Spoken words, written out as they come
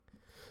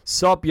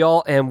Sup,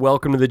 y'all, and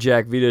welcome to the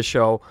Jack Vita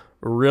Show.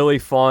 Really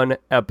fun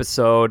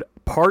episode,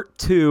 part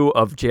 2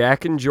 of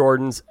Jack and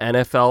Jordan's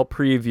NFL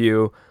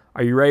preview.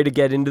 Are you ready to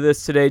get into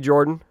this today,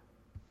 Jordan?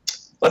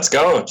 Let's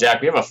go,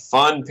 Jack. We have a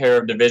fun pair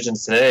of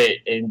divisions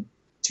today, in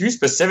two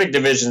specific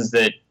divisions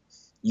that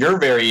you're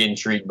very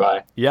intrigued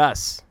by.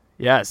 Yes.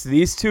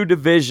 These two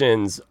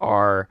divisions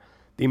are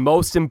the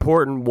most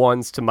important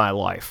ones to my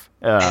life.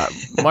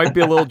 Might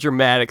be a little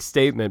dramatic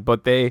statement,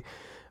 but they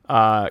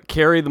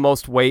carry the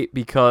most weight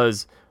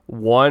because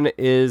one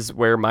is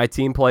where my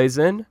team plays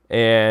in,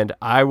 and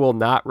I will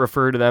not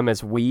refer to them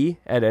as we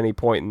at any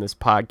point in this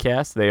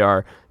podcast. They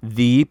are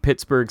the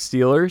Pittsburgh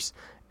Steelers.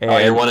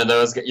 And you're one of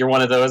those. You're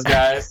one of those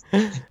guys.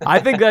 I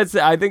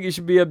think you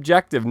should be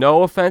objective.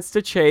 No offense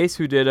to Chase,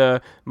 who did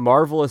a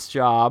marvelous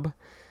job,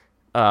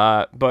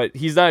 but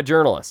he's not a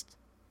journalist.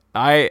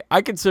 I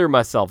consider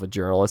myself a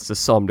journalist to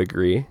some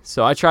degree,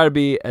 so I try to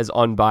be as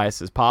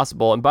unbiased as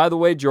possible. And by the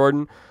way,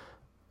 Jordan,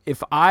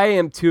 if I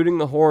am tooting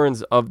the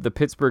horns of the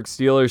Pittsburgh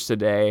Steelers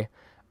today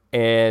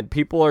and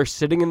people are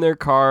sitting in their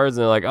cars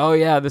and they're like, oh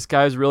yeah, this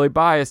guy's really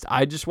biased,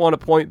 I just want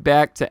to point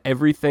back to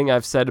everything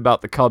I've said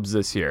about the Cubs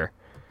this year.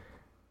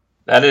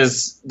 That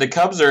is, the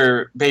Cubs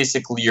are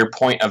basically your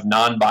point of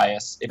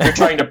non-bias. If you're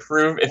trying to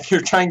prove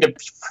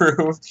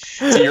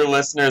to your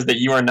listeners that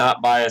you are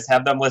not biased,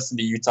 have them listen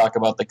to you talk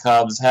about the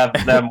Cubs. Have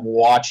them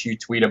watch you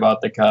tweet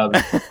about the Cubs.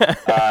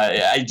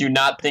 I do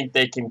not think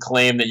they can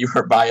claim that you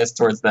are biased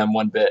towards them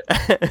one bit.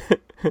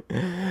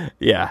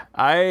 Yeah,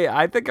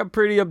 I think I'm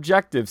pretty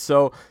objective.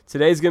 So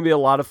today's going to be a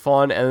lot of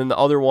fun. And then the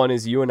other one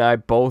is you and I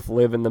both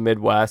live in the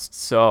Midwest.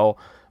 So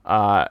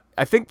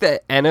I think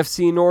the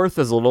NFC North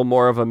is a little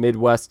more of a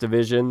Midwest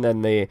division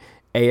than the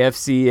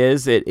AFC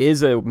is. It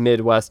is a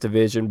Midwest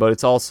division, but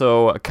it's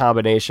also a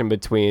combination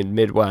between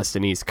Midwest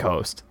and East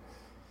Coast.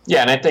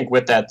 Yeah, and I think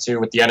with that too,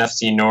 with the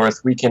NFC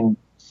North, we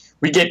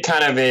get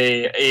kind of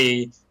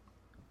a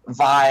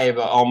vibe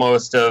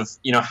almost of,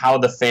 how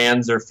the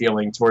fans are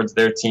feeling towards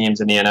their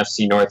teams in the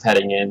NFC North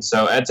heading in.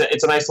 So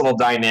it's a nice little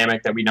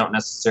dynamic that we don't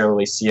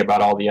necessarily see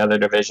about all the other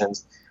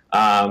divisions.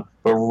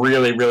 But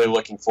really, really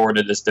looking forward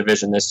to this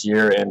division this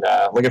year, and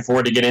looking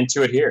forward to get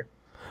into it here.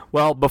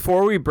 Well,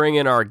 before we bring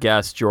in our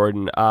guest,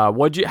 Jordan, how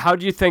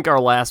do you think our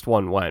last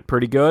one went?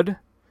 Pretty good?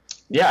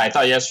 Yeah, I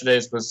thought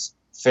yesterday's was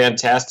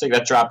fantastic.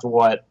 That dropped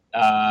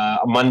a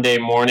Monday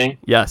morning.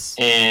 Yes.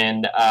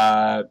 And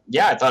I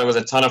thought it was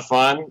a ton of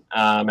fun.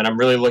 And I'm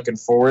really looking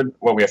forward.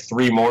 Well, we have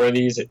 3 more of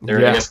these. I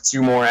guess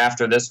 2 more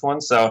after this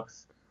one. So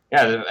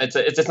yeah, it's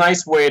a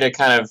nice way to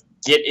kind of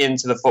get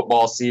into the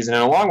football season,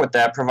 and along with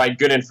that, provide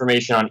good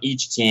information on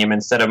each team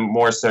instead of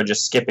more so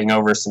just skipping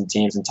over some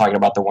teams and talking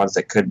about the ones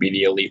that could be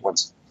the elite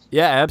ones.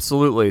 Yeah,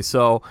 absolutely.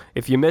 So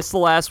if you missed the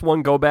last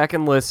one, go back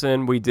and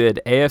listen. We did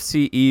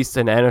AFC East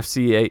and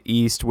NFC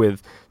East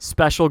with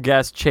special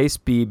guest Chase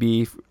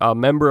Beebe, a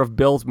member of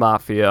Bills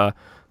Mafia. It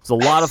was a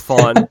lot of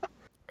fun.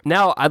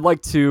 Now I'd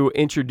like to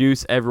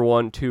introduce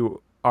everyone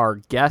to our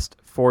guest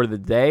for the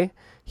day.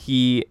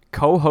 He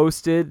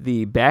co-hosted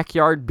the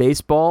Backyard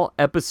Baseball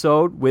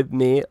episode with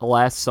me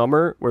last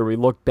summer, where we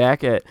looked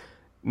back at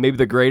maybe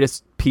the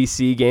greatest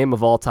PC game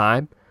of all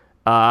time.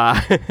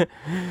 CJ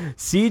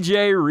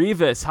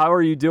Rivas, how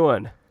are you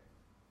doing?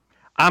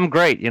 I'm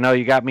great. You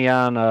got me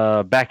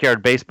on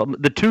Backyard Baseball.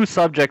 The 2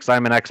 subjects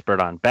I'm an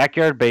expert on,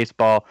 Backyard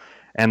Baseball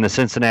and the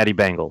Cincinnati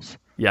Bengals.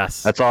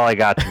 Yes. That's all I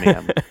got to me.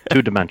 I'm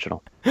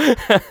two-dimensional.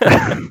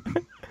 To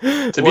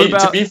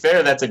be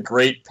fair, that's a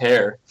great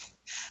pair.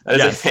 That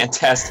is a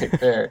fantastic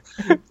pair.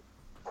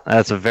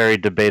 That's a very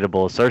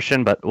debatable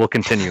assertion, but we'll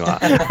continue on.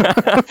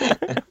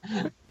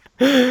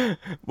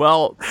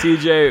 Well,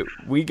 CJ,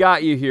 we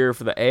got you here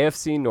for the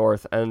AFC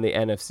North and the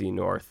NFC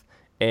North.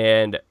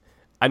 And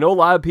I know a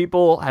lot of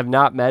people have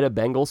not met a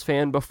Bengals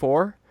fan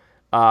before.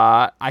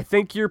 I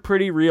think you're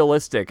pretty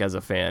realistic as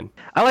a fan.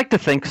 I like to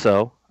think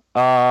so.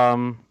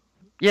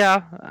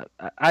 Yeah,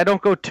 I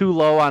don't go too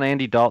low on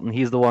Andy Dalton.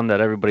 He's the one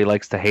that everybody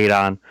likes to hate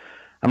on.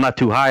 I'm not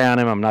too high on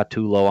him. I'm not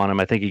too low on him.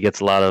 I think he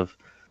gets a lot of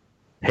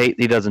hate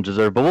he doesn't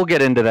deserve. But we'll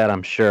get into that,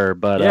 I'm sure.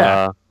 But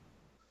I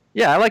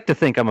like to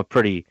think I'm a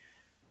pretty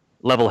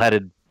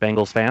level-headed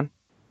Bengals fan.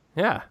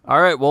 Yeah. All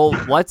right. Well,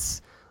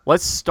 let's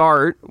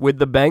start with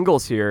the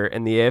Bengals here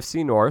in the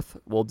AFC North.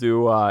 We'll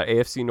do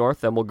AFC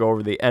North, then we'll go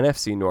over the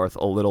NFC North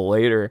a little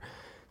later.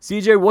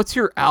 CJ, what's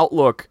your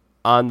outlook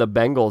on the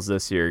Bengals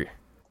this year?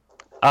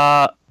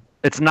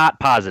 It's not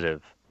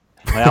positive.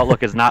 My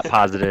outlook is not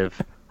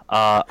positive.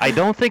 I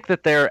don't think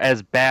that they're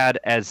as bad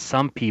as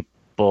some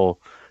people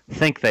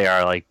think they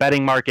are. Like,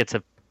 betting markets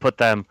have put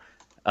them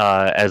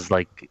as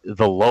like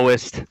the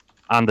lowest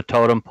on the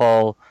totem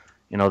pole.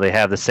 They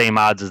have the same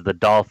odds as the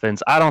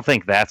Dolphins. I don't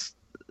think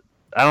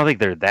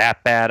they're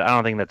that bad. I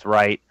don't think that's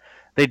right.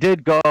 They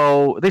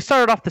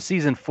started off the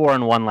season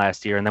 4-1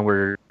 last year, and then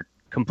were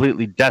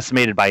completely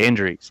decimated by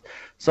injuries.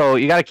 So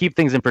you got to keep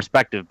things in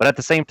perspective. But at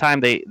the same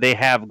time, they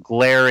have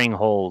glaring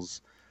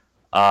holes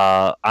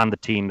on the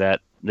team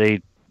that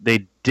they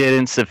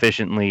didn't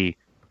sufficiently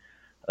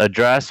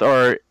address,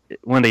 or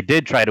when they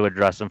did try to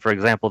address them. For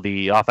example,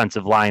 the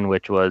offensive line,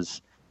 which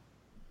was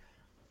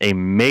a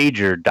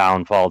major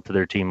downfall to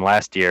their team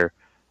last year.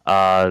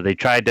 They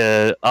tried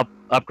to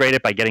upgrade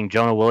it by getting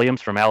Jonah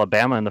Williams from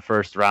Alabama in the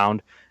first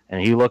round, and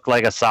he looked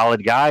like a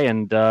solid guy,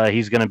 and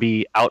he's going to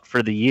be out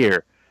for the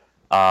year.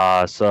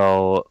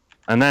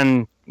 And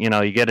then,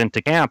 you get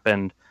into camp,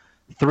 and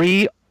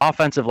 3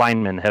 offensive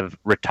linemen have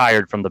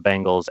retired from the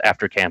Bengals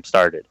after camp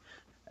started.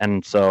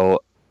 And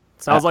so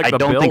sounds like the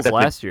Bills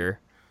last year.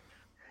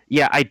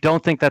 Yeah, I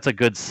don't think that's a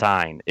good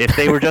sign. If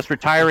they were just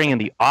retiring in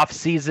the off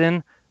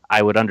season,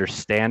 I would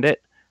understand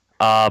it.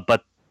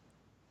 But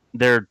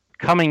they're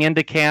coming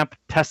into camp,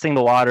 testing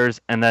the waters,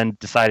 and then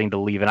deciding to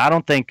leave. And I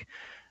don't think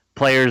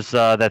players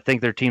that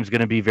think their team's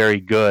going to be very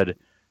good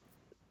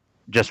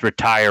just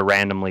retire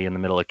randomly in the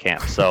middle of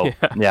camp. So,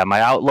 yeah,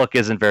 my outlook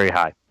isn't very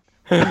high.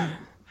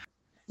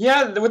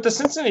 Yeah, with the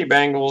Cincinnati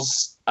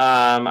Bengals,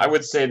 I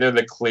would say they're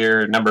the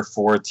clear number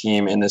 4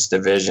 team in this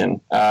division.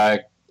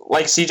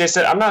 Like CJ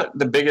said, I'm not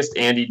the biggest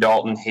Andy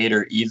Dalton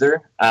hater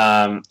either.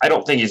 I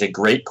don't think he's a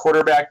great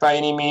quarterback by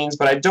any means,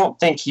 but I don't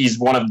think he's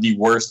one of the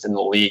worst in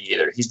the league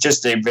either. He's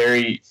just a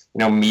very,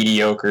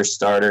 mediocre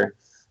starter.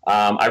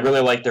 I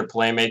really like their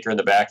playmaker in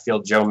the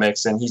backfield, Joe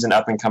Mixon. He's an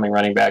up-and-coming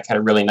running back, had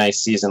a really nice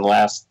season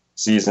last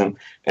season.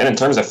 And in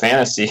terms of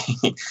fantasy,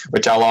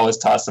 which I'll always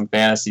toss some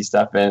fantasy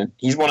stuff in,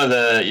 he's one of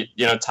the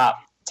top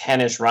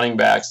 10-ish running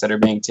backs that are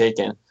being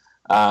taken.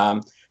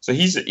 So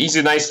he's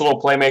a nice little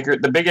playmaker.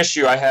 The big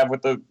issue I have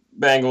with the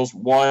Bengals,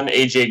 one,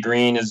 AJ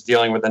Green is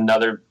dealing with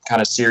another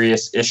kind of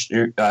serious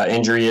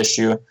injury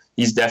issue.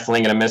 He's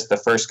definitely going to miss the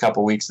first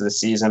couple weeks of the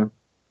season,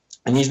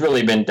 and he's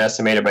really been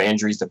decimated by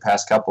injuries the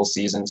past couple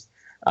seasons.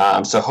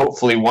 So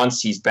hopefully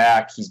once he's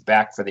back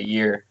for the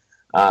year.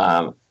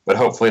 But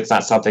hopefully it's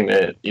not something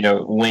that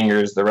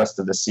lingers the rest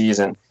of the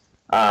season.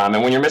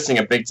 And when you're missing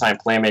a big-time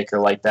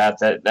playmaker like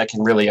that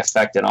can really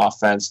affect an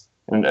offense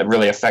and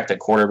really affect a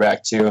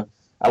quarterback too.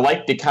 I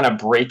like the kind of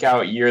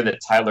breakout year that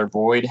Tyler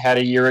Boyd had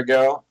a year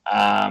ago.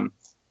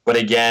 But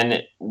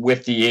again,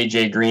 with the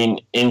A.J. Green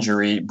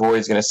injury,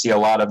 Boyd's going to see a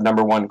lot of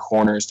number 1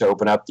 corners to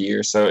open up the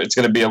year. So it's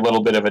going to be a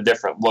little bit of a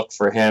different look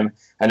for him.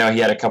 I know he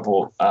had a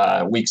couple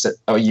weeks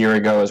a year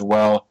ago as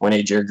well when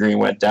A.J. Green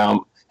went down.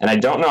 And I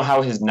don't know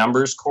how his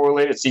numbers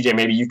correlated. CJ,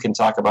 maybe you can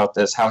talk about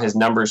this, how his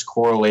numbers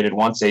correlated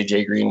once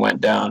A.J. Green went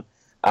down.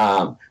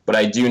 But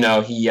I do know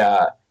he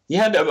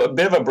had a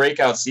bit of a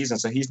breakout season,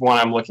 so he's one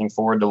I'm looking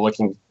forward to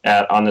looking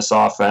at on this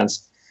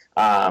offense.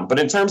 But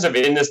in terms of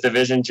in this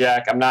division,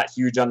 Jack, I'm not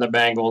huge on the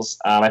Bengals.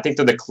 I think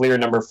they're the clear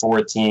number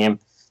 4 team.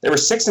 They were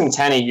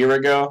 6-10 a year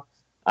ago.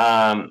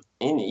 And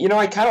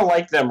I kind of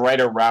like them right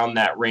around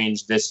that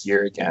range this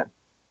year again.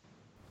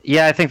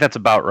 Yeah, I think that's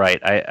about right.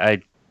 I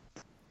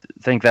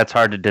think that's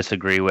hard to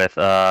disagree with.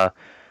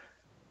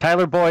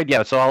 Tyler Boyd,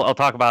 yeah, so I'll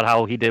talk about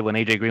how he did when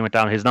A.J. Green went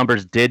down. His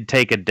numbers did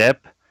take a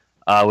dip,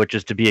 which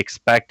is to be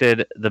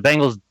expected. The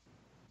Bengals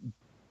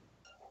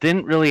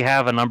didn't really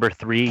have a number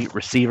 3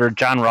 receiver.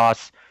 John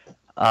Ross,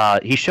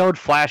 he showed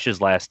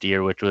flashes last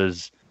year, which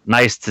was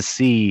nice to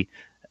see,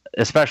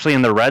 especially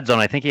in the red zone.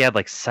 I think he had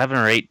like 7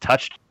 or 8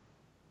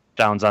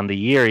 touchdowns on the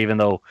year, even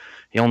though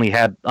he only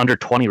had under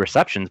 20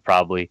 receptions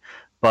probably.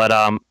 But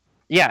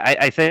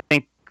I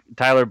think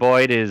Tyler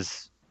Boyd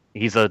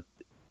he's a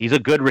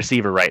good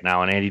receiver right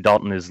now, and Andy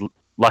Dalton is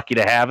lucky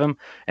to have him.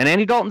 And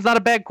Andy Dalton's not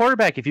a bad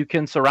quarterback if you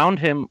can surround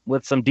him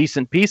with some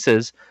decent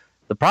pieces.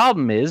 The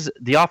problem is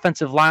the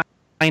offensive line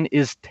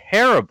is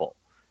terrible.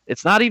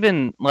 It's not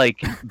even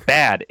like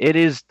bad. It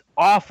is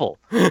awful.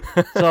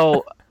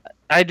 So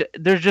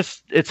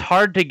it's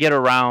hard to get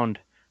around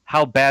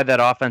how bad that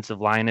offensive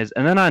line is.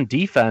 And then on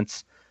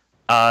defense,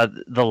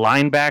 the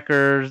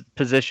linebacker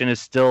position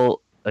is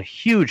still a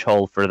huge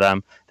hole for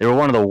them. They were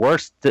one of the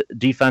worst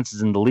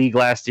defenses in the league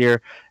last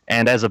year.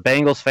 And as a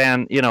Bengals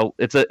fan,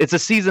 it's a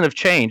season of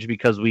change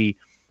because we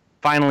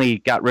finally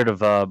got rid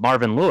of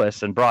Marvin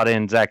Lewis and brought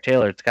in Zach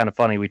Taylor. It's kind of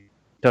funny we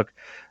took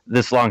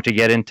this long to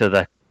get into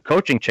the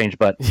coaching change,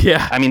 but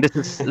yeah, I mean,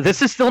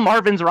 this is still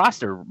Marvin's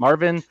roster.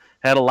 Marvin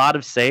had a lot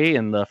of say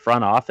in the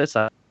front office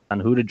on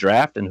who to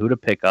draft and who to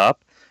pick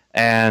up.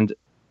 And,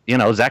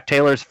 Zach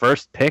Taylor's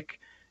first pick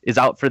is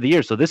out for the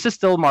year. So this is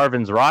still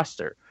Marvin's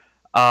roster.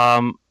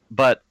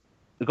 But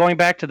going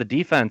back to the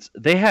defense,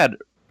 they had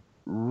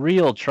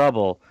real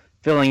trouble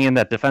filling in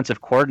that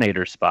defensive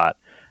coordinator spot.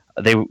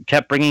 They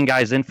kept bringing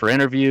guys in for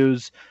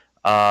interviews.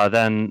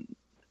 Then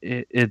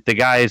the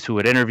guys who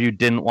had interviewed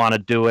didn't want to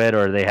do it,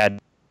 or they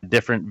had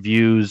different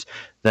views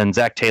than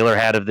Zach Taylor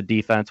had of the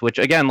defense, which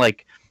again,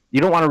 you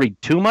don't want to read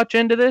too much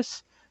into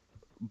this,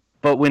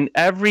 but when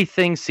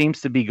everything seems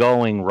to be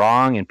going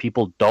wrong and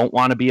people don't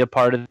want to be a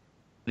part of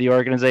the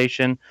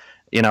organization,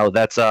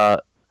 it's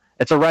a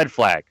red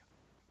flag.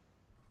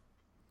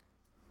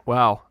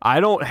 Wow. I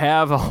don't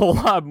have a whole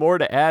lot more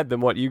to add than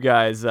what you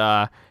guys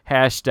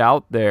hashed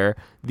out there.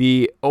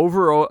 The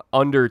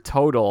over-under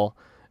total,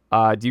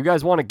 do you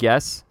guys want to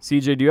guess?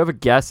 CJ, do you have a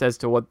guess as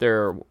to what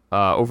their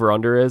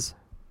over-under is?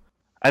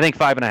 I think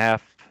 5.5. I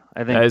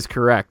think that is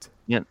correct.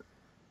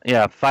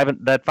 Yeah, 5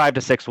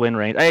 to 6 win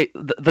range. Hey,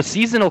 the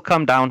season will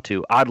come down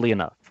to, oddly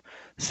enough,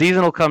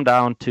 Season will come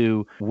down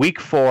to week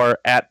 4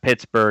 at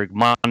Pittsburgh,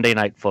 Monday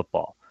Night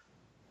Football.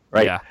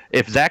 Right? Yeah.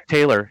 If Zach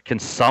Taylor can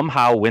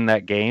somehow win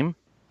that game,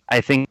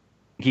 I think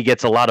he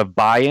gets a lot of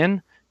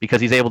buy-in because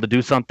he's able to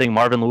do something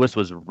Marvin Lewis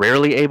was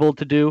rarely able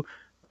to do.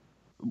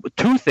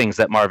 2 things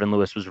that Marvin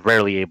Lewis was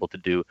rarely able to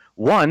do.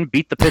 1,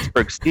 beat the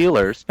Pittsburgh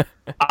Steelers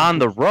on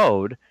the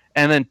road,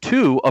 and then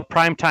 2, a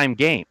primetime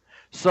game.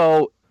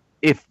 So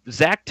if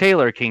Zach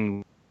Taylor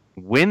can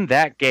win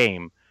that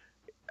game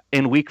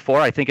in week 4,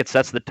 I think it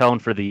sets the tone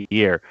for the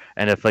year.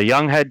 And if a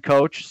young head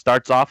coach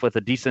starts off with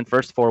a decent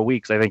first 4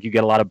 weeks, I think you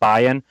get a lot of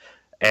buy-in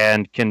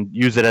and can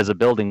use it as a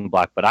building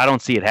block. But I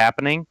don't see it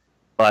happening.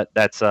 But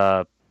that's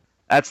the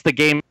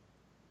game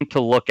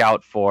to look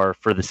out for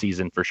the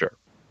season for sure.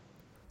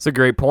 It's a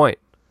great point.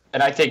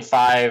 And I think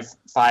 5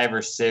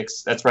 or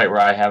 6. That's right where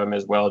I have him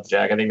as well,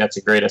 Jack. I think that's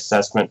a great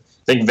assessment.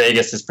 I think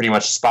Vegas is pretty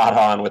much spot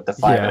on with the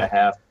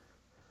 5.5.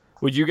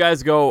 Would you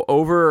guys go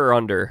over or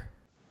under?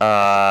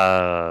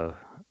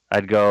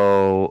 I'd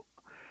go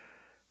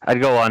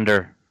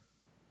under.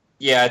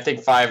 Yeah, I think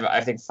 5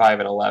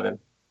 and 11.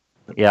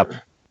 Yep.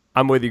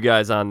 I'm with you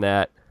guys on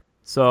that.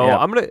 So Yep.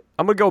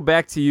 I'm gonna go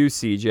back to you,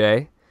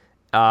 CJ.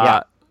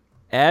 Yeah.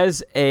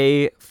 As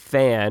a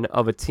fan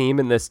of a team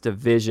in this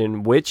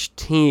division, which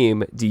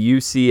team do you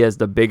see as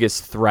the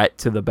biggest threat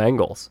to the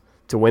Bengals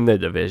to win the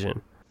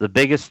division? The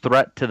biggest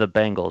threat to the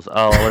Bengals.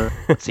 Oh,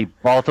 let's see.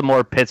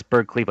 Baltimore,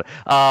 Pittsburgh, Cleveland.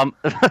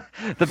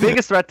 The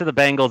biggest threat to the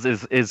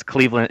Bengals is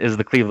Cleveland. Is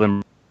the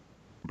Cleveland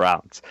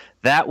Browns.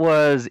 That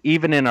was,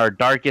 even in our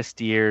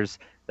darkest years,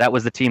 that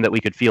was the team that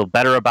we could feel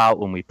better about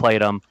when we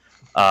played them.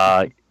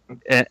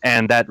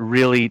 And that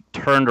really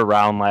turned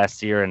around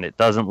last year, and it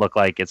doesn't look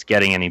like it's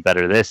getting any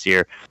better this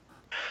year.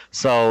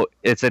 So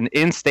it's an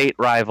in-state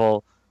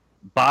rival,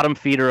 bottom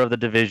feeder of the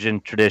division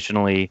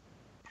traditionally,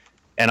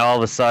 and all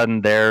of a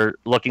sudden they're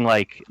looking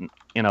like,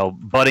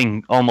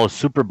 budding almost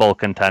Super Bowl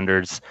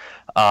contenders.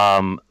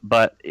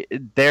 But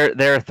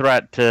they're a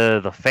threat to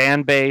the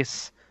fan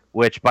base,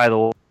 which, by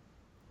the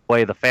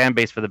way, the fan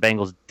base for the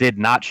Bengals did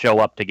not show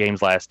up to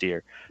games last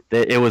year.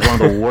 It was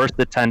one of the worst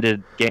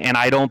attended games, and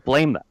I don't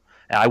blame them.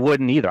 I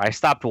wouldn't either. I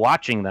stopped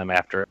watching them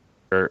after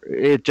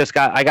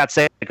I got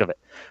sick of it.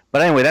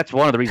 But anyway, that's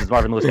one of the reasons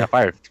Marvin Lewis got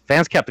fired. If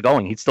fans kept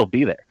going, he'd still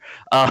be there.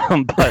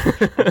 But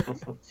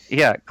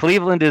yeah,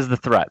 Cleveland is the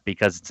threat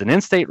because it's an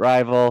in-state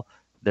rival.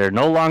 They're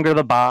no longer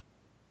the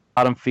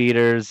bottom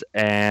feeders,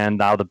 and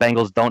now the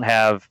Bengals don't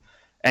have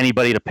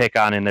anybody to pick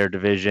on in their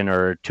division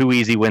or 2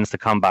 easy wins to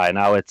come by.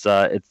 Now it's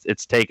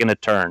taken a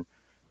turn.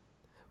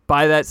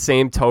 By that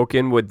same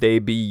token, would they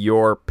be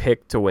your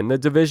pick to win the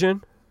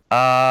division?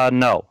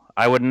 No.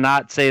 I would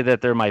not say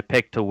that they're my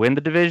pick to win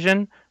the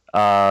division.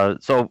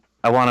 So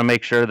I want to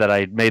make sure that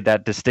I made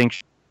that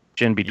distinction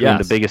between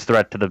the biggest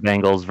threat to the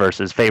Bengals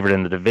versus favorite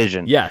in the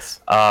division. Yes.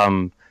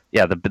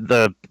 Yeah,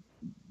 the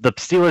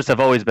Steelers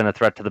have always been a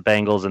threat to the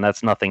Bengals, and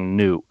that's nothing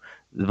new.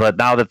 But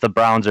now that the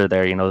Browns are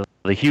there,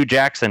 the Hugh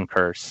Jackson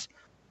curse,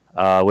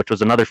 which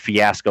was another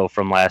fiasco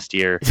from last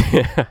year.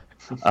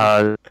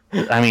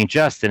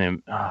 Just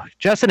an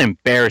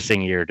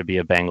embarrassing year to be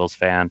a Bengals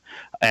fan.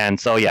 And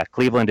so, yeah,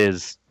 Cleveland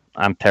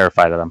I'm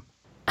terrified of them.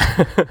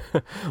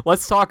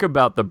 Let's talk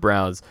about the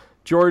Browns.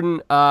 Jordan,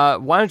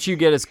 why don't you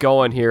get us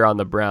going here on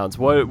the Browns?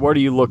 What are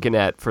you looking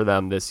at for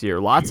them this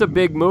year? Lots of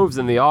big moves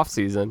in the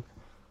offseason.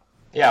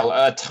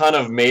 Yeah, a ton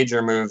of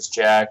major moves,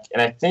 Jack.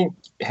 And I think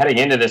heading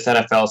into this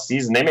NFL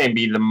season, they may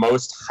be the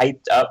most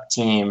hyped up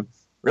team,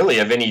 really,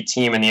 of any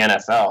team in the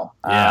NFL.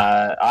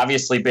 Yeah.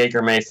 Obviously,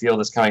 Baker Mayfield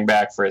is coming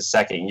back for his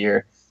second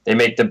year. They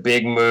make the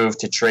big move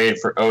to trade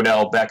for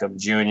Odell Beckham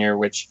Jr.,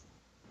 which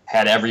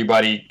had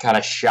everybody kind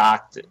of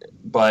shocked.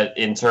 But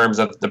in terms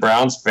of the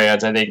Browns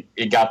fans, I think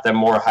it got them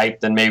more hyped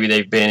than maybe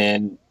they've been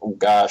in,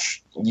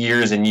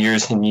 years and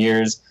years and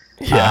years.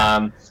 Yeah.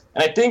 And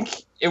I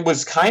think it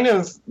was kind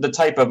of the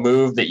type of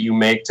move that you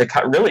make to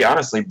really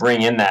honestly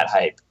bring in that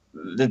hype.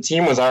 The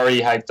team was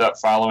already hyped up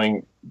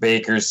following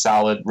Baker's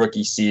solid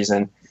rookie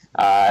season.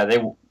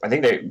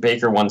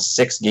 Baker won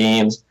 6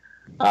 games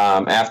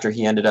after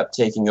he ended up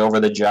taking over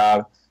the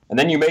job. And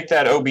then you make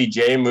that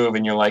OBJ move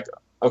and you're like,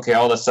 okay,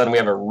 all of a sudden we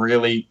have a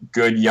really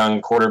good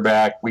young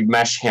quarterback. We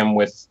mesh him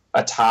with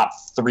a top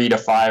 3 to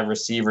 5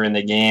 receiver in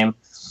the game.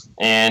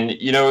 And,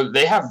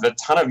 they have a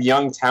ton of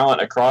young talent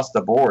across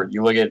the board.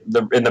 You look at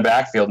in the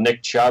backfield,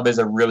 Nick Chubb is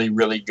a really,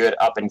 really good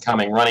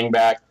up-and-coming running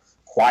back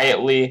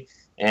quietly.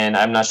 And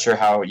I'm not sure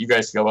how you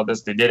guys feel about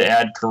this. They did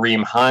add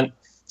Kareem Hunt,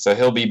 so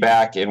he'll be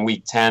back in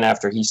Week 10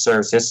 after he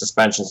serves his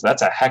suspension. So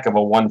that's a heck of a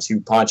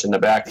 1-2 punch in the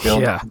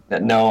backfield. Yeah.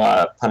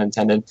 No pun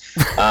intended.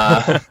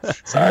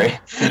 Sorry.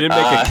 You didn't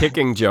make a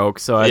kicking joke,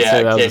 so I'd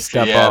say that was a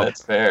step up. Yeah,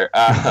 that's fair.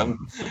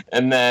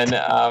 And then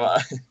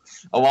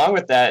along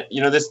with that,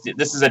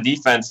 this is a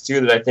defense,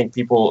 too, that I think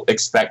people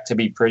expect to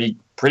be pretty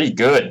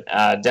good.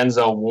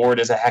 Denzel Ward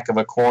is a heck of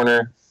a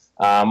corner.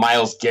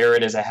 Myles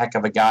Garrett is a heck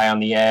of a guy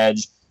on the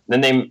edge.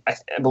 Then I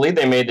believe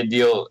they made the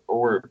deal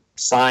or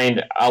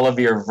signed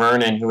Olivier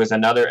Vernon, who is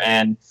another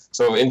end.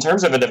 So in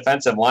terms of a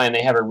defensive line,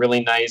 they have a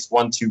really nice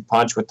 1-2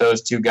 punch with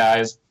those two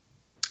guys.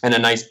 and a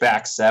nice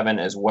back seven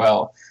as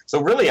well.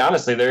 So really,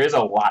 honestly, there is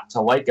a lot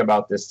to like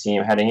about this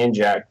team heading in,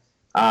 Jack.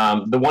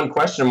 The one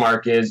question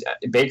mark is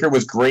Baker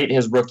was great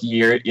his rookie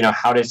year.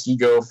 How does he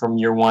go from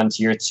year one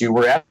to year two?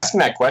 We're asking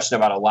that question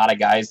about a lot of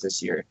guys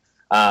this year.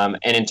 And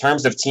in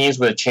terms of teams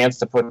with a chance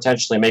to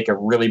potentially make a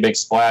really big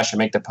splash and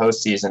make the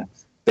postseason,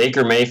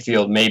 Baker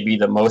Mayfield may be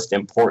the most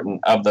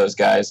important of those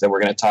guys that we're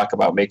going to talk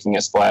about making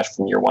a splash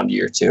from year one to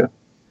year two.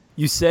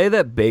 You say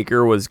that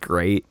Baker was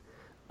great.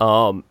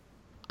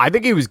 I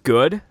think he was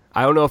good.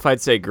 I don't know if I'd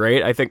say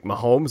great. I think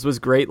Mahomes was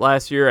great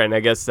last year, and I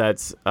guess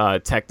that's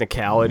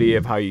technicality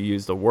of how you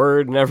use the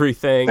word and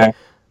everything. Okay.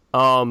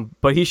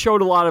 But he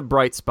showed a lot of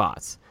bright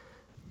spots.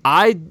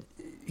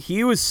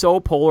 He was so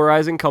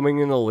polarizing coming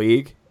in the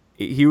league.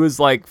 He was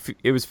like,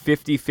 it was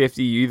 50-50.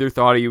 You either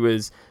thought he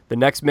was the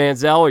next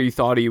Manziel or you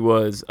thought he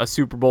was a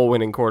Super Bowl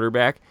winning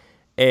quarterback,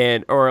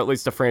 or at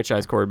least a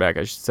franchise quarterback,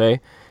 I should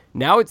say.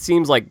 Now it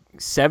seems like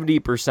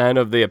 70%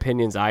 of the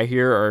opinions I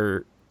hear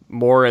are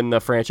more in the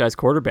franchise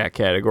quarterback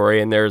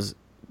category, and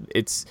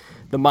it's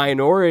the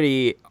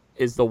minority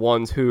is the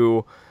ones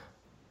who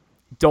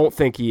don't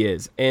think he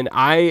is. And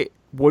I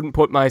wouldn't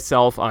put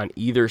myself on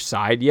either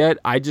side yet.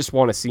 I just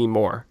want to see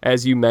more.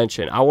 As you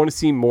mentioned, I want to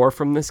see more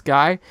from this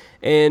guy.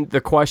 And the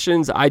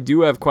questions, I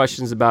do have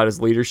questions about his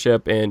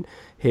leadership and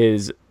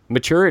his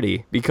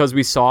maturity, because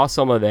we saw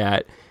some of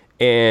that.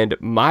 And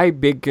my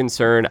big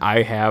concern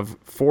I have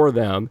for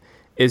them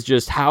is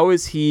just how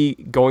is he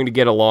going to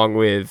get along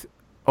with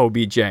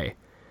OBJ?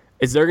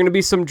 Is there going to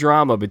be some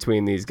drama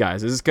between these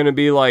guys? Is this going to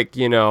be like,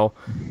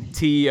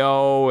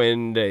 T.O.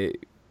 and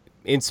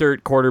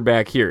insert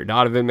quarterback here,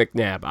 Donovan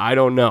McNabb? I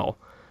don't know.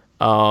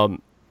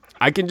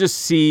 I can just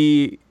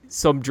see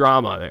some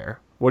drama there.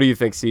 What do you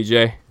think,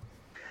 CJ?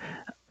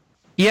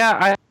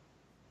 Yeah,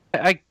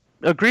 I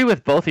agree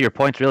with both of your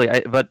points,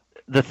 really. But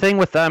the thing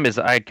with them is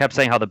I kept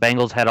saying how the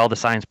Bengals had all the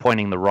signs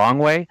pointing the wrong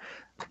way.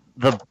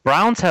 The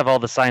Browns have all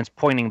the signs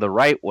pointing the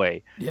right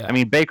way. Yeah. I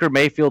mean, Baker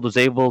Mayfield was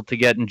able to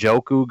get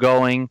Njoku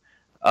going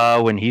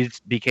when he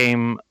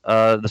became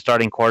the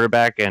starting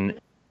quarterback,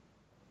 and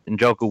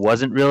Njoku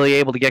wasn't really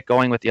able to get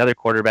going with the other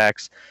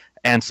quarterbacks.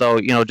 And so,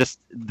 just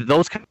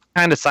those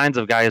kind of signs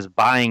of guys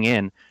buying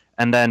in.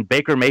 And then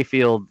Baker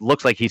Mayfield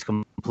looks like he's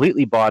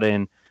completely bought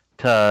in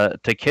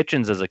to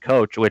Kitchens as a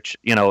coach, which,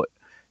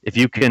 if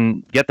you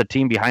can get the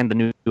team behind the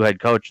new head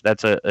coach,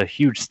 that's a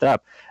huge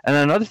step. And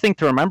then another thing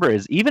to remember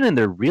is even in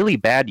their really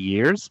bad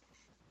years,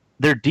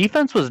 their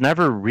defense was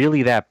never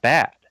really that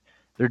bad.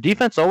 Their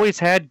defense always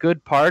had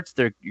good parts.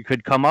 You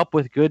could come up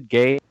with good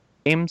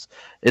games.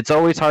 It's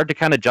always hard to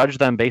kind of judge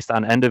them based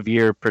on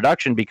end-of-year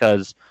production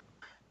because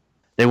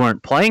they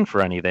weren't playing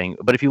for anything.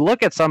 But if you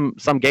look at some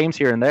games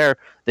here and there,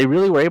 they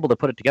really were able to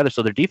put it together.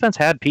 So their defense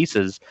had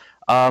pieces.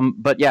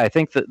 But yeah, I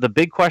think the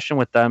big question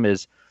with them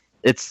is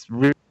it's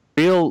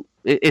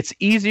it's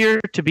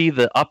easier to be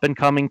the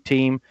up-and-coming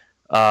team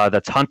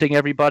that's hunting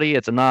everybody.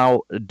 It's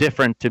now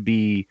different to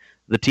be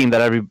the team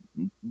that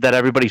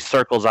everybody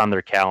circles on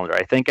their calendar.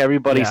 I think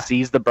everybody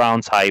sees the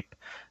Browns hype.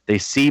 They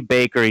see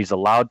Baker. He's a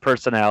loud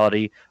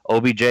personality.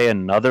 OBJ,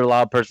 another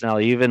loud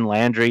personality. Even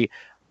Landry.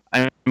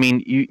 I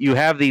mean, you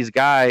have these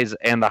guys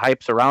and the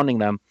hype surrounding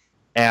them,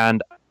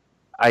 and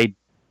I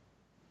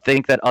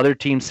think that other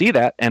teams see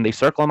that and they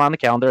circle them on the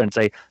calendar and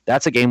say,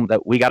 that's a game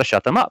that we got to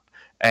shut them up.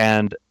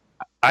 And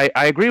I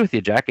agree with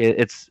you, Jack.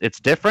 It's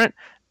different.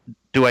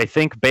 Do I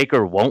think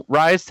Baker won't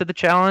rise to the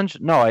challenge?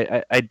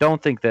 No, I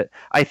don't think that.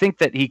 I think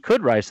that he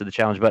could rise to the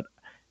challenge, but,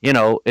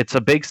 it's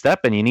a big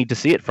step and you need to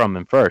see it from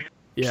him first.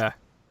 Yeah.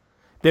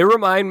 They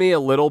remind me a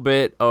little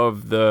bit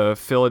of the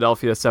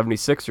Philadelphia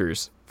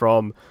 76ers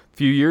from a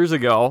few years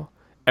ago.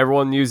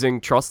 Everyone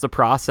using trust the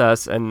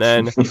process, and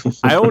then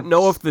I don't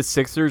know if the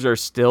Sixers are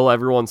still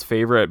everyone's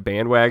favorite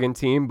bandwagon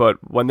team, but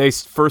when they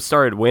first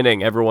started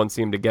winning, everyone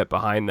seemed to get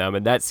behind them,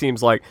 and that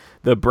seems like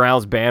the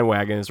Browns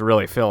bandwagon is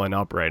really filling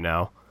up right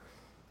now.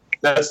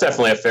 That's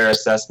definitely a fair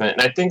assessment,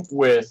 and I think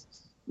with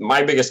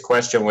my biggest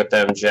question with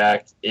them,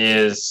 Jack,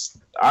 is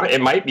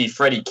it might be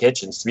Freddie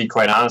Kitchens, to be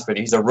quite honest with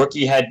you. He's a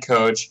rookie head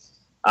coach.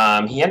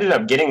 He ended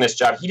up getting this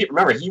job.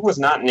 He was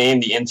not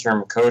named the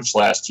interim coach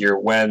last year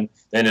when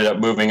they ended up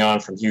moving on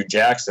from Hugh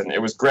Jackson.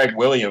 It was Greg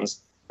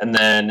Williams, and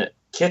then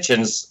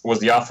Kitchens was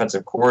the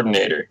offensive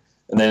coordinator.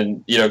 And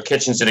then,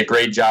 Kitchens did a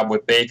great job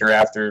with Baker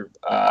after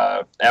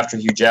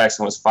Hugh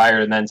Jackson was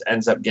fired, and then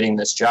ends up getting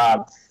this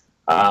job.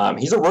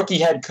 He's a rookie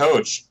head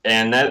coach,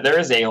 and there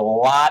is a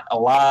lot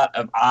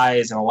of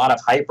eyes and a lot of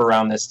hype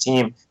around this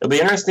team. It'll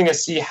be interesting to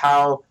see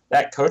how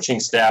that coaching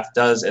staff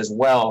does as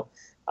well.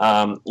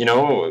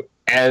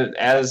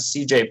 As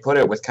CJ put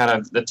it, with kind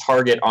of the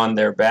target on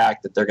their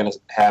back that they're going to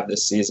have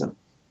this season.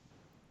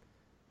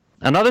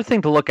 Another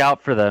thing to look out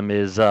for them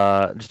is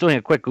just doing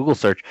a quick Google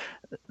search.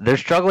 They're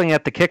struggling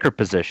at the kicker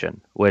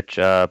position, which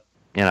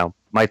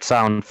might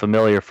sound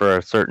familiar for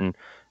a certain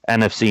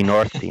NFC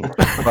North team.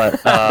 But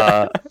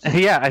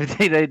I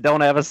think they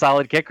don't have a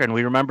solid kicker, and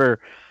we remember.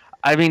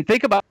 I mean,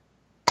 think about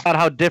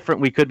how different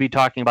we could be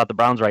talking about the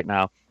Browns right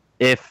now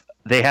if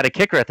they had a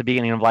kicker at the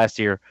beginning of last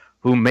year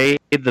who made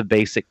the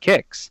basic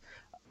kicks.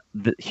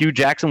 Hugh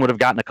Jackson would have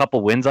gotten a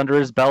couple wins under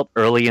his belt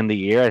early in the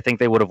year, I think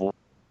they would have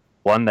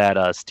won that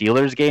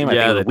Steelers game. I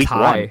think it was week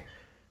tie. 1.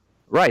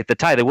 Right, the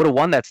tie. They would have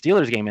won that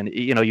Steelers game, and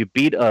you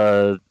beat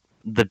the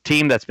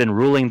team that's been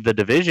ruling the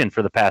division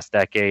for the past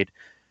decade.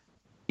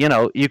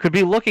 You could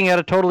be looking at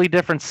a totally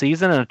different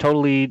season and a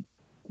totally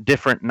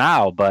different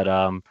now, but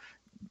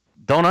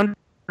don't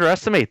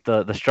underestimate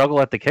the struggle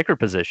at the kicker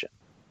position.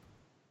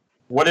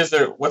 What's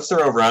their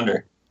over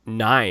under?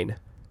 9.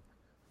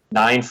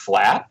 9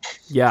 flat?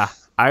 Yeah,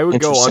 I would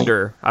go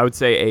under. I would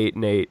say 8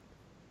 and 8.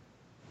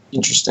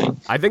 Interesting.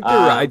 I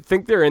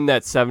think they're in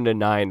that 7 to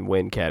 9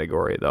 win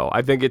category though.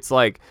 I think it's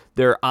like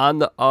they're on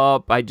the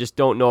up. I just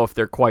don't know if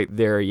they're quite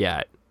there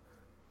yet.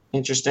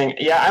 Interesting.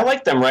 Yeah, I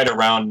like them right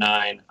around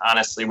 9,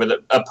 honestly, with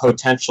a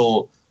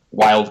potential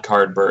wild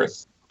card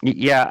berth.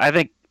 Yeah, I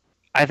think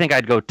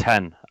I'd go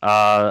 10.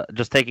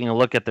 Just taking a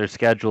look at their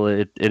schedule,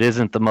 it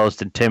isn't the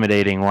most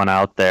intimidating one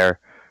out there.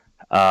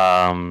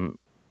 You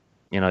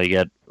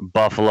get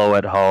Buffalo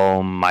at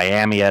home,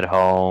 Miami at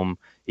home,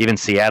 even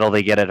Seattle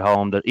they get at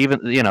home.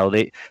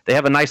 They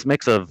have a nice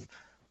mix of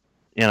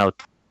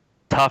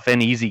tough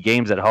and easy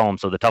games at home.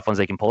 So the tough ones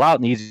they can pull out,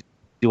 and the easy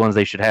ones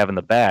they should have in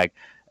the bag.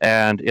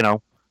 And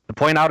to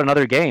point out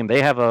another game,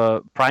 they have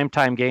a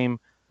primetime game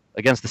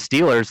against the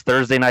Steelers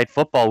Thursday Night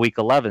Football, Week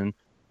 11.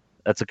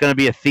 That's going to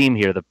be a theme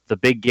here. The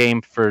big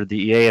game for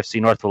the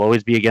AFC North will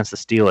always be against the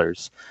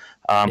Steelers.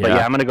 But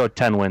yeah, I'm going to go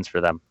 10 wins for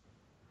them.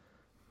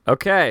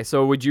 Okay,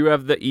 so would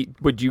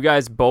you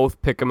guys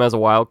both pick them as a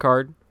wild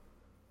card?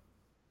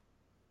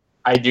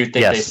 I do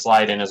think they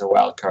slide in as a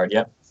wild card,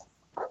 yep.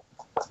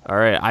 All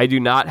right, I do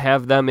not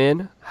have them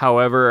in.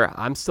 However,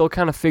 I'm still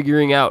kind of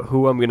figuring out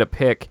who I'm going to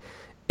pick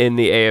in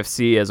the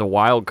AFC as a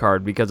wild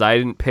card because I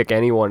didn't pick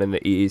anyone in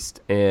the East,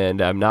 and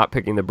I'm not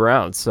picking the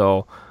Browns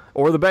or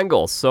the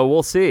Bengals. So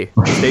we'll see.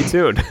 Stay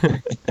tuned.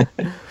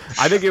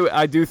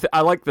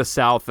 I like the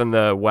South and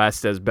the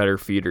West as better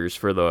feeders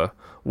for the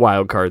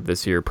wild card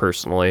this year,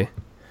 personally.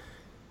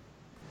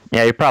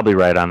 Yeah, you're probably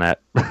right on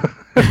that.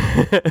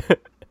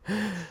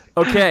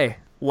 Okay,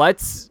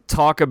 let's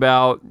talk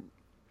about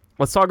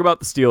the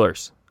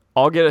Steelers.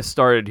 I'll get us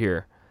started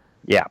here.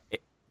 Yeah.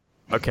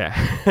 Okay.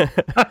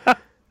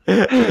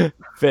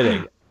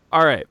 Fitting.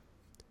 All right.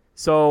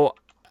 So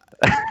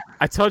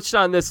I touched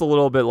on this a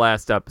little bit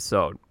last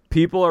episode.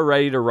 People are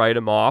ready to write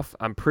them off.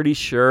 I'm pretty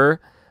sure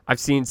I've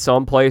seen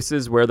some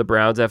places where the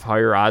Browns have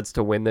higher odds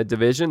to win the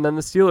division than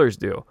the Steelers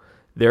do.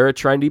 They're a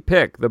trendy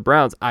pick. The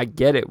Browns, I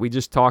get it. We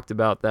just talked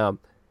about them.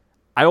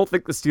 I don't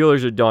think the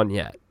Steelers are done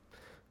yet.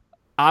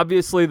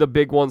 Obviously, the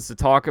big ones to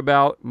talk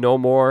about, no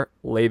more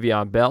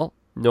Le'Veon Bell,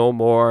 no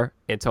more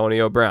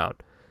Antonio Brown.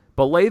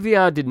 But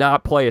Le'Veon did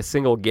not play a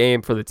single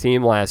game for the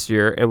team last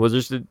year and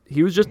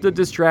he was just a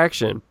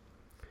distraction.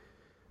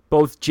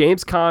 Both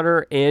James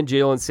Conner and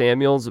Jalen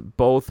Samuels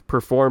both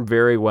performed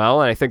very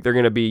well, and I think they're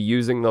going to be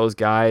using those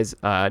guys,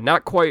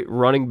 not quite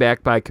running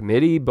back by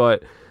committee,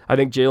 but I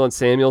think Jalen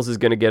Samuels is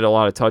going to get a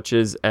lot of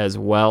touches as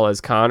well as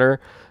Conner.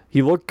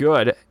 He looked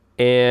good,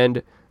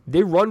 and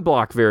they run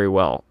block very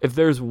well. If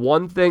there's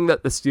one thing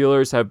that the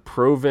Steelers have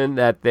proven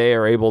that they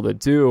are able to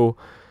do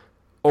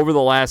over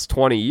the last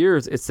 20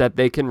 years, it's that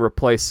they can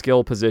replace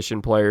skill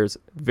position players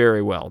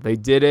very well. They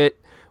did it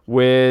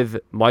with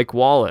Mike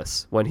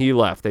Wallace when he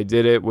left. They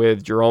did it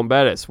with Jerome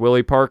Bettis,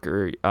 Willie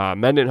Parker,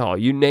 Mendenhall,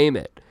 you name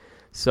it.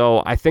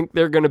 So I think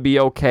they're going to be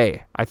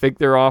okay. I think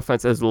their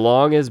offense, as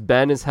long as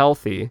Ben is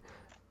healthy,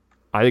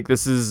 I think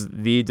this is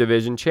the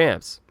division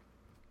champs.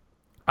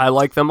 I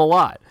like them a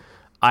lot.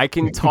 I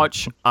can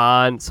touch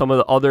on some of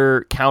the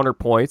other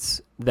counterpoints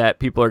that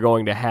people are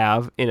going to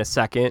have in a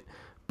second,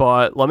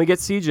 but let me get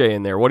CJ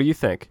in there. What do you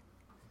think?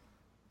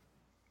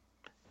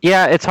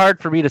 Yeah, it's hard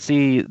for me to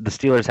see the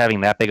Steelers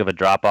having that big of a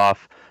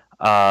drop-off,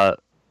 and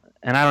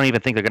I don't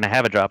even think they're going to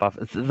have a drop-off.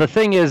 The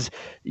thing is,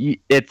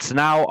 it's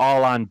now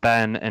all on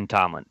Ben and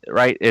Tomlin,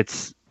 right?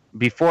 It's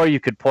before you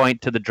could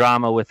point to the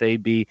drama with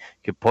AB, you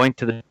could point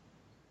to the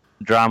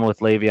drama with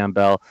Le'Veon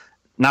Bell.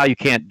 Now you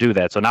can't do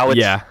that. So now it's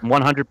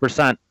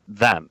 100%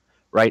 them,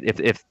 right?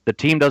 If the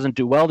team doesn't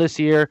do well this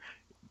year,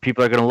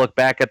 people are going to look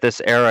back at this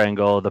era and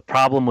go, the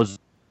problem was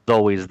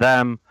always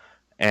them,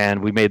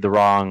 and we made the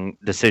wrong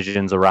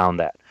decisions around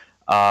that.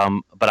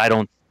 But I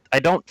don't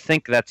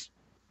think that's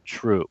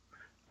true.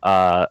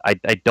 I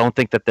don't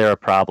think that they're a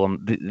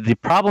problem. The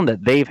problem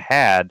that they've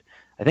had,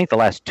 I think the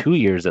last 2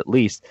 years at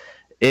least,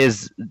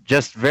 is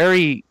just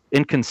very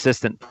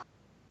inconsistent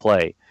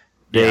play.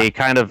 They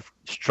kind of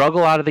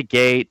struggle out of the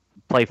gate,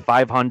 play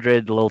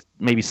 500, a little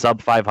maybe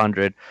sub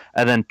 500,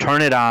 and then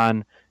turn it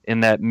on in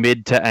that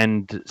mid to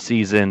end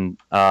season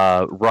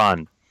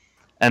run,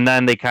 and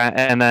then they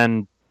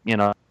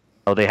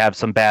they have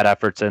some bad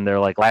efforts in there,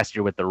 like last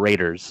year with the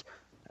Raiders.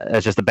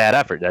 It's just a bad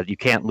effort that you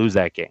can't lose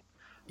that game.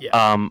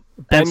 Yeah.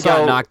 Ben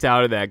got knocked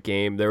out of that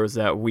game. There was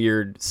that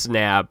weird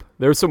snap.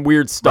 There was some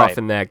weird stuff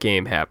in that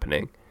game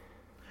happening.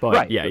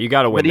 But yeah, you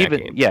got to win that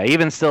game. Yeah,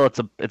 even still,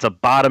 it's a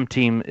bottom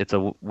team. It's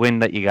a win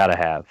that you got to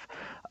have.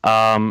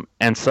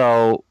 And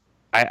so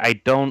I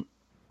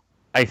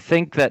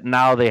think that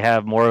now they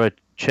have more of a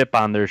chip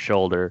on their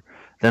shoulder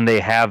than they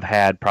have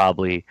had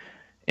probably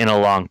in a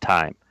long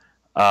time.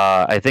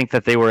 I think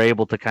that they were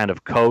able to kind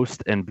of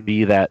coast and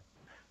be that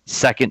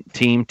second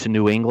team to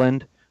New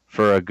England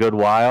for a good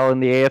while in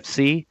the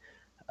AFC,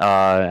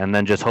 and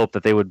then just hope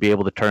that they would be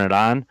able to turn it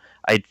on.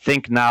 I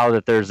think now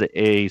that there's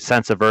a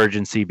sense of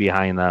urgency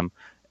behind them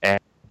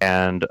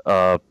and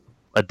a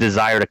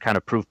desire to kind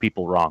of prove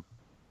people wrong.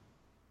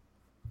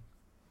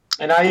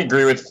 And I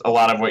agree with a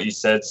lot of what you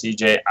said,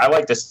 CJ. I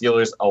like the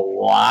Steelers a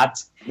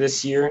lot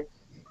this year.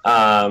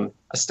 A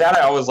stat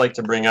I always like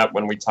to bring up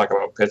when we talk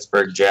about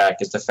Pittsburgh, Jack,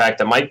 is the fact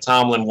that Mike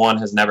Tomlin,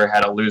 has never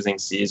had a losing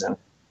season.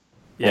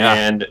 Yeah.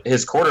 And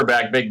his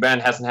quarterback, Big Ben,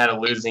 hasn't had a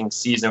losing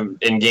season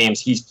in games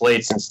he's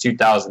played since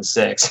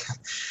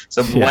 2006.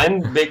 So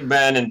when Big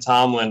Ben and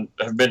Tomlin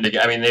have been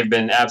together, they've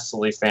been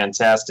absolutely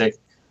fantastic.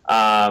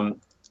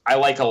 I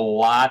like a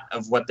lot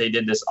of what they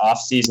did this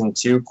offseason,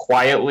 too,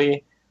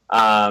 quietly.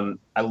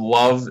 I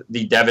love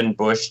the Devin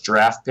Bush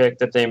draft pick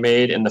that they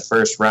made in the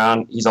first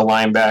round. He's a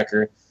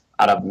linebacker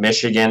out of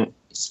Michigan.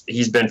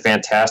 He's been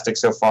fantastic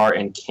so far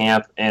in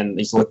camp, and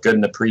he's looked good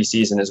in the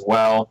preseason as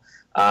well.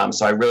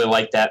 So I really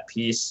like that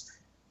piece.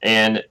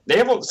 And they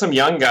have some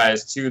young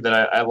guys, too, that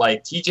I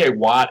like. TJ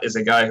Watt is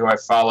a guy who I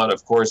followed,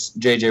 of course,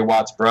 JJ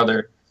Watt's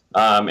brother.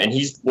 And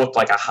he's looked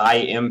like a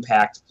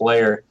high-impact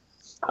player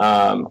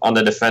on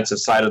the defensive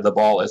side of the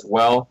ball as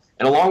well.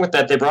 And along with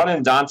that, they brought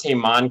in Dante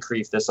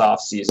Moncrief this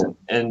offseason.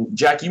 And,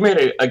 Jack, you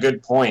made a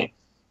good point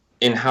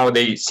in how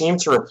they seem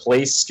to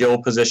replace skill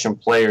position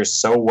players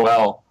so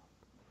well.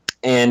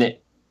 And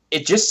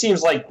it just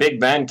seems like Big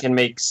Ben can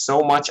make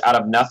so much out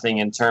of nothing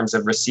in terms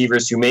of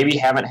receivers who maybe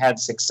haven't had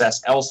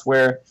success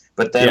elsewhere,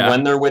 but then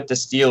when they're with the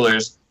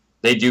Steelers,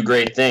 they do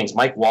great things.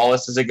 Mike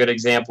Wallace is a good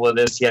example of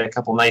this. He had a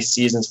couple nice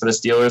seasons for the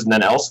Steelers, and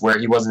then elsewhere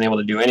he wasn't able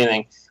to do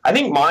anything. I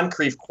think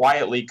Moncrief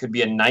quietly could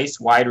be a nice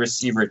wide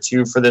receiver,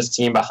 too, for this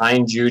team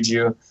behind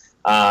Juju.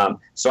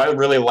 So I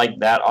really like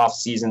that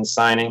offseason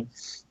signing.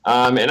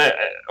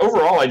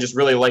 Overall, I just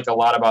really like a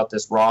lot about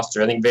this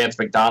roster. I think Vance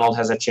McDonald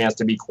has a chance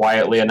to be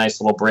quietly a nice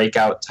little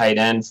breakout tight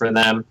end for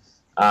them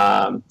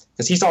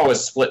because he's always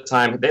split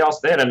time. They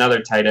had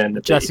another tight end.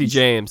 Jesse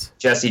James,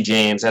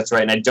 that's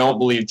right. And I don't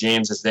believe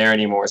James is there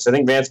anymore. So I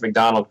think Vance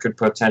McDonald could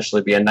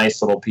potentially be a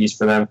nice little piece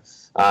for them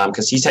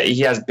because he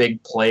has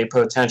big play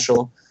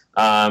potential.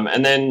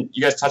 And then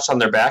you guys touched on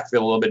their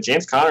backfield a little bit.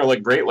 James Conner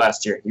looked great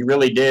last year. He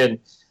really did.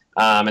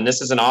 And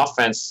this is an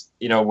offense,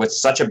 with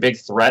such a big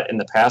threat in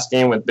the pass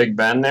game with Big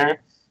Ben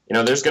there,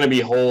 there's going to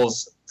be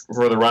holes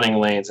for the running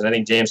lanes. And I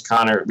think James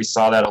Conner, we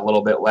saw that a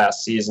little bit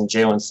last season.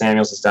 Jalen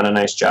Samuels has done a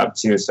nice job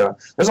too. So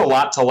there's a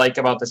lot to like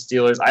about the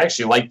Steelers. I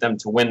actually like them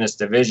to win this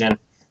division.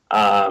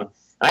 I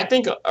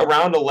think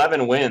around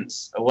 11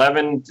 wins,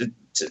 11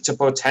 to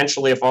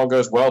potentially, if all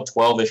goes well,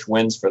 12-ish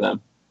wins for them.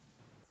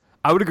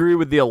 I would agree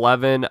with the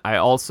 11. I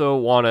also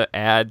want to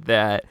add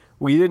that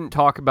we didn't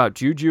talk about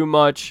Juju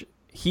much.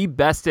 He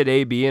bested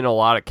AB in a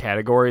lot of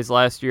categories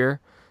last year,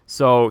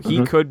 so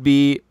he could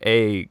be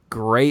a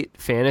great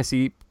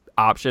fantasy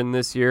option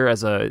this year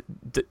as a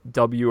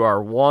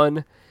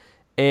WR1.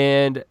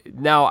 And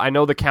now I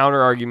know the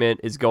counter argument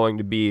is going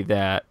to be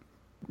that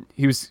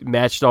he was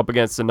matched up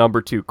against the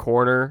number 2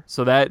 corner,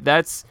 so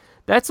that's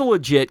a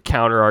legit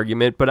counter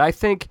argument. But I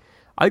think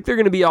they're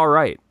going to be all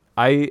right.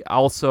 I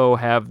also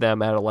have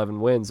them at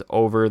 11 wins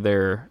over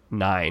their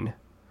 9.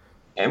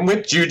 And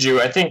with Juju,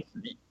 I think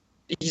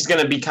he's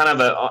going to be kind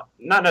of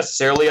not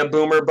necessarily a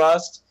boomer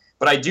bust,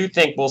 but I do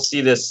think we'll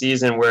see this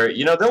season where,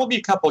 there will be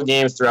a couple of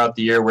games throughout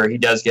the year where he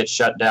does get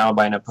shut down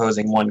by an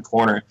opposing one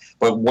corner.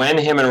 But when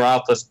him and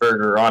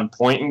Roethlisberger are on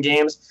point in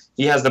games,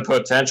 he has the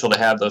potential to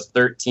have those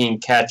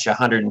 13-catch,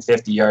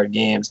 150-yard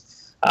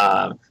games.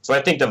 So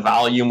I think the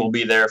volume will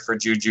be there for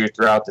Juju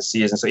throughout the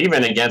season. So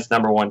even against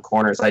number 1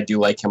 corners, I do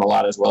like him a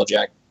lot as well,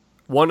 Jack.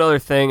 One other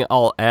thing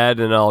I'll add,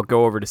 and I'll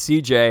go over to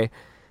CJ,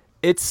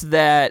 it's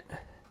that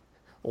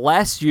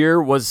last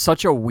year was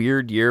such a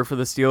weird year for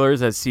the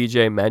Steelers, as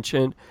CJ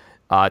mentioned.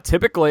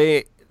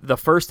 Typically, the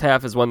first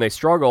half is when they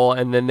struggle,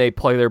 and then they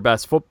play their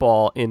best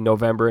football in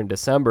November and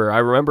December. I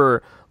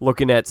remember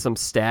looking at some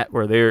stat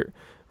where their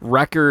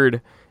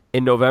record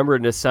in November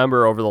and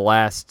December over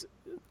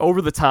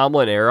the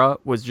Tomlin era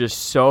was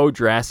just so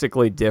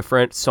drastically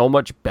different, so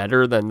much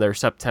better than their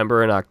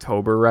September and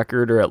October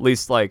record, or at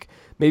least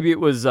maybe it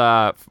was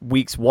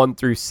weeks 1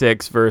 through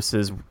 6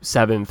 versus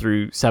 7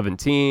 through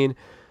 17.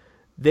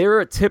 They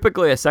were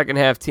typically a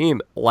second-half team.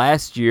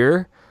 Last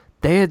year,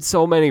 they had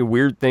so many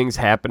weird things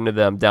happen to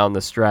them down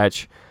the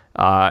stretch,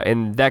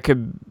 and that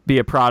could be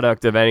a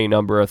product of any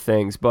number of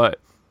things.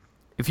 But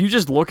if you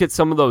just look at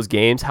some of those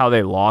games, how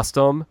they lost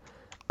them,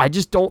 I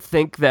just don't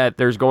think that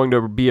there's going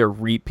to be a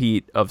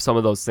repeat of some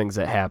of those things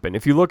that happened.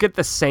 If you look at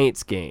the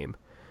Saints game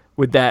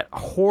with that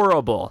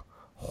horrible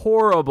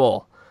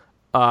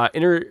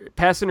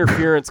pass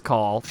interference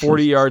call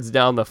 40 yards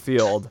down the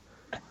field,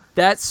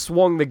 that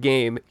swung the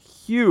game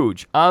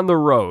huge on the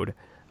road.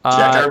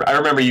 Jack, I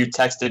remember you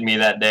texted me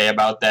that day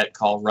about that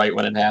call right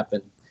when it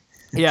happened.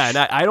 Yeah, and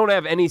I don't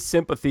have any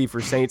sympathy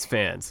for Saints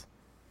fans.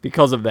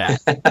 because of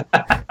that.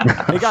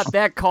 They got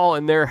that call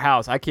in their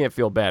house. I can't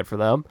feel bad for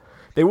them.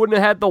 They wouldn't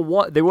have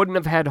had They wouldn't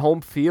have had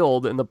home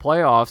field in the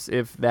playoffs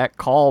if that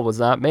call was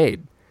not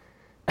made.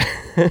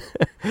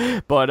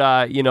 But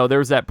there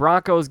was that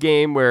Broncos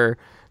game where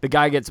the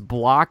guy gets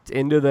blocked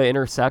into the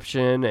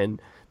interception,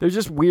 and there's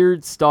just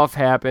weird stuff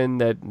happen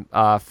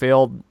that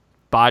failed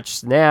botched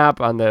snap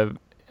on the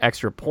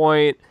extra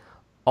point,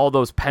 all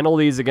those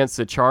penalties against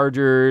the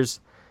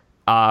Chargers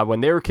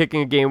when they were kicking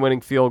a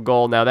game-winning field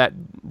goal. Now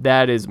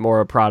that is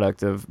more a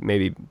product of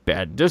maybe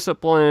bad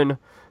discipline,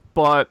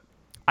 but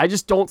I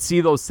just don't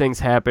see those things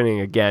happening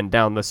again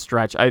down the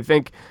stretch. I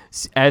think,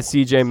 as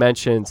CJ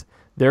mentioned,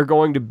 they're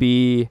going to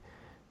be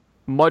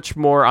much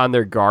more on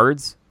their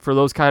guards for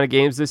those kind of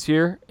games this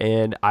year,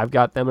 and I've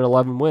got them at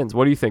 11 wins.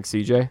 What do you think,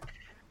 CJ?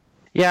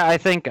 Yeah, I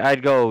think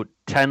I'd go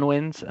 10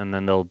 wins, and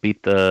then they'll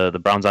beat the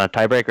Browns on a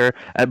tiebreaker.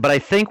 But I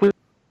think we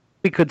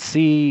could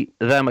see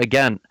them,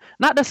 again,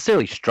 not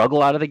necessarily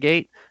struggle out of the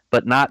gate,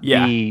 but not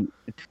be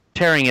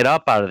tearing it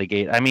up out of the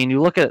gate. I mean,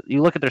 you look at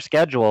their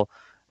schedule.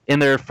 In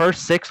their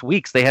first 6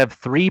 weeks, they have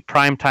 3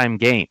 primetime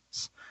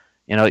games.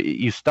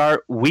 You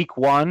start week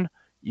 1,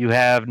 you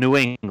have New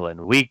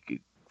England.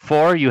 Week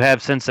 4, you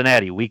have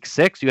Cincinnati. Week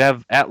 6, you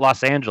have at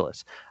Los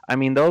Angeles. I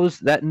mean,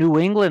 that New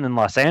England and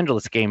Los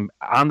Angeles game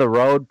on the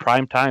road,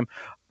 primetime,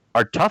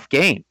 are tough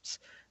games.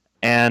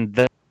 And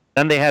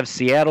then they have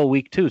Seattle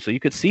week 2. So you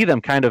could see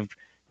them kind of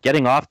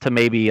getting off to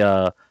maybe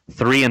a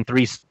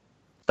 3-3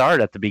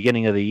 start at the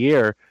beginning of the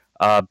year.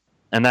 And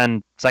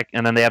then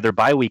they have their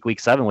bye week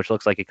 7, which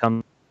looks like it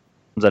comes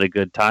at a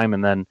good time,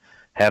 and then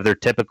have their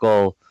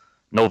typical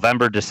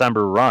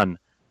November-December run.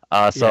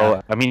 I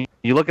mean,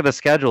 you look at the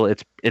schedule;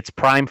 it's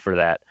prime for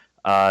that.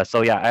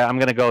 I'm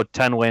going to go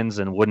 10 wins,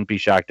 and wouldn't be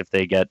shocked if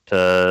they get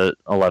to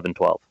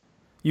 11-12.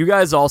 You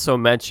guys also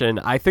mentioned,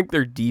 I think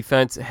their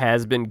defense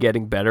has been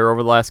getting better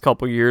over the last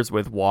couple of years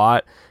with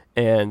Watt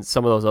and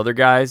some of those other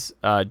guys.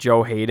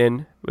 Joe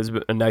Hayden was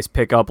a nice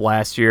pickup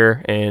last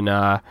year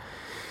in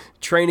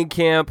training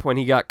camp when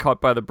he got cut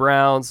by the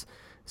Browns.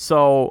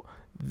 So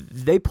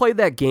they played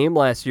that game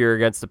last year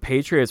against the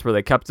Patriots where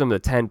they kept them to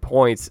 10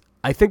 points.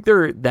 I think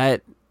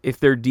if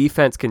their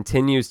defense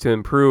continues to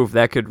improve,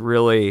 that could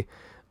really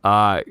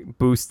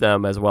boost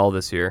them as well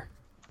this year.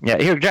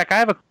 Yeah, here, Jack, I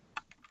have a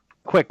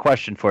quick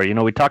question for you.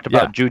 We talked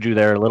about Juju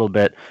there a little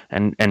bit,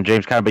 and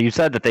James Conner, but you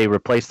said that they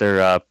replaced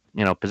their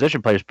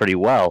position players pretty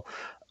well.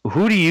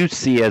 Who do you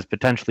see as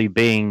potentially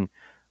being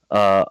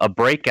a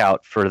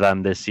breakout for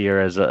them this year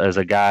as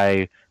a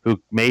guy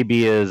who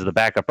maybe is the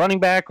backup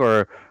running back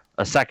or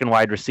a second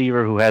wide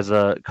receiver who has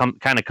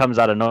kind of comes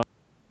out of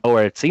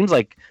nowhere? It seems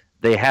like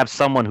they have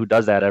someone who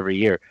does that every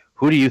year.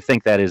 Who do you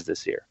think that is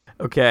this year?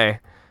 Okay.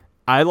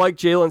 I like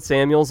Jalen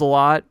Samuels a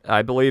lot.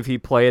 I believe he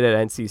played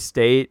at NC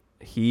State.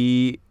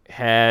 He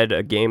had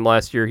a game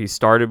last year. He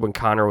started when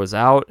Connor was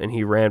out, and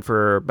he ran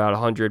for about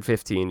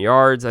 115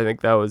 yards. I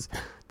think that was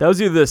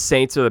either the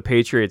Saints or the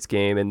Patriots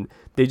game, and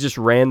they just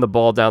ran the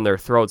ball down their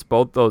throats,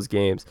 both those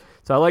games.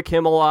 So I like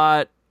him a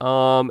lot.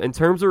 In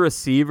terms of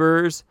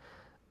receivers,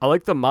 I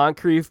like the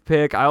Moncrief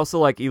pick. I also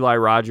like Eli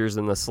Rogers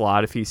in the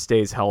slot if he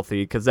stays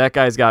healthy, because that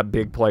guy's got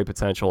big play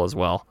potential as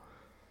well.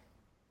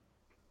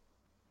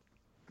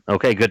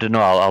 Okay, good to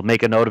know. I'll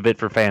make a note of it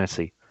for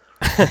fantasy.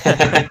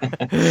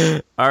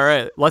 All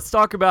right, let's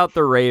talk about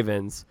the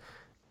Ravens.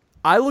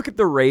 I look at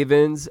the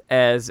Ravens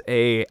as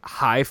a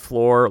high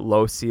floor,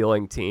 low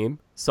ceiling team,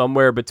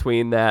 somewhere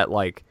between that,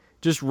 like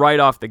just right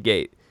off the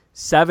gate,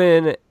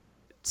 7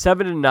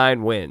 to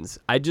 9 wins.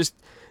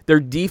 Their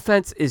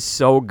defense is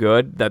so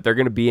good that they're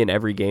going to be in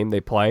every game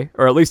they play,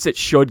 or at least it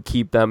should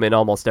keep them in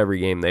almost every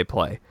game they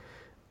play.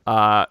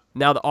 Now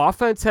the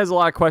offense has a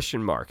lot of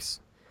question marks.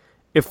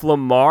 If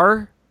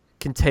Lamar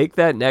can take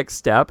that next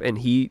step and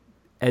he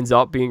ends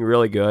up being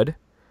really good,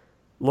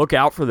 look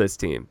out for this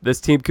team.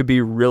 This team could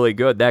be really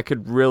good. That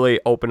could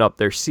really open up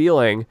their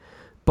ceiling,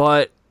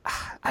 but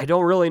I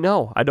don't really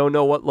know. I don't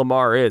know what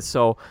Lamar is.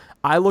 So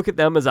I look at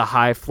them as a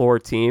high floor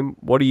team.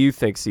 What do you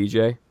think,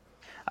 CJ?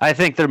 I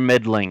think they're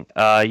middling.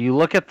 You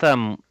look at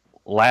them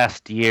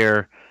last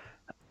year,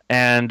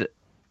 and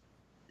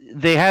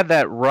they had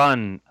that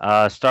run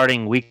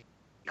starting week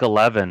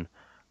 11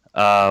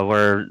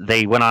 where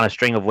they went on a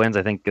string of wins.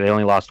 I think they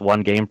only lost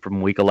one game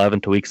from week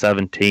 11 to week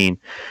 17.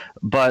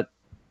 But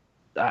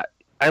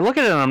I look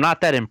at it and I'm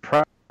not that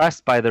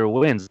impressed by their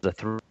wins. The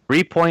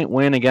 3-point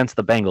win against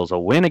the Bengals, a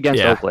win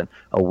against Oakland,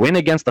 a win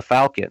against the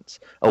Falcons,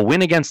 a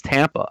win against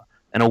Tampa,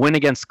 and a win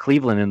against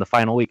Cleveland in the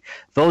final week.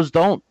 Those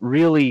don't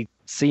really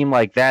seem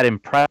like that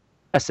impressive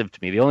to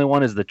me. The only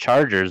one is the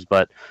Chargers,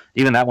 but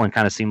even that one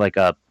kind of seemed like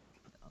a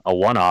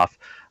one-off.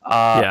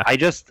 I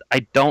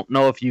don't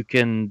know if you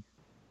can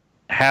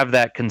have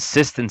that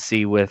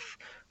consistency with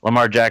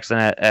Lamar Jackson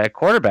at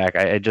quarterback.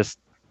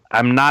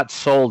 I'm not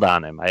sold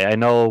on him.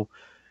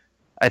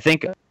 I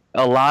think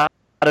a lot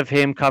of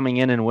him coming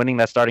in and winning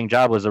that starting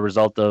job was a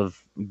result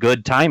of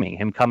good timing.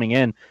 Him coming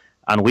in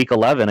on week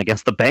 11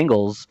 against the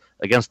Bengals,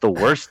 against the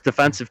worst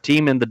defensive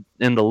team in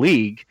the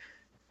league,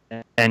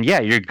 And yeah,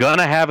 you're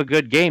gonna have a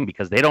good game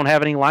because they don't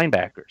have any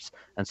linebackers,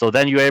 and so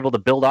then you're able to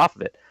build off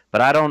of it.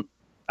 But I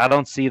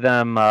don't see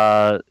them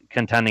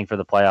contending for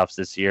the playoffs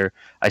this year.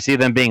 I see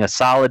them being a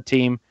solid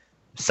team,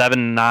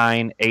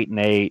 7-9,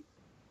 8-8.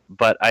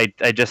 But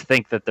I just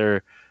think that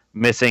they're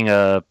missing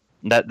that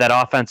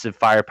offensive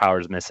firepower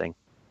is missing.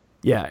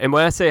 Yeah, and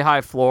when I say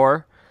high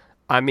floor,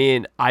 I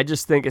mean, I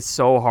just think it's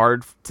so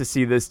hard to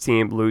see this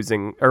team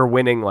losing or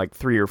winning like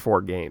 3 or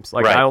 4 games.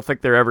 Like, Right. I don't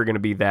think they're ever going to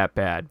be that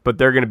bad, but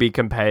they're going to be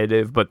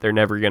competitive, but they're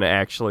never going to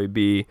actually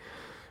be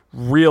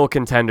real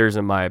contenders,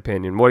 in my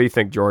opinion. What do you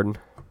think, Jordan?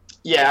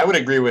 Yeah, I would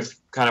agree with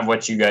kind of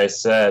what you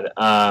guys said.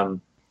 I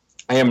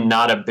am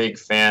not a big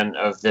fan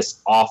of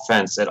this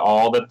offense at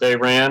all that they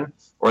ran,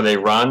 or they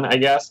run, I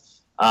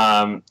guess.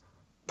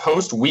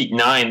 Post week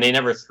 9, they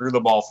never threw the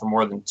ball for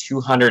more than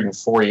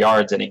 204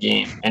 yards in a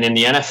game. And in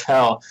the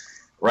NFL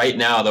right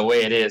now, the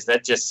way it is,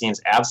 that just seems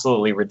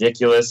absolutely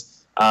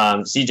ridiculous.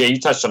 CJ, you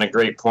touched on a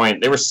great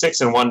point. They were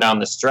 6-1 down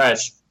the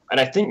stretch. And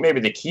I think maybe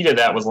the key to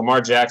that was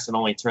Lamar Jackson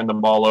only turned the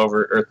ball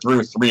over or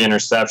threw 3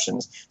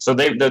 interceptions. So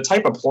the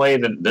type of play,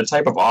 the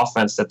type of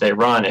offense that they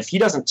run, if he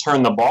doesn't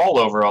turn the ball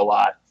over a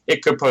lot,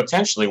 it could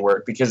potentially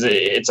work because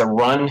it's a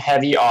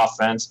run-heavy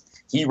offense.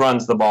 He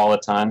runs the ball a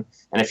ton.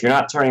 And if you're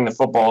not turning the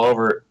football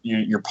over,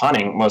 you're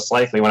punting most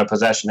likely when a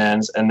possession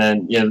ends, and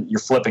then you're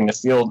flipping the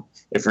field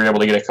if you're able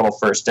to get a couple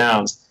first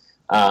downs.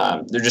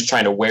 They're just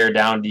trying to wear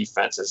down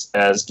defenses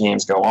as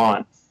games go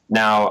on.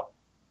 Now,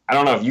 I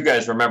don't know if you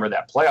guys remember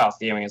that playoff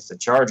game against the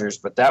Chargers,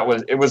 but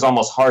it was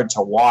almost hard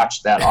to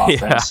watch that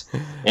offense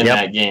in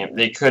that game.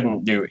 They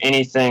couldn't do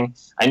anything.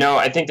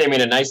 I think they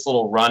made a nice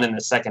little run in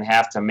the second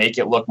half to make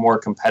it look more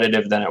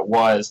competitive than it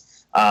was.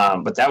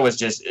 But that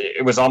was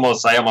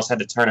I almost had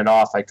to turn it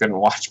off. I couldn't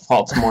watch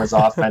Baltimore's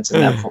offense in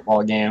that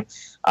football game.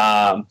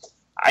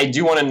 I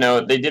do want to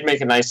note they did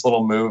make a nice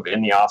little move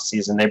in the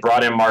offseason. They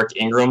brought in Mark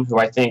Ingram, who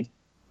I think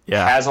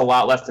has a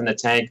lot left in the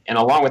tank. And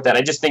along with that,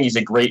 I just think he's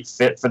a great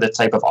fit for the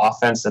type of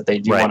offense that they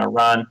do want to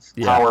run,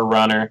 power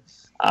runner.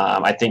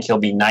 I think he'll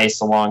be nice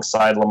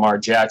alongside Lamar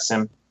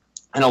Jackson.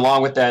 And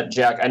along with that,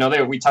 Jack, I know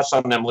we touched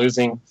on them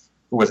losing,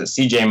 who was it,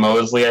 C.J.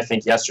 Mosley, I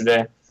think,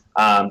 yesterday.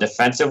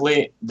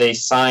 Defensively, they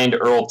signed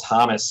Earl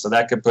Thomas, so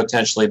that could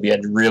potentially be a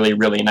really,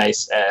 really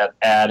nice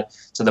add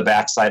to the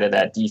backside of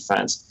that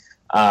defense.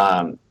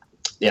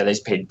 They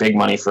paid big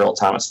money for Earl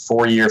Thomas,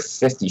 4-year,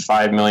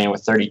 $55 million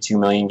with $32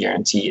 million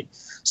guaranteed.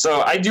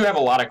 So I do have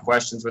a lot of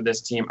questions with this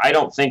team. I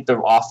don't think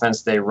the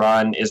offense they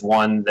run is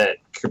one that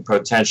could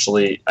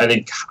potentially. I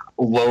think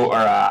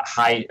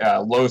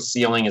low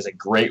ceiling is a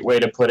great way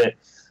to put it.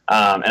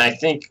 And I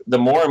think the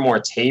more and more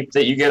tape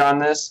that you get on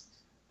this,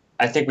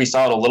 I think we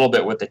saw it a little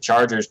bit with the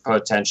Chargers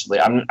potentially.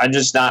 I'm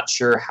just not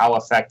sure how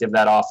effective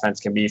that offense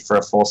can be for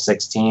a full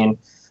 16.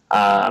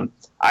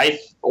 I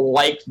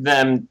like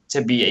them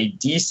to be a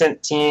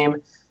decent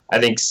team. I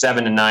think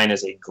 7-9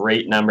 is a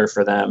great number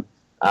for them.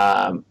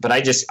 But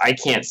I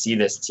can't see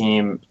this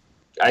team.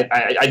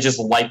 I just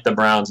like the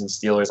Browns and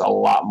Steelers a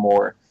lot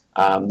more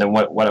than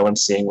what I'm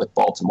seeing with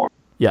Baltimore.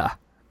 Yeah,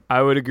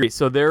 I would agree.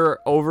 So their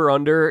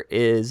over-under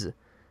is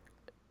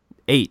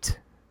 8.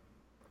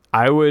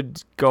 I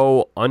would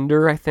go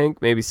under, I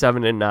think, maybe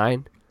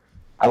 7-9.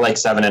 I like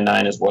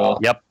 7-9 as well.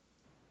 Yep.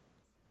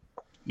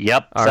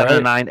 All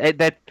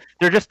 7-9.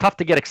 They're just tough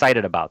to get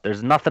excited about.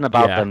 There's nothing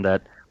about them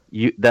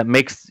that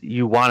makes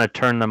you want to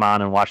turn them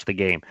on and watch the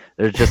game.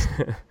 They're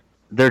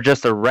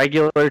just a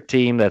regular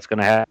team that's going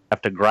to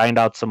have to grind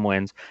out some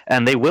wins,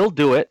 and they will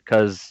do it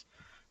because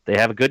they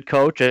have a good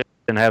coach and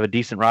have a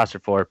decent roster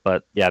for it.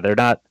 But yeah, they're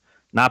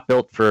not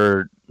built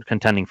for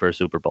contending for a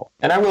Super Bowl.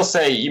 And I will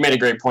say, you made a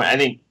great point. I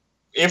think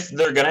if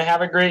they're going to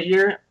have a great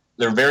year,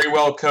 they're very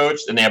well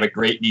coached and they have a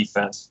great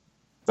defense.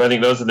 So I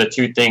think those are the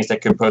two things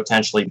that could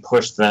potentially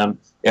push them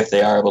if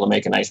they are able to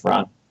make a nice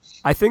run.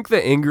 I think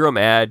the Ingram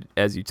ad,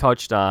 as you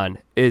touched on,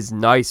 is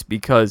nice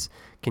because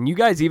can you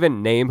guys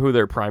even name who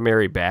their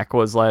primary back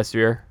was last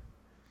year?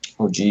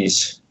 Oh,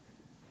 geez.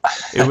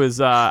 It was,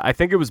 I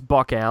think it was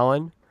Buck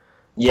Allen.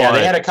 Yeah,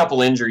 they had a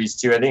couple injuries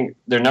too. I think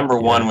their number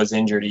one was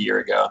injured a year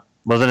ago.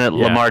 Wasn't it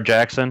Lamar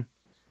Jackson?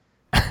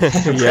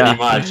 Pretty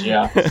much,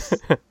 yeah.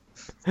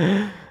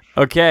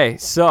 Okay,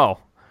 so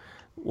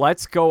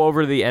let's go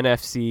over to the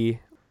NFC.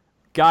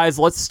 Guys,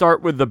 let's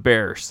start with the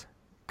Bears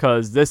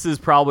because this is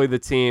probably the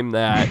team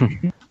that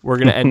we're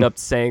going to end up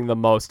saying the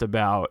most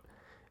about.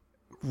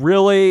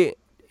 Really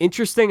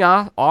interesting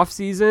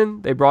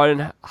offseason. They brought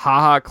in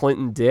HaHa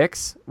Clinton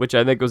Dix, which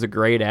I think was a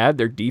great ad.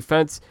 Their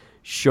defense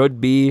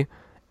should be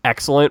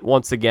excellent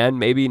once again.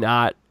 Maybe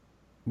not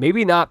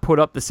put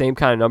up the same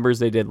kind of numbers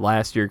they did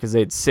last year because they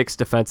had 6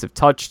 defensive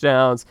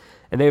touchdowns,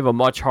 and they have a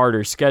much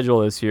harder schedule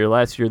this year.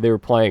 Last year they were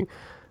playing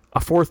a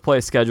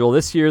 4th-place schedule.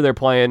 This year they're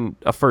playing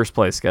a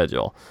 1st-place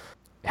schedule.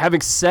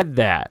 Having said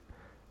that,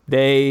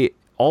 they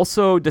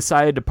also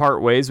decided to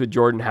part ways with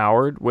Jordan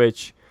Howard,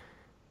 which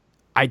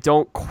I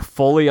don't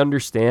fully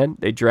understand.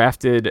 They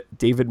drafted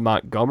David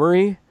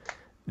Montgomery.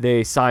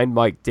 They signed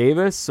Mike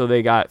Davis, so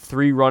they got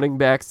 3 running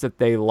backs that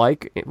they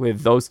like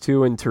with those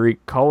 2 and Tariq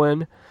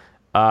Cohen.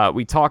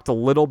 We talked a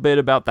little bit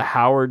about the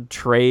Howard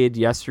trade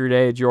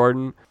yesterday,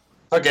 Jordan.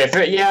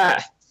 Okay,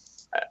 yeah.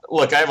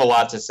 Look, I have a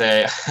lot to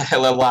say. A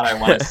lot I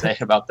want to say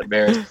about the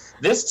Bears.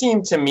 This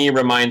team, to me,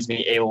 reminds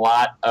me a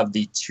lot of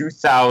the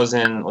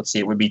 2000. Let's see,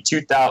 it would be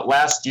 2000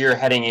 last year,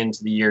 heading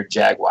into the year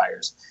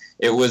Jaguars.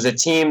 It was a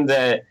team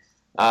that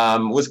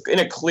was in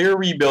a clear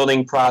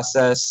rebuilding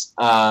process.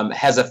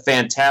 Has a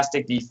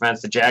fantastic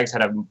defense. The Jags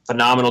had a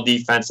phenomenal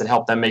defense that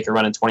helped them make a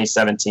run in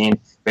 2017.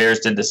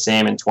 Bears did the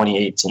same in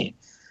 2018.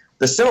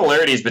 The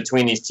similarities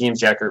between these teams,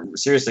 Jack, are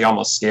seriously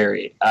almost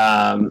scary.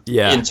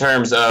 In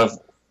terms of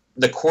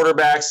the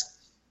quarterbacks,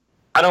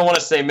 I don't want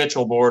to say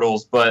Mitchell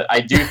Bortles, but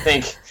I do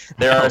think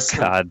there are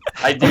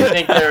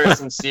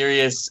some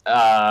serious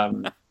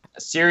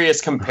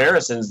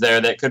comparisons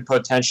there that could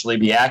potentially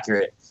be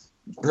accurate.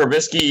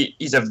 Trubisky,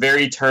 he's a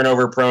very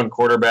turnover-prone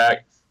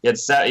quarterback. He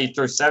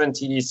threw 7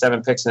 TDs,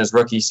 7 picks in his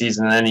rookie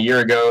season, and then a year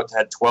ago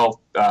had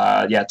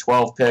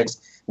 12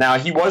 picks. Now,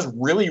 he was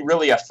really,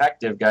 really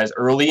effective, guys,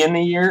 early in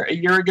the year, a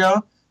year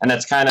ago, and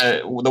that's kind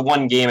of the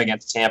one game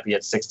against Tampa. He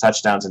had 6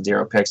 touchdowns and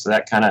 0 picks, so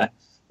that kind of,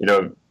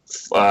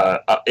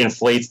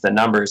 inflates the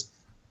numbers.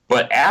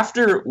 But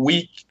after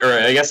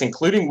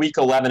including week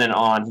 11 and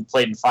on, he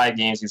played in 5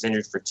 games. He was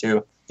injured for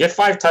 2. He had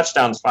 5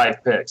 touchdowns,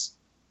 5 picks.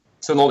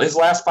 So in his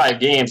last 5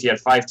 games, he had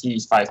 5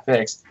 TDs, 5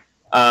 picks.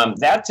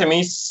 That to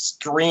me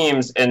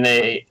screams, and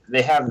they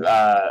had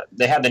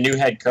the new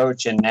head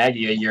coach in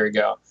Nagy a year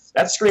ago.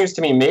 That screams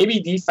to me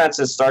maybe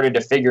defenses started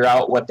to figure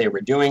out what they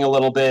were doing a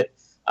little bit.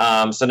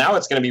 So now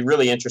it's going to be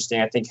really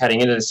interesting, I think,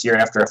 heading into this year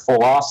after a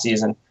full off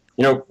season.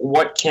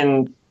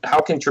 How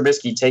can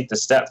Trubisky take the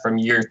step from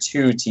year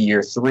 2 to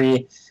year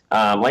 3?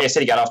 Like I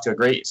said, he got off to a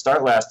great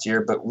start last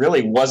year, but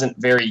really wasn't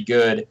very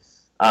good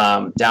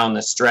down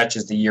the stretch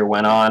as the year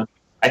went on.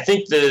 I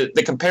think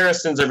the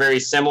comparisons are very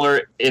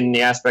similar in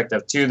the aspect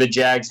of, too, the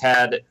Jags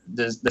had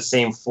the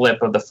same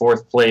flip of the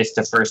 4th place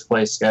to 1st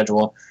place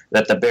schedule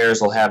that the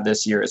Bears will have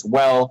this year as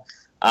well.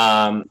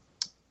 And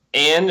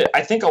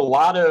I think a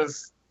lot of,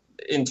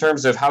 in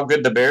terms of how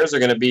good the Bears are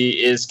going to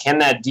be, is can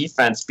that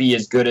defense be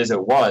as good as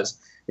it was?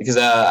 Because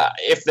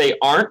if they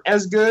aren't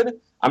as good,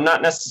 I'm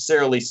not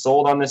necessarily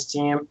sold on this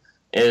team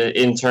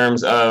in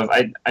terms of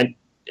and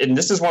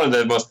this is one of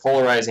the most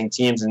polarizing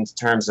teams in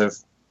terms of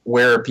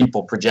where are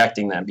people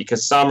projecting them,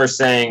 because some are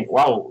saying,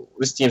 wow,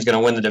 this team's going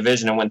to win the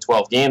division and win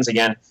 12 games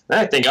again. And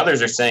I think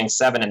others are saying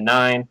 7 and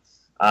 9,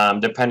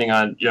 depending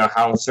on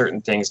how certain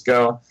things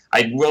go.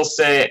 I will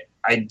say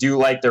I do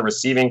like their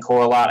receiving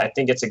core a lot. I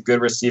think it's a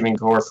good receiving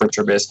core for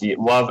Trubisky.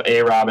 Love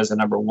A-Rob as a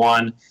number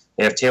 1.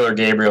 They have Taylor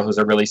Gabriel, who's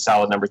a really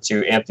solid number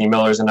 2. Anthony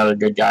Miller's another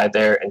good guy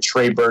there. And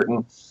Trey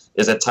Burton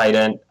is a tight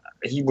end.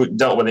 He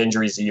dealt with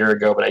injuries a year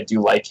ago, but I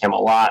do like him a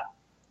lot.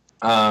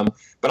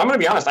 But I'm going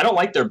to be honest, I don't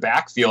like their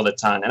backfield a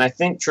ton. And I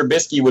think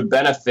Trubisky would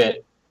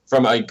benefit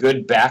from a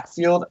good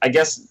backfield. I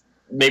guess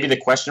maybe the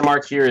question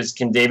mark here is,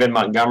 can David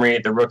Montgomery,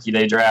 the rookie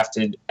they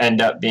drafted,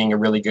 end up being a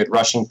really good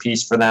rushing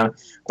piece for them?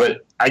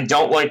 But I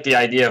don't like the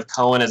idea of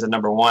Cohen as a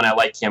number 1. I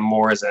like him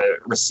more as a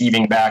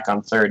receiving back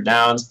on 3rd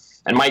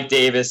downs. And Mike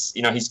Davis,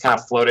 he's kind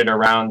of floated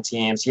around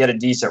teams. He had a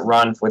decent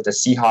run with the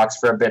Seahawks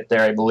for a bit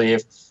there, I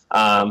believe.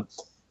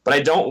 But I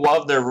don't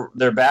love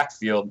their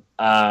backfield.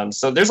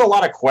 So there's a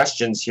lot of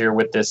questions here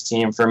with this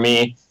team for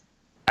me.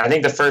 I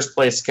think the 1st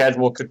place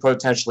schedule could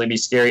potentially be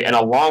scary. And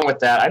along with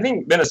that, I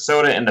think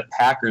Minnesota and the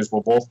Packers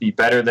will both be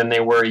better than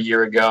they were a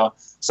year ago.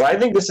 So I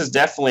think this is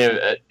definitely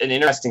an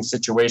interesting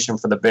situation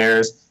for the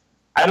Bears.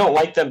 I don't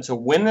like them to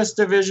win this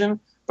division,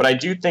 but I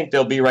do think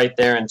they'll be right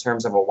there in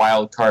terms of a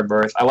wild card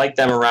berth. I like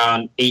them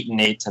around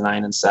 8-8 to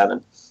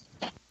 9-7.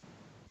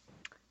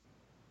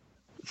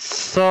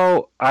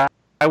 So I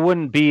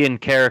wouldn't be in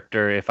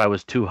character if I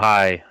was too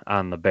high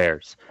on the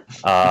Bears.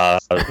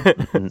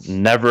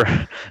 Never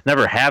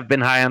have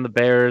been high on the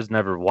Bears.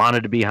 Never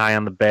wanted to be high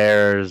on the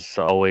Bears.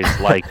 Always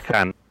like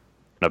kind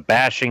of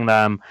bashing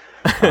them.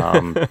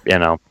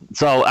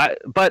 So,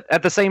 but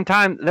at the same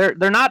time,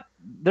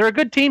 they're a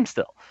good team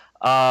still.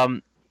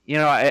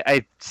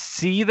 I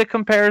see the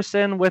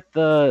comparison with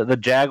the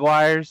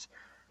Jaguars,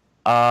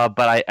 but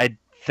I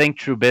think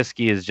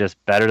Trubisky is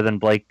just better than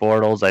Blake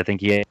Bortles. I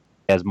think he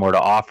has more to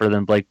offer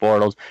than Blake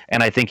Bortles,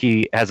 and I think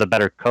he has a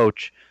better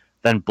coach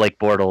than Blake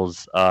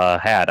Bortles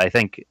had. I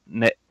think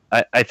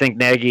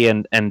Nagy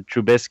and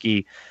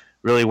Trubisky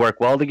really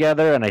work well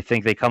together, and I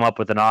think they come up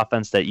with an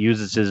offense that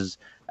uses his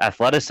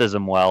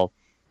athleticism well.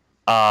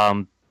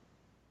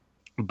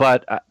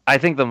 But I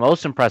think the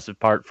most impressive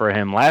part for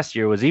him last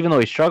year was, even though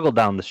he struggled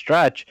down the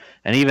stretch,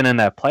 and even in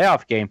that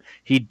playoff game,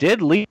 he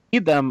did lead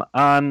them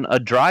on a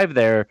drive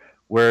there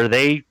where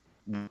they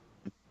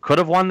could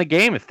have won the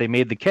game if they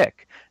made the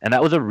kick. And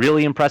that was a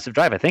really impressive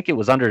drive. I think it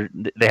was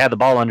they had the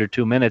ball under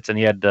 2 minutes, and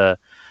he had to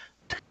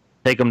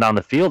take them down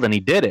the field, and he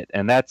did it.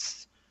 And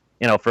that's,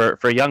 for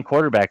a young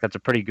quarterback, that's a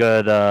pretty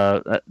good,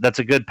 that's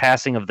a good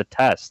passing of the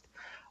test.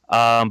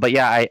 But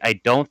yeah, I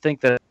don't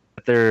think that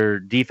their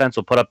defense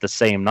will put up the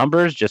same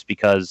numbers, just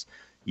because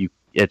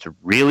it's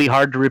really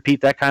hard to repeat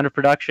that kind of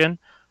production.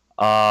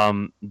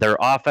 Their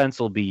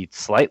offense will be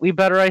slightly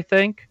better, I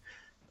think,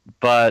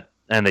 but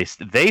and they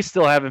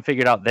still haven't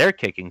figured out their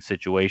kicking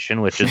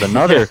situation, which is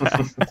another.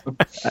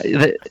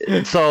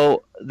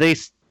 So they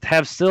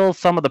have still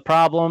some of the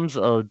problems,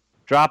 a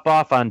drop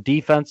off on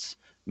defense,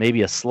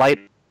 maybe a slight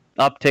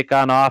uptick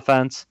on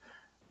offense.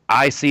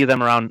 I see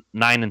them around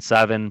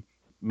 9-7,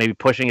 maybe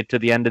pushing it to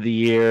the end of the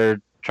year,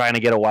 trying to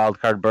get a wild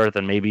card berth,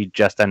 and maybe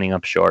just ending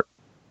up short.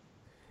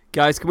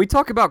 Guys, can we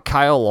talk about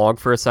Kyle Long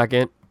for a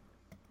second?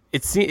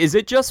 Is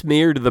it just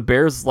me, or do the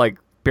Bears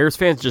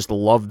fans just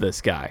love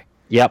this guy?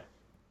 Yep.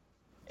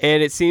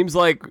 And it seems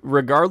like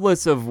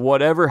regardless of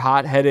whatever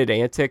hot-headed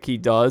antic he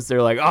does,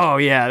 they're like, oh,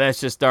 yeah,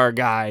 that's just our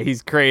guy.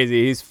 He's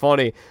crazy. He's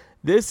funny.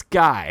 This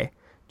guy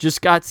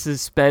just got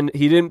suspended.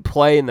 He didn't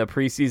play in the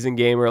preseason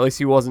game, or at least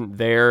he wasn't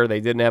there. They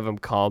didn't have him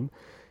come.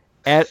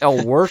 At a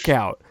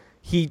workout,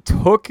 he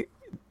took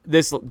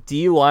this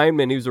D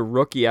lineman. He was a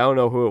rookie. I don't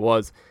know who it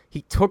was.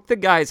 He took the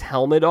guy's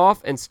helmet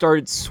off and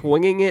started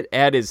swinging it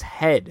at his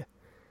head.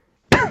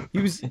 He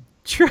was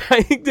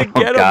trying to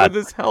get him with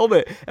his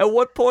helmet. At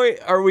what point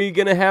are we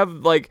going to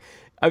have,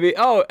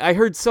 I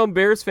heard some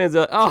Bears fans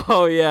are,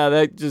 oh, yeah,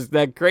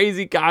 that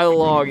crazy Kyle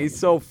Long. He's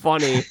so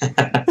funny.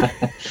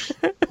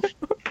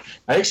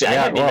 I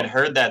hadn't even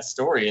heard that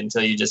story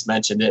until you just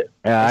mentioned it.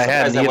 Yeah, I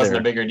hadn't either. That wasn't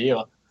a bigger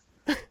deal.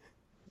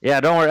 Yeah,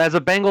 don't worry. As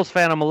a Bengals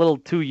fan, I'm a little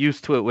too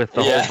used to it with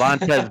the whole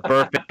Vontaze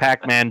Burfict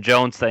Pac-Man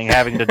Jones thing,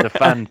 having to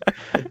defend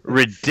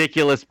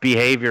ridiculous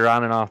behavior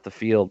on and off the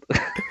field.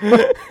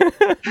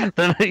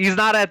 He's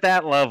not at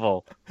that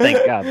level,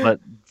 thank God. But,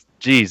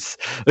 geez.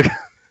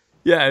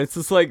 Yeah, it's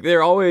just like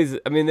they're always.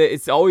 I mean,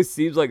 it always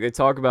seems like they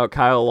talk about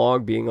Kyle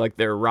Long being like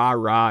their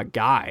rah-rah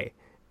guy,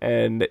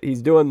 and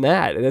he's doing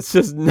that, and it's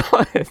just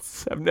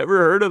nuts. I've never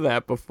heard of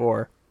that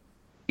before.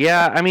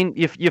 Yeah, I mean,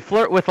 you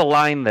flirt with a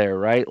line there,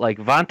 right? Like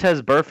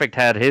Vontaze Burfict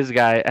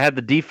had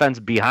the defense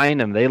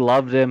behind him. They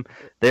loved him.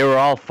 They were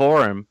all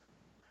for him.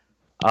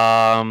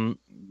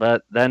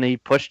 But then he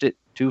pushed it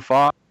too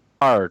far,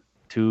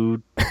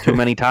 too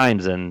many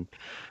times, and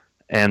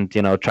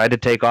tried to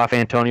take off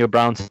Antonio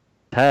Brown's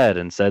head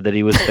and said that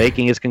he was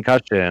faking his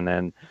concussion,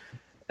 and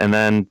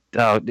then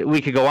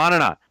we could go on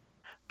and on.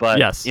 But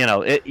yes.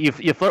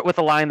 You flirt with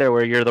a line there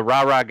where you're the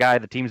rah-rah guy,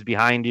 the team's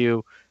behind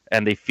you,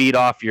 and they feed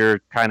off your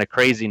kind of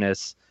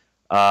craziness,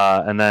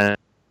 and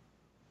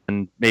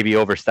maybe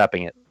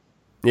overstepping it.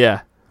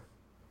 Yeah.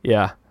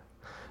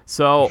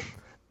 So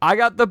I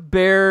got the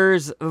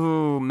Bears.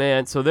 Oh,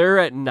 man. So they're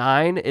at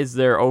 9. Is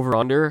their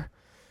over-under?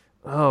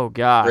 Oh,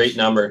 gosh. Great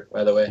number,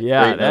 by the way.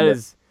 Yeah, that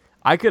is.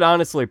 I could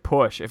honestly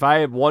push. If I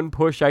had one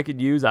push I could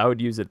use, I would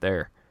use it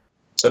there.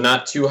 So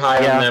not too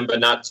high on them,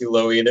 but not too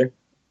low either.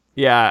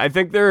 Yeah, I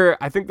think they're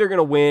going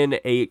to win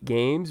 8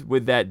 games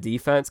with that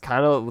defense,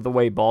 kind of the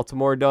way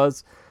Baltimore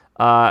does.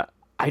 I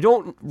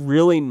don't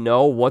really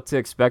know what to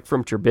expect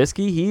from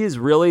Trubisky. He is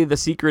really the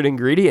secret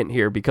ingredient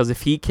here, because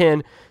if he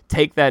can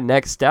take that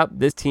next step,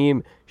 this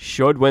team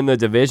should win the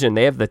division.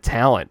 They have the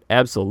talent,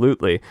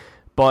 absolutely.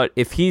 But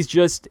if he's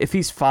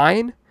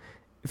fine,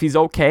 if he's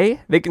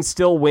okay, they can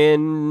still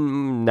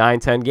win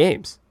 9-10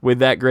 games with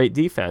that great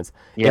defense.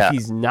 Yeah. If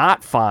he's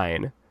not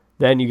fine,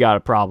 then you got a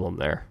problem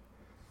there.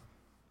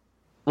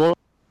 Well,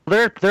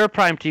 they're a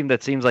prime team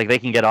that seems like they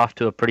can get off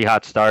to a pretty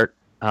hot start,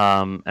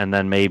 and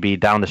then maybe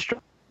down the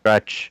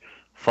stretch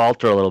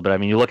falter a little bit. I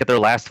mean, you look at their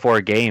last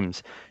 4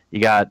 games. You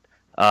got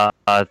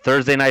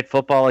Thursday night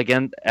football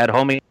again at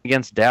home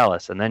against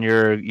Dallas, and then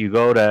you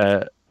go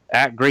to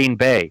at Green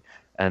Bay,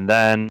 and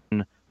then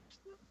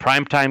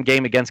primetime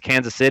game against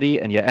Kansas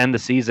City, and you end the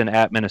season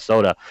at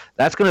Minnesota.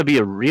 That's going to be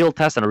a real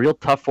test and a real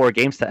tough 4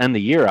 games to end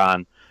the year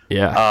on.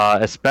 Yeah.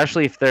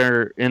 Especially if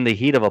they're in the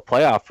heat of a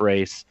playoff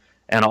race.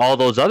 And all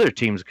those other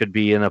teams could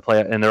be in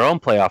their own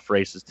playoff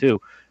races too.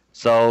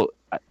 So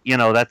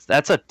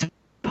that's a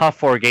tough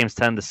 4 games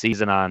to end the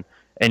season on,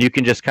 and you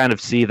can just kind of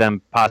see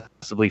them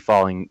possibly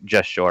falling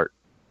just short.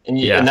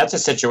 And that's a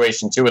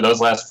situation too with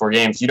those last 4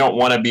 games. You don't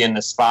want to be in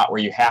the spot where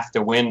you have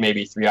to win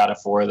maybe 3 out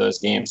of 4 of those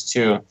games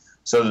too.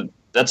 So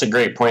that's a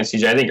great point,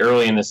 CJ. I think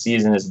early in the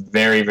season is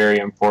very, very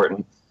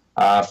important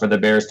for the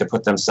Bears to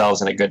put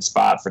themselves in a good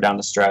spot for down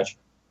the stretch.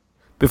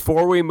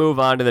 Before we move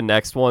on to the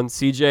next one,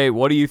 CJ,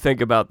 what do you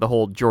think about the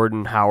whole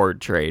Jordan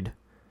Howard trade?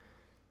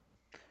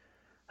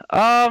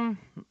 I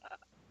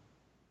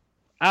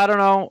don't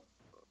know.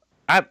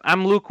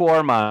 I'm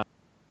lukewarm on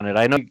it.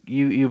 I know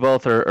you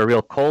both are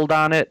real cold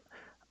on it.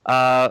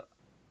 I'd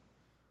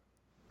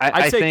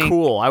say think,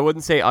 cool. I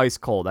wouldn't say ice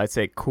cold. I'd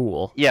say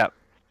cool. Yeah.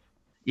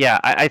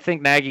 I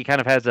think Nagy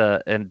kind of has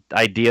an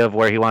idea of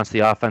where he wants the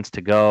offense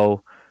to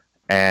go,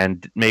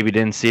 and maybe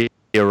didn't see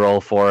a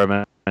role for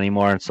him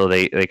anymore, and so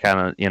they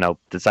kind of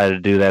decided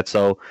to do that.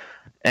 So,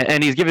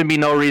 and he's given me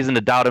no reason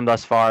to doubt him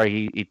thus far.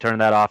 He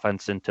turned that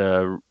offense into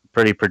a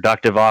pretty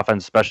productive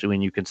offense, especially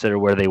when you consider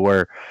where they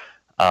were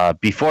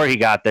before he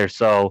got there.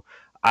 So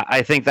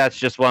I think that's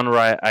just one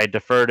where I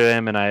defer to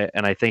him, and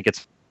I think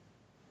it's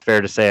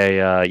fair to say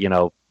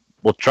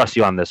we'll trust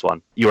you on this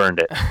one. You earned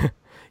it.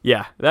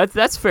 Yeah,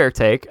 that's fair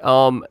take.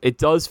 It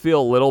does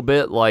feel a little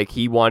bit like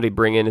he wanted to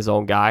bring in his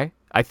own guy.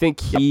 I think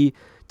he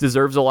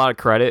deserves a lot of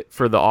credit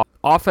for the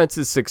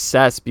offense's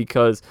success,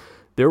 because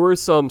there were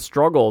some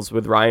struggles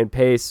with Ryan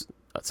Pace,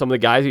 some of the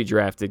guys he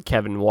drafted,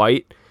 Kevin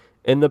White,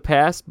 in the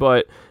past,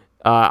 but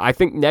I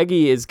think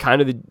Nagy is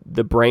kind of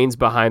the brains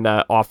behind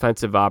that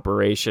offensive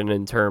operation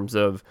in terms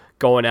of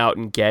going out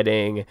and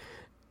getting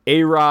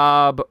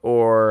A-Rob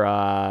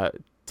or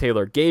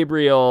Taylor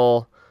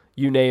Gabriel,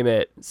 you name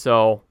it.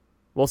 So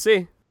we'll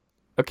see.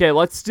 Okay,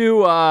 let's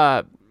do,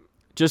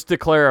 just to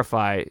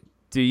clarify,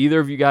 do either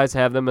of you guys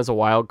have them as a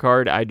wild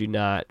card? I do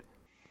not.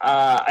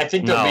 I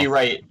think they'll be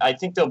right. I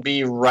think they'll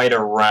be right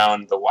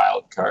around the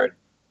wild card.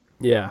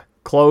 Yeah,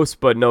 close,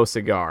 but no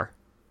cigar.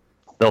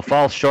 They'll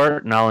fall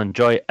short, and I'll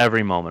enjoy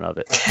every moment of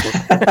it.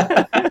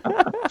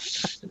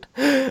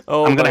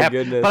 Oh, my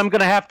goodness. But I'm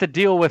gonna have to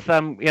deal with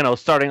them,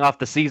 starting off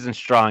the season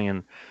strong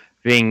and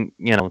being,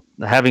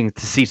 having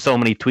to see so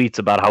many tweets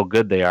about how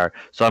good they are.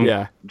 So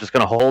I'm just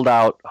gonna hold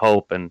out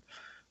hope and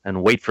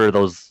wait for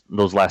those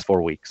last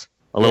 4 weeks.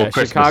 A little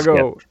Christmas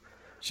gift.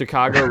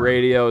 Chicago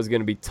radio is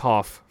gonna be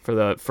tough for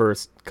the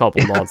first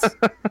couple months.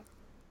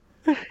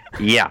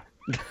 Yeah.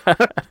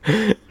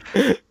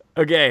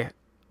 Okay.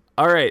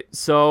 All right.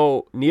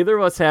 So neither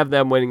of us have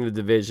them winning the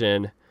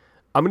division.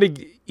 I'm going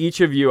to, each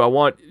of you, I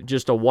want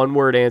just a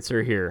one-word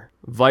answer here.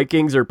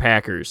 Vikings or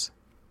Packers?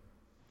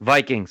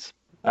 Vikings.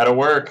 That'll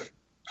work.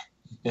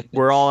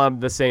 We're all on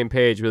the same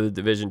page with the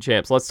division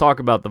champs. Let's talk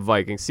about the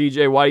Vikings.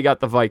 CJ, why you got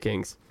the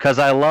Vikings? Because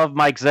I love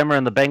Mike Zimmer,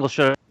 and the Bengals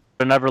should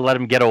have never let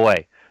him get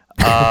away.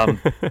 Yeah,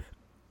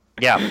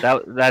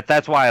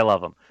 that's why I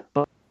love them.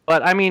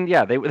 But I mean,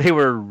 yeah, they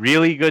were a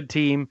really good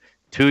team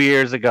 2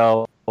 years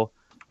ago.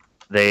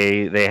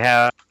 They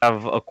have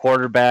a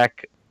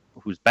quarterback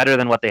who's better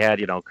than what they had.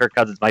 Kirk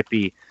Cousins might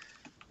be.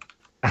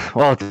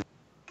 Well, it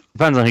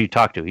depends on who you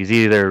talk to. He's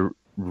either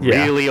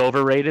really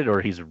overrated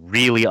or he's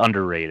really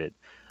underrated.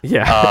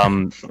 Yeah.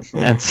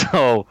 And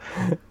so,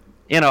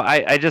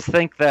 I just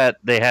think that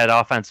they had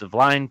offensive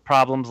line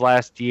problems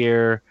last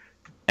year,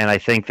 and I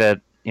think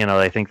that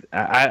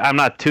I'm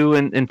not too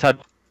in touch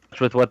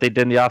with what they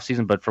did in the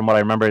offseason, but from what I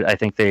remember, I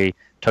think they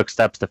took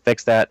steps to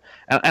fix that.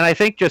 And I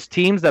think just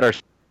teams that are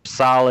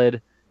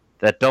solid,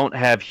 that don't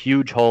have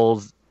huge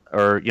holes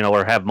or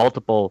have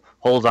multiple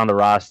holes on the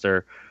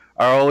roster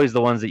are always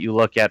the ones that you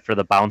look at for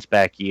the bounce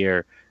back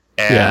year.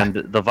 And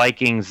the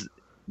Vikings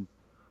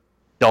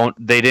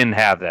didn't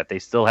have that. They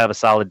still have a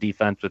solid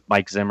defense with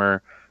Mike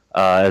Zimmer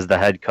as the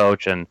head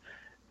coach, and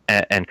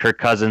Kirk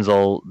Cousins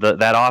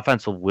that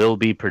offense will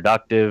be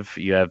productive.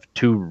 You have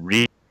two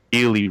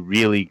really,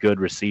 really good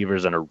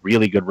receivers and a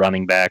really good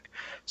running back.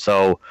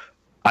 So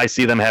I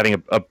see them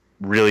having a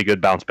really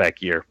good bounce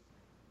back year.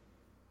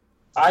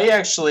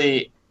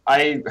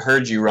 I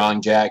heard you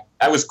wrong, Jack.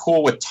 I was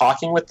cool with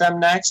talking with them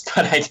next,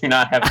 but I do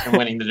not have them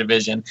winning the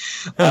division.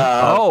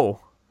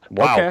 Wow.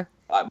 Okay.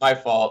 My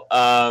fault.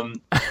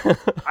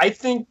 I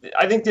think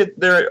that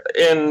they're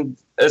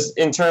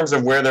in terms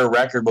of where their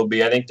record will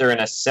be. I think they're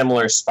in a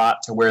similar spot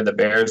to where the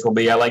Bears will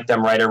be. I like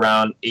them right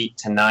around 8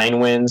 to 9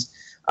 wins.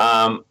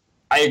 I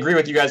agree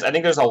with you guys. I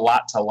think there's a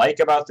lot to like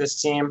about this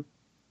team.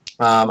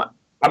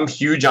 I'm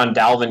huge on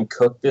Dalvin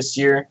Cook this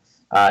year.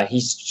 He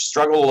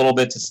struggled a little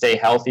bit to stay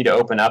healthy to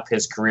open up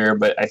his career,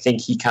 but I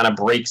think he kind of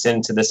breaks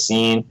into the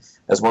scene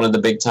as one of the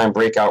big-time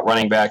breakout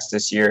running backs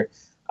this year.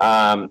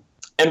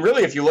 And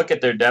really, if you look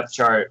at their depth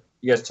chart,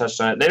 you guys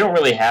touched on it, they don't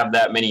really have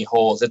that many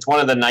holes. It's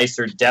one of the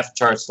nicer depth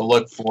charts to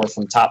look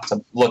from top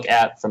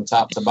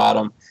to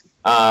bottom.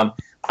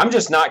 I'm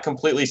just not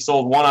completely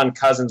sold, on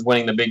Cousins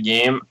winning the big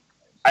game.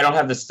 I don't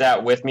have the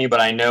stat with me,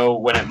 but I know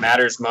when it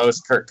matters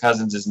most, Kirk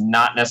Cousins is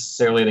not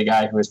necessarily the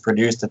guy who has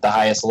produced at the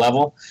highest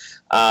level.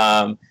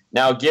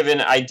 Now,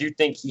 given I do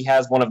think he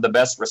has one of the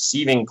best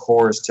receiving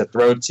cores to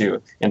throw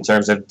to in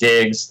terms of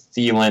Diggs,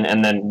 Thielen,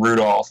 and then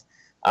Rudolph.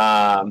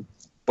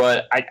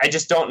 But I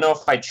just don't know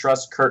if I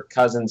trust Kirk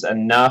Cousins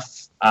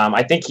enough.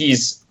 I think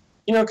he's,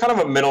 kind of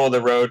a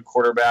middle-of-the-road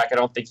quarterback. I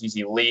don't think he's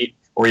elite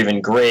or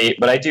even great,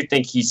 but I do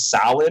think he's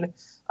solid.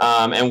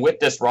 And with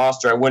this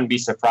roster, I wouldn't be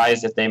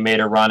surprised if they made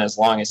a run as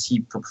long as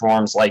he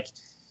performs like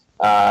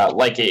a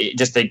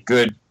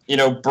good,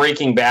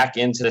 breaking back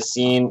into the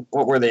scene.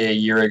 What were they a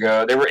year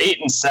ago? They were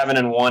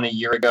 8-7-1 a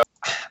year ago.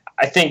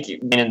 I think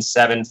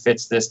 9-7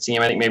 fits this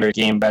team. I think maybe a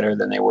game better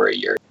than they were a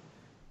year ago.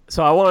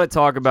 So I want to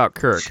talk about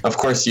Kirk. Of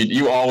course,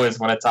 you always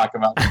want to talk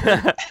about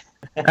Kirk.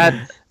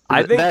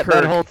 I think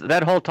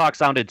that whole talk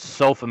sounded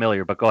so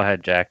familiar, but go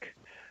ahead, Jack.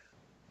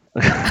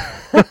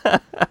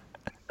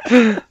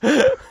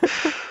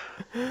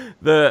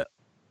 The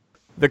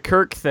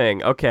Kirk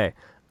thing. Okay.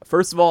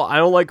 First of all, I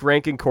don't like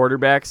ranking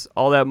quarterbacks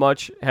all that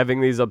much,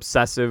 having these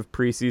obsessive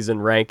preseason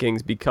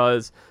rankings,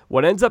 because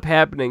what ends up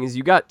happening is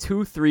you got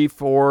 2, 3,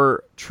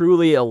 4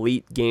 truly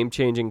elite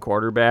game-changing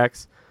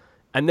quarterbacks,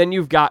 and then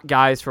you've got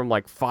guys from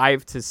like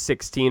 5 to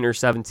 16 or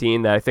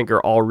 17 that I think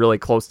are all really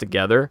close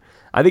together.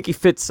 I think he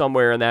fits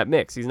somewhere in that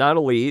mix. He's not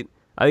elite.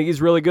 I think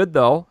he's really good,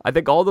 though. I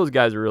think all those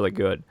guys are really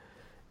good.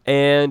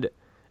 And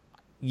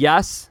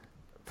yes,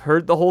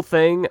 heard the whole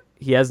thing.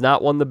 He has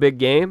not won the big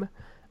game.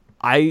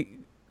 I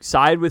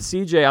side with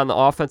CJ on the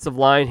offensive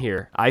line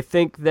here. I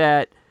think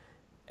that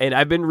And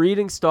I've been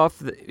reading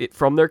stuff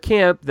from their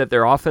camp that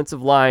their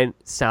offensive line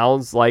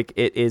sounds like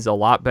it is a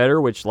lot better,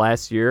 which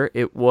last year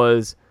it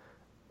was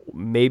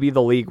maybe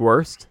the league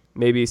worst,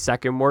 maybe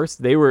second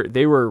worst. They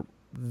were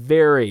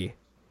very,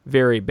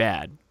 very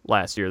bad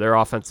last year, their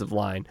offensive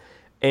line.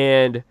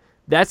 And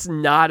that's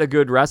not a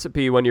good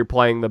recipe when you're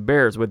playing the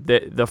Bears with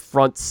the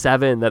front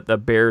seven that the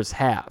Bears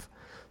have.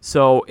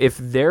 So if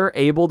they're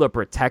able to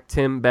protect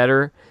him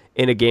better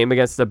in a game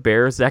against the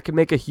Bears, that could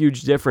make a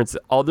huge difference.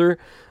 The other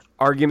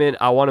argument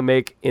I want to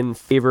make in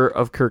favor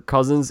of Kirk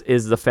Cousins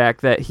is the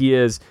fact that he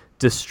has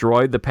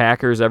destroyed the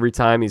Packers every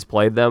time he's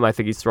played them. I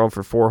think he's thrown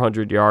for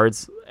 400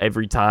 yards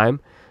every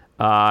time,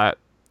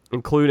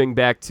 including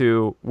back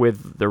to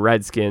with the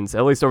Redskins,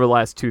 at least over the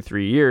last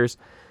 2-3 years.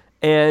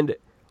 And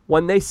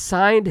when they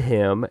signed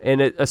him,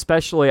 and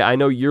especially I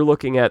know you're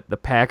looking at the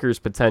Packers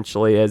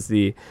potentially as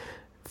the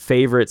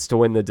favorites to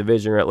win the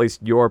division, or at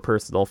least your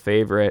personal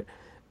favorite,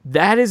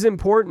 that is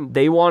important.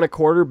 They want a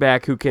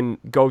quarterback who can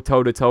go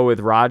toe-to-toe with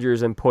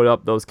Rodgers and put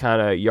up those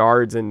kind of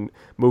yards and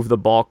move the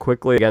ball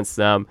quickly against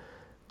them.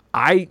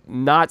 I'm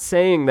not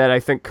saying that I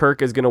think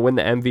Kirk is going to win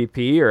the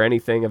MVP or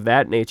anything of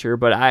that nature,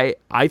 but I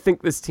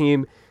think this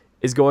team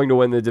is going to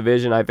win the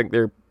division. I think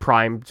they're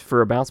primed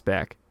for a bounce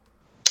back.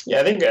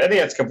 Yeah, I think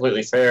that's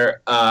completely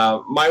fair.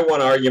 My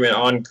one argument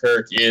on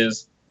Kirk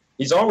is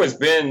he's always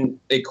been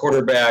a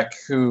quarterback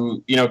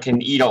who,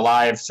 can eat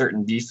alive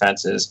certain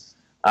defenses.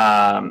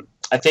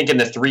 I think in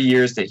the 3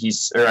 years that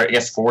or I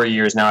guess 4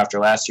 years now after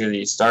last year that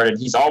he started,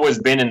 he's always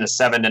been in the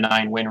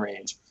 7-9 win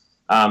range.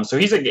 So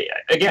he's a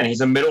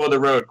middle of the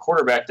road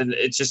quarterback.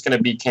 It's just going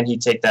to be, can he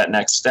take that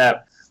next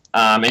step?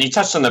 And he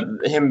touched on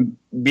him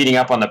beating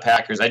up on the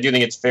Packers. I do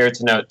think it's fair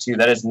to note too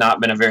that has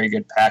not been a very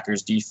good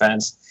Packers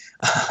defense,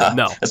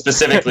 no,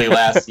 specifically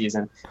last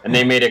season. And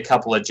they made a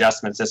couple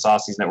adjustments this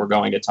offseason that we're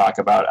going to talk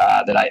about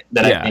that I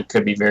think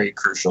could be very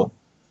crucial.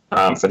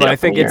 But I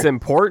think it's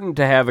important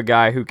to have a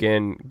guy who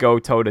can go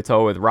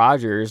toe-to-toe with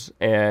Rodgers,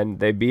 and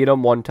they beat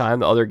him one time.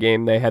 The other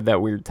game, they had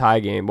that weird tie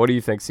game. What do you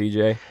think,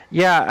 CJ?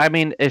 Yeah, I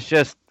mean, it's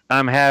just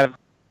I'm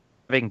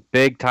having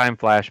big-time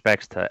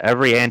flashbacks to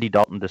every Andy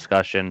Dalton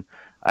discussion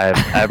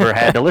I've ever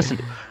had to listen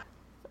to.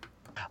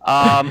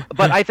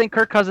 But I think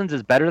Kirk Cousins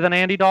is better than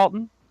Andy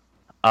Dalton.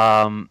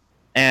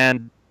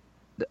 And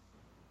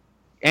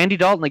Andy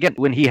Dalton, again,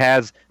 when he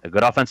has a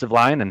good offensive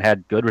line and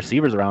had good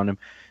receivers around him,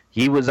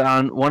 he was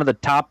on one of the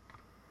top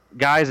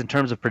guys in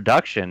terms of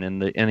production in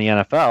the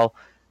NFL,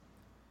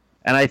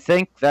 and I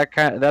think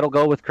that'll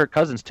go with Kirk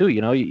Cousins too. You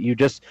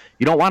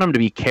don't want him to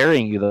be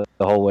carrying you the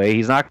whole way.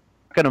 He's not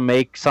going to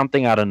make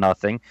something out of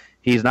nothing.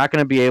 He's not going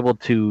to be able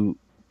to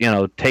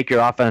take your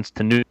offense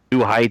to new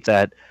heights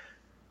that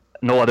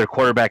no other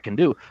quarterback can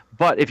do.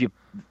 But if you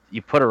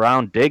put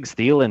around Diggs,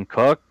 Thielen,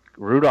 Cook,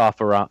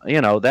 Rudolph around,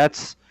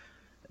 that's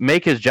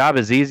make his job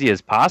as easy as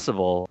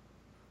possible.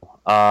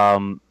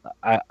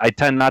 I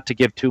tend not to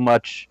give too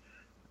much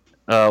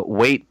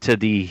weight to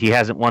he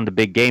hasn't won the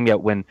big game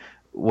yet when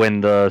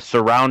the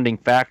surrounding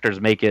factors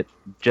make it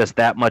just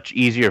that much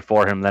easier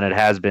for him than it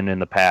has been in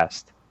the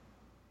past.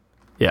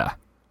 Yeah.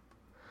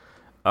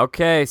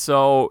 Okay,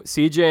 so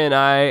CJ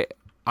and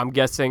I'm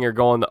guessing are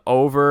going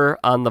over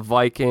on the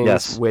Vikings,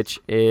 yes, which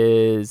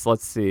is,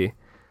 let's see,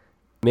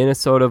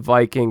 Minnesota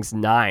Vikings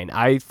 9.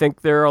 I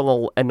think they're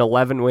an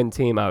 11-win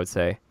team, I would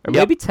say. Or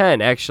maybe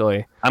 10,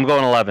 actually. I'm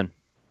going 11.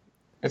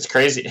 It's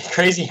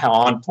crazy how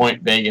on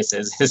point Vegas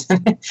is,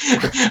 isn't it?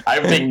 I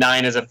think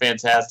 9 is a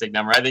fantastic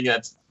number. I think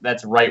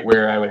that's right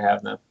where I would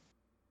have them.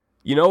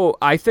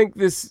 I think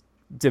this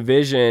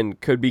division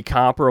could be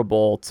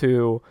comparable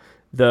to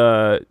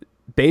the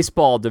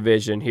baseball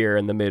division here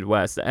in the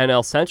Midwest, the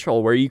NL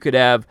Central, where you could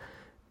have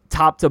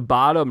top to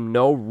bottom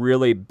no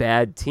really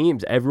bad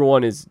teams.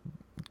 Everyone is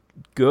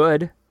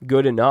good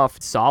enough,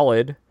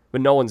 solid,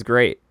 but no one's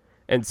great.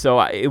 And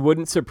so it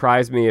wouldn't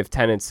surprise me if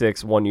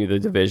 10-6 won you the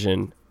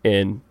division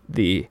in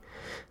the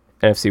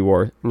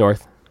NFC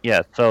North.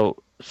 Yeah, so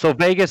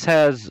Vegas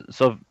has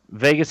the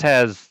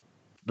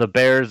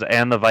Bears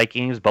and the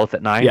Vikings both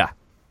at 9. Yeah.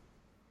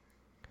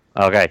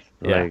 Okay,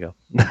 there you go.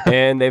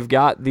 And they've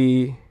got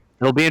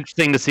It'll be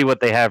interesting to see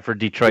what they have for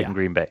Detroit and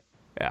Green Bay.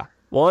 Yeah.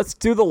 Well, let's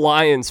do the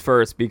Lions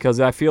first,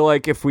 because I feel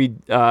like if we do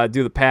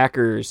the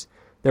Packers,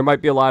 there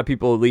might be a lot of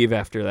people who leave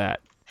after that.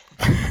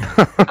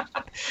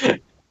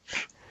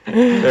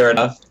 Fair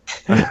enough.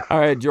 All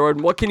right,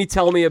 Jordan, what can you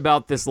tell me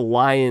about this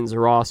Lions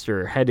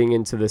roster heading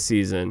into the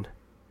season?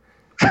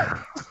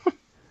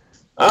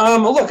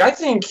 Look, I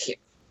think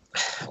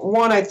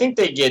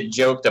they get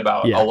joked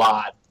about a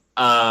lot.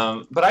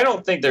 But I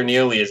don't think they're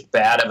nearly as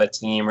bad of a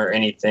team or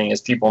anything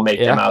as people make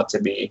them out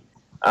to be.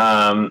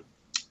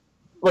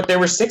 Look, they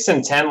were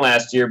 6-10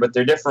 last year, but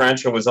their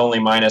differential was only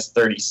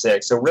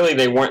 -36. So really,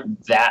 they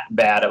weren't that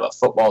bad of a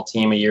football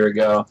team a year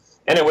ago,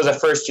 and it was a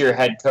first-year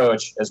head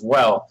coach as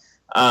well.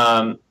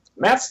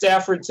 Matt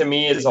Stafford to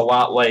me is a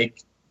lot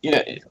like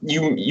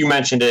you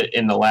mentioned it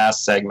in the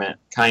last segment.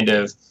 Kind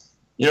of,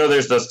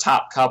 there's those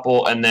top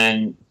couple, and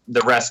then the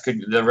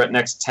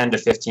next 10 to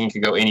 15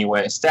 could go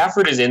anyway.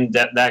 Stafford is in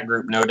that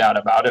group, no doubt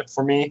about it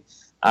for me.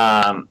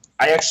 I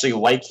I actually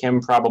like him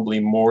probably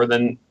more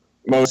than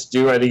most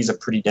do. I think he's a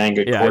pretty dang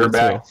good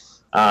quarterback.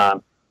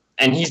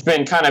 And he's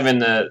been kind of in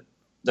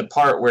the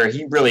part where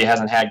he really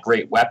hasn't had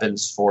great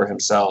weapons for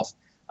himself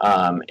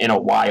in a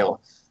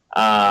while.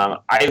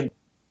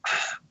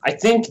 I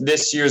think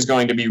this year is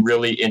going to be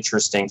really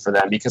interesting for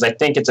them because I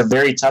think it's a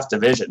very tough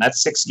division.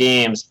 That's 6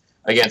 games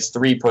against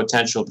 3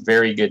 potential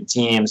very good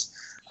teams.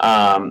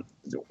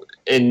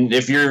 And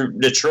if you're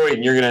Detroit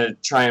and you're going to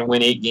try and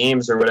win 8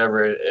 games or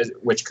whatever,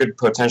 which could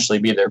potentially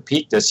be their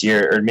peak this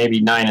year, or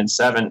maybe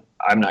 9-7,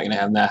 I'm not going to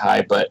have them that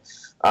high, but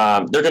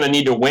they're going to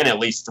need to win at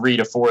least 3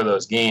 to 4 of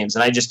those games,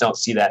 and I just don't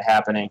see that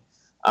happening.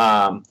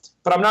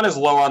 But I'm not as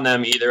low on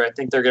them either. I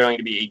think they're going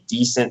to be a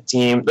decent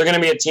team. They're going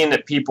to be a team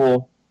that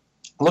people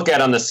look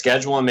at on the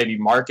schedule and maybe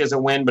mark as a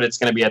win, but it's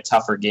going to be a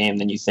tougher game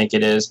than you think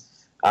it is.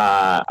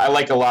 I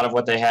like a lot of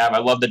what they have. I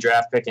love the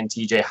draft pick in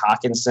TJ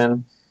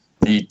Hawkinson,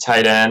 the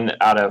tight end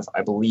out of,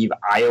 I believe,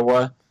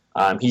 Iowa.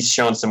 He's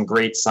shown some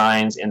great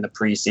signs in the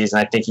preseason.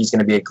 I think he's going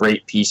to be a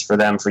great piece for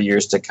them for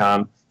years to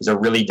come. He's a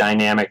really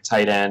dynamic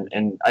tight end,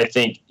 and I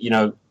think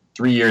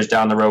 3 years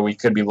down the road we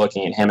could be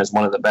looking at him as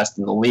one of the best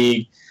in the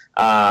league.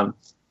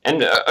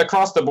 And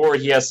across the board,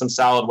 he has some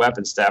solid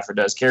weapons. Stafford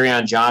does.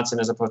 Kerryon Johnson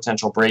is a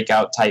potential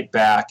breakout type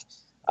back,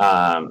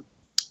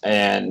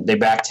 and they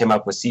backed him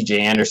up with C.J.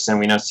 Anderson.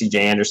 We know C.J.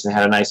 Anderson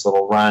had a nice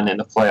little run in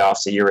the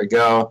playoffs a year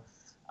ago.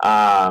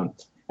 And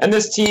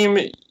this team,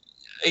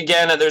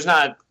 again, there's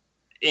not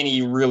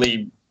any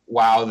really,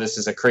 wow, this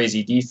is a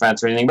crazy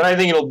defense or anything, but I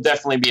think it'll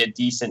definitely be a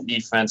decent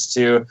defense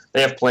too.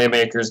 They have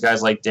playmakers,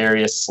 guys like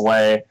Darius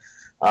Slay,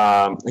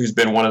 who's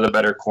been one of the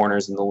better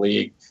corners in the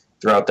league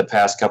throughout the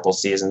past couple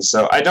seasons.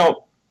 So I don't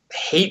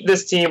hate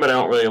this team, but I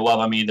don't really love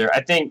them either.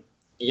 I think,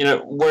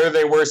 where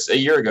they were a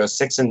year ago,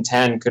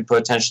 6-10 could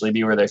potentially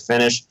be where they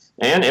finish.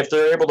 And if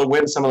they're able to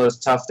win some of those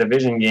tough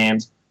division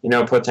games,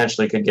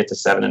 potentially could get to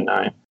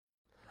 7-9.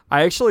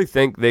 I actually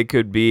think they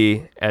could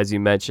be, as you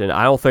mentioned,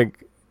 I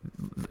think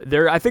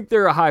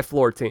they're a high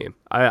floor team.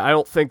 I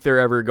don't think they're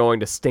ever going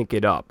to stink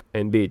it up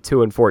and be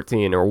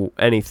 2-14 or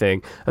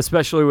anything,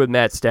 especially with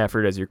Matt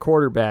Stafford as your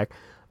quarterback.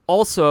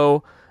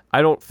 Also,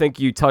 I don't think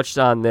you touched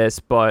on this,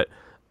 but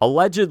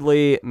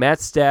allegedly Matt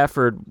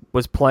Stafford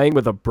was playing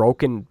with a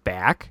broken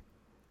back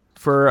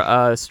for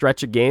a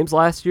stretch of games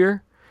last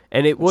year,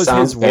 and it was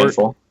Sounds his worst.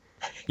 painful.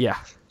 Yeah,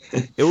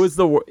 it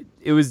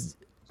was.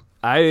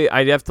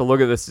 I'd have to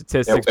look at the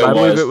statistics, It but I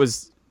believe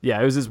was.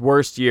 it was his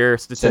worst year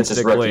statistically. Since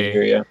his rookie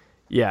year, yeah.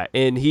 Yeah,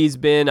 and he's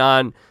been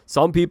on,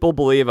 some people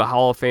believe, a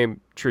Hall of Fame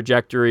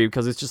trajectory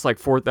because it's just like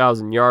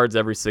 4,000 yards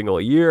every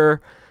single year.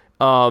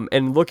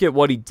 And look at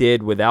what he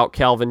did without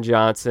Calvin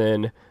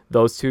Johnson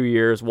those 2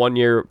 years. 1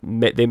 year,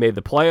 they made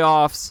the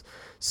playoffs.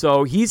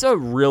 So he's a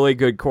really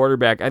good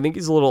quarterback. I think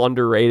he's a little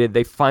underrated.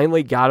 They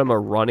finally got him a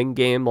running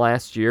game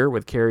last year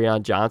with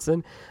Kerryon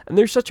Johnson. And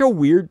they're such a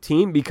weird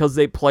team because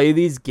they play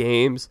these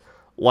games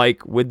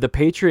like with the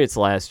Patriots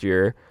last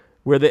year,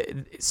 where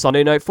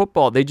Sunday Night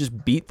Football, they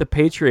just beat the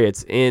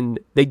Patriots and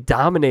they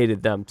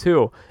dominated them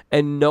too.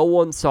 And no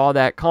one saw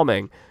that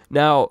coming.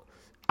 Now,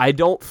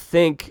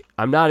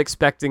 I'm not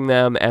expecting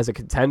them as a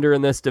contender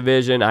in this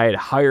division. I had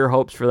higher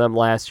hopes for them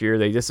last year.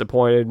 They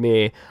disappointed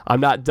me.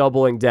 I'm not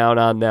doubling down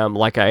on them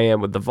like I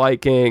am with the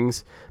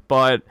Vikings,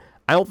 but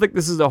I don't think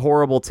this is a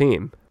horrible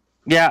team.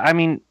 Yeah, I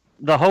mean,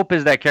 the hope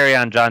is that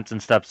Kerryon Johnson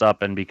steps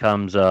up and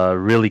becomes a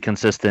really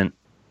consistent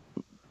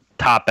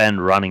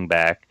top-end running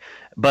back.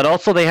 But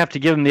also they have to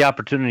give him the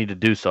opportunity to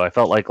do so. I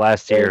felt like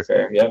last year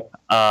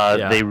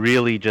they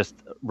really just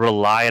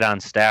relied on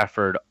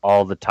Stafford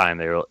all the time.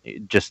 They were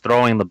just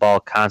throwing the ball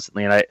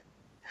constantly. And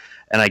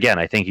again,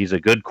 I think he's a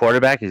good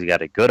quarterback. He's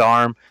got a good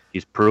arm.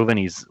 He's proven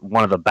he's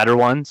one of the better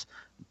ones.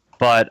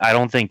 But I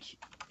don't think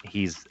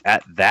he's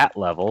at that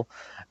level.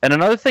 And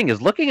another thing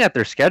is, looking at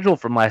their schedule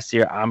from last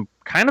year, I'm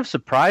kind of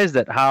surprised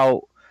at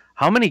how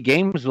many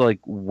games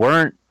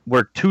were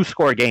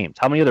 2-score games.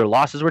 How many of their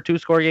losses were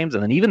 2-score games,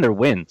 and then even their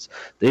wins.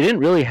 They didn't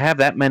really have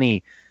that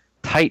many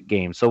tight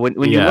games. So when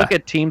you look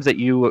at teams that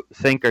you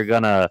think are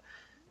going to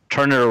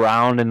turn it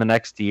around in the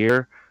next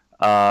year,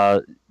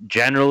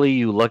 generally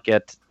you look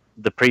at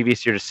the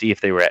previous year to see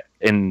if they were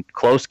in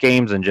close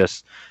games and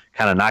just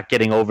kind of not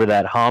getting over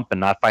that hump and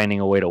not finding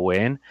a way to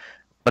win.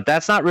 But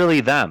that's not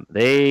really them.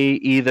 They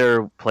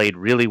either played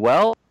really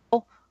well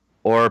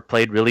or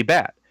played really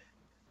bad.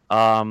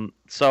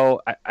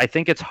 So I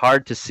think it's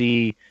hard to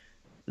see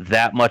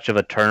that much of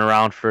a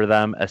turnaround for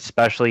them,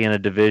 especially in a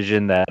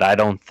division that I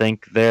don't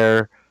think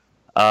they're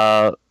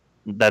better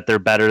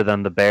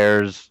than the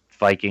Bears,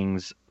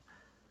 Vikings.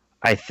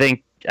 I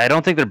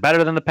don't think they're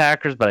better than the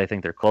Packers, but I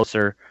think they're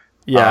closer.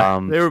 Yeah,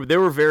 they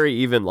were very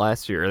even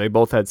last year. They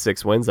both had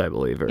 6 wins, I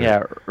believe.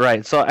 Yeah,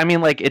 right. So I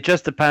mean, it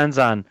just depends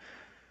on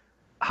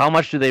how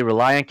much do they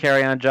rely on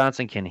Kerryon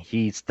Johnson. Can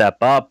he step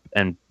up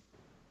and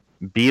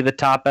be the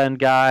top end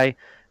guy?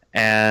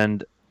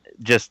 And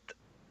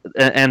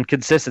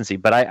consistency,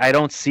 but I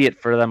don't see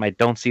it for them. I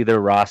don't see their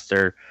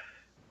roster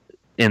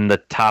in the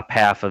top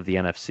half of the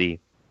NFC.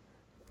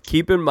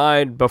 Keep in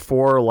mind,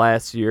 before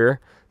last year,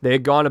 They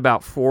had gone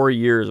about 4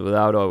 years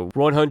without a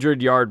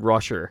 100-yard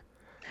rusher.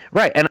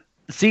 Right, and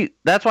see,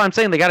 that's why I'm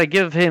saying they got to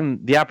give him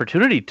the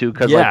opportunity to,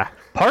 because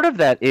part of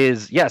that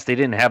is, yes, they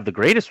didn't have the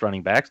greatest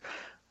running backs,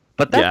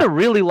 but that's a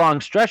really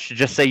long stretch to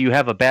just say you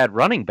have a bad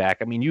running back.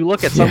 I mean, you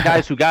look at some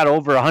guys who got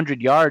over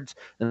 100 yards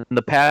in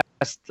the past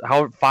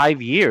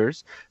 5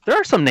 years. There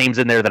are some names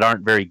in there that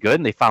aren't very good,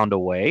 and they found a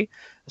way.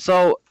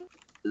 So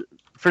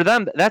for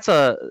them,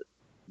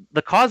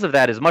 the cause of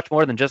that is much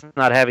more than just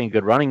not having a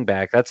good running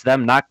back. That's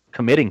them not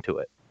committing to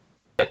it.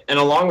 And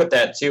along with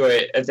that, too,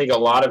 I think a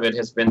lot of it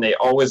has been they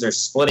always are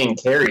splitting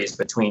carries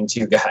between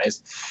two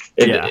guys.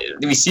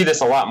 We see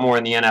this a lot more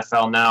in the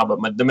NFL now,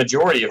 but the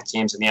majority of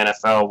teams in the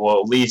NFL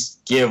will at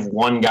least give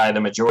one guy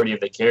the majority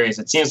of the carries.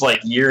 It seems like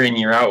year in,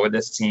 year out with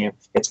this team,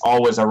 it's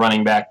always a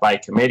running back by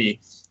committee.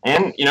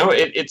 And,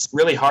 it's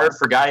really hard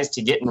for guys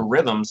to get in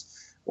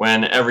rhythms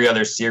when every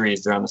other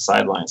series they're on the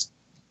sidelines.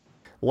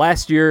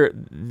 Last year,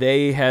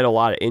 they had a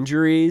lot of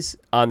injuries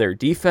on their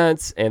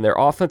defense, and their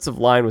offensive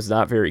line was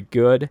not very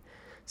good.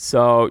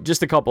 So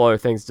just a couple other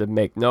things to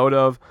make note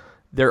of.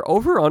 Their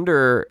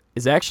over-under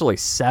is actually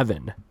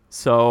 7.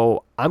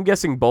 So I'm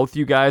guessing both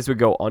you guys would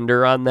go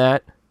under on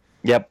that.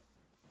 Yep.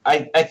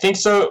 I think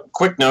so.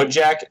 Quick note,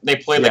 Jack. They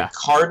play the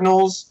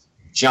Cardinals,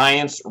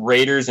 Giants,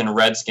 Raiders, and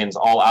Redskins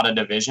all out of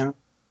division.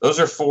 Those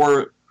are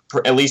 4,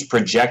 at least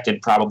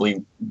projected,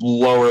 probably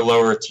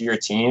lower tier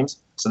teams.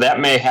 So that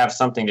may have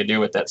something to do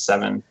with that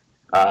 7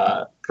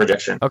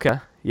 projection. Okay.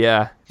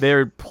 Yeah,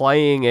 they're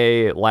playing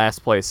a last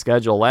place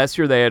schedule. Last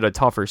year they had a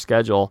tougher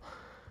schedule.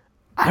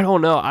 I don't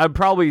know. I'd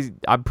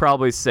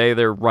probably say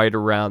they're right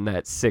around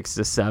that 6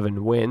 to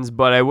 7 wins,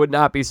 but I would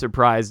not be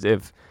surprised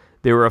if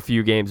they were a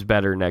few games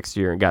better next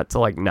year and got to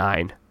like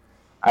 9.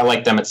 I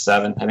like them at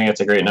 7. I think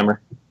that's a great number.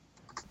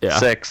 Yeah.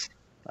 6.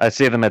 I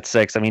see them at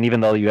 6. I mean,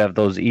 even though you have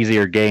those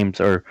easier games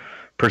or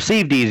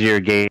perceived easier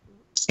games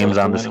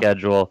on the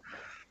schedule,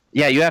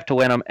 you have to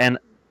win them. And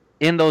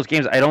in those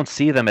games, I don't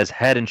see them as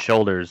head and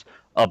shoulders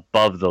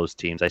above those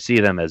teams. I see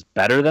them as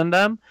better than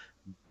them,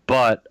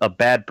 but a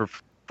bad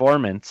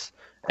performance,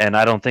 and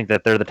I don't think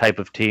that they're the type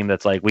of team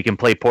that's like, we can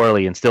play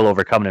poorly and still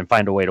overcome it and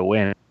find a way to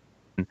win.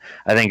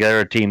 I think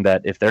they're a team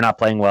that if they're not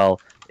playing well,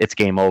 it's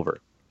game over.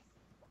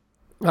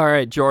 All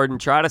right, Jordan,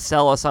 try to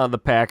sell us on the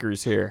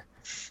Packers here.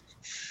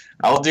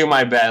 I'll do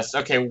my best.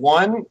 Okay,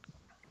 one,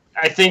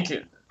 I think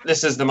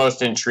this is the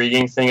most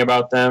intriguing thing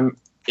about them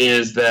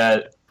is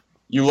that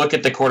you look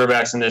at the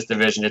quarterbacks in this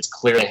division, it's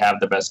clear they have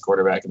the best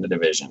quarterback in the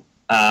division.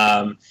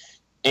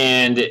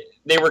 And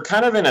they were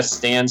kind of in a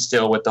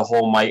standstill with the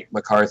whole Mike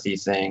McCarthy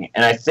thing.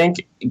 And I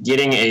think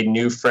getting a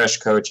new, fresh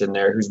coach in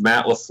there, who's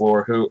Matt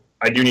LaFleur, who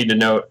I do need to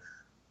note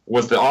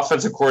was the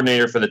offensive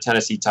coordinator for the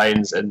Tennessee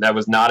Titans, and that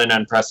was not an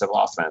impressive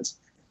offense.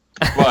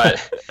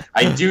 But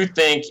I do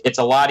think it's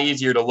a lot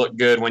easier to look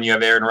good when you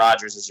have Aaron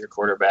Rodgers as your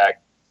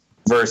quarterback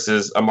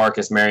versus a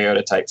Marcus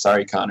Mariota type.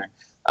 Sorry, Connor.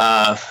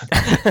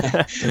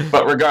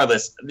 But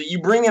regardless,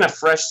 you bring in a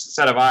fresh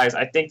set of eyes.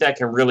 I think that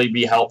can really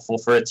be helpful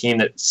for a team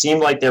that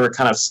seemed like they were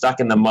kind of stuck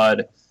in the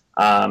mud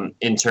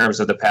in terms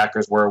of the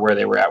Packers where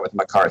they were at with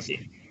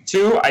McCarthy.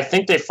 2, I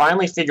think they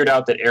finally figured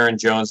out that Aaron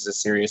Jones is a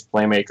serious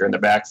playmaker in the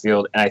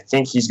backfield, and I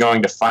think he's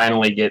going to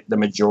finally get the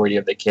majority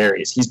of the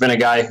carries. He's been a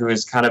guy who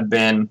has kind of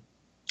been,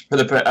 for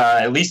the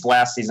at least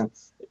last season,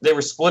 they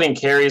were splitting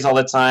carries all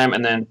the time,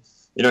 and then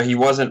he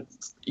wasn't.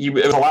 It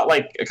was a lot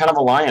like a kind of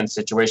a Lions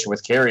situation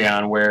with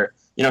Kerryon, where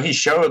he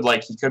showed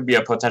like he could be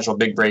a potential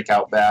big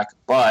breakout back,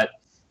 but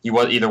he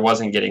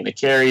wasn't getting the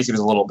carries. He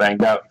was a little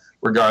banged out.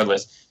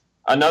 Regardless,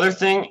 another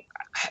thing,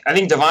 I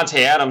think Davante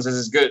Adams is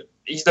as good.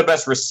 He's the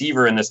best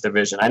receiver in this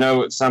division. I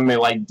know some may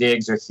like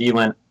Diggs or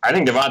Thielen. I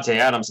think Davante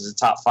Adams is a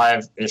top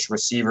 5-ish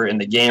receiver in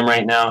the game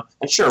right now.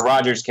 And sure,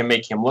 Rodgers can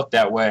make him look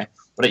that way,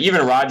 but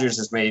even Rodgers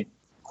has made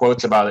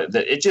quotes about it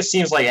that it just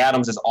seems like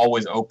Adams is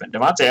always open.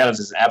 Davante Adams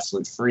is an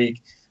absolute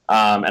freak.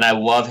 And I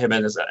love him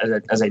as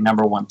a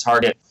number 1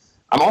 target.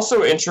 I'm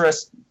also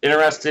interested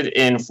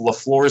in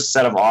LaFleur's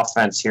set of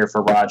offense here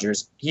for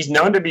Rodgers. He's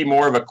known to be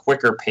more of a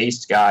quicker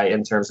paced guy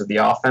in terms of the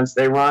offense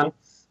they run.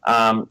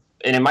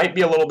 And it might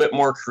be a little bit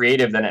more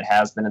creative than it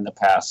has been in the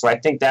past. So I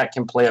think that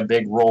can play a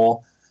big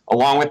role.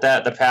 Along with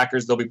that, the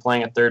Packers, they'll be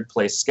playing a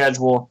 3rd-place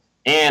schedule.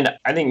 And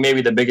I think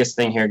maybe the biggest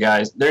thing here,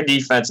 guys, their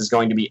defense is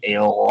going to be a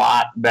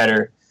lot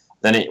better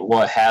than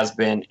what has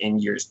been in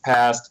years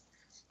past.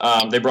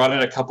 They brought in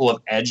a couple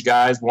of edge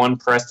guys. 1,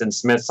 Preston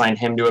Smith, signed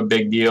him to a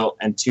big deal,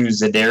 and 2,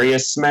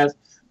 Zadarius Smith.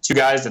 2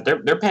 guys that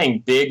they're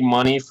paying big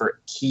money for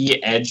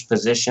key edge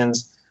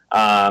positions.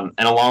 And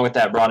along with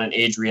that, brought in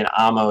Adrian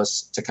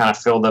Amos to kind of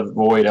fill the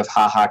void of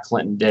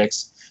Clinton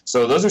Dix.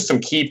 So those are some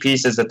key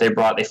pieces that they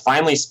brought. They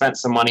finally spent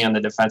some money on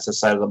the defensive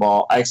side of the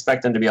ball. I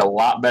expect them to be a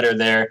lot better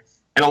there.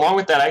 And along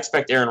with that, I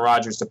expect Aaron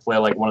Rodgers to play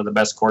like one of the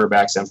best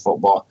quarterbacks in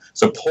football.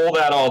 So pull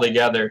that all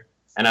together,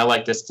 and I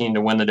like this team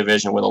to win the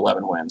division with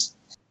 11 wins.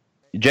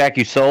 Jack,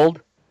 you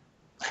sold?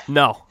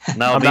 No, I'm me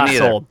not neither.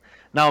 Sold.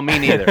 No, me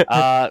neither.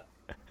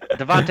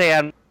 Davante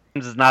Adams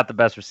is not the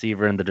best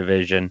receiver in the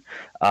division.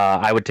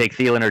 I would take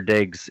Thielen or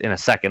Diggs in a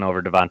second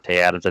over Davante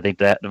Adams. I think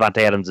that Davante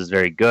Adams is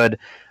very good.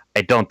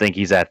 I don't think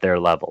he's at their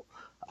level.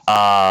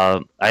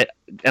 I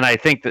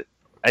think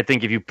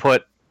if you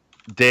put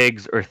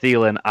Diggs or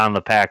Thielen on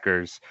the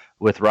Packers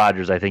with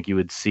Rodgers, I think you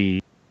would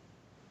see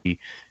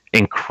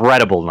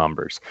incredible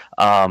numbers.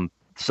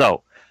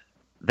 So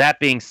that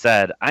being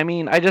said, I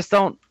mean, I just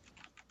don't.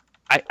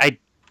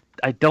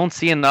 I don't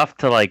see enough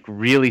to like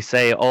really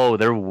say, oh,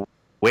 they're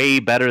way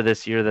better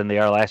this year than they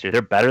are last year.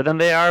 They're better than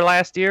they are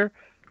last year,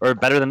 or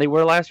better than they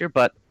were last year.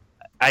 But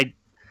I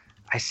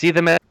see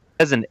them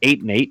as an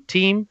 8-8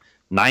 team,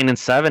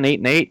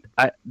 9-7,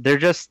 8-8. They're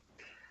just.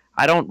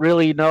 I don't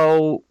really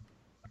know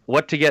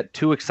what to get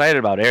too excited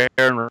about.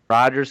 Aaron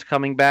Rodgers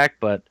coming back,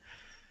 or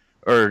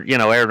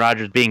Aaron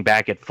Rodgers being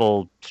back at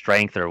full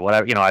strength or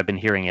whatever. I've been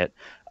hearing it.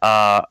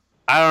 I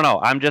don't know.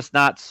 I'm just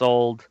not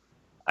sold.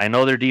 I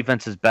know their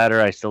defense is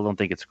better. I still don't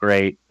think it's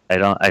great.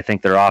 I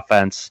think their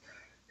offense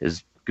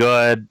is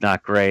good,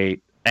 not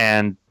great.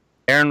 And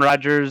Aaron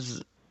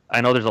Rodgers,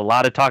 I know there's a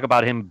lot of talk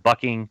about him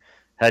bucking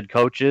head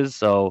coaches.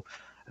 So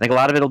I think a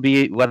lot of it will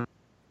be whether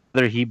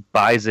he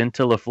buys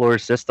into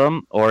LaFleur's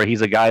system or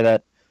he's a guy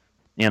that,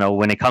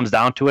 when it comes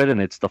down to it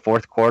and it's the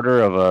fourth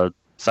quarter of a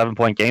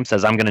 7-point game,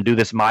 says, I'm going to do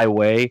this my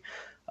way,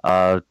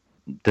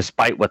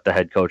 despite what the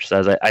head coach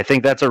says. I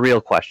think that's a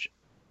real question.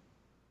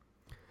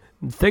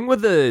 The thing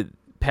with the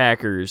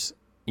Packers,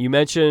 you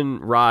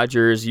mentioned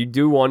Rodgers. You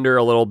do wonder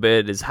a little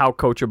bit is how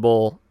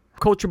coachable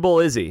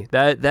is he?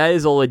 That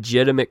is a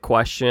legitimate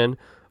question.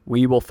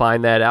 We will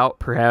find that out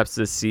perhaps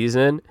this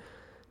season.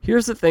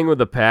 Here's the thing with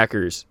the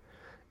Packers.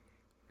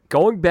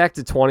 Going back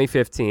to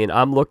 2015,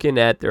 I'm looking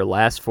at their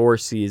last 4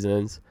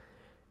 seasons.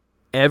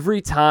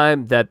 Every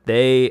time that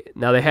they've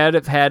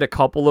won a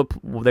couple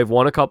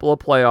of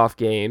playoff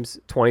games,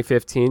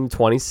 2015,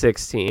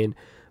 2016.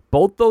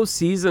 Both those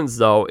seasons,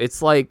 though,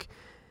 it's like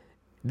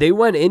they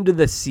went into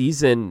the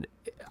season.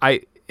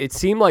 It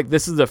seemed like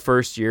this is the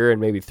first year in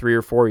maybe 3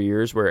 or 4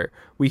 years where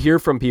we hear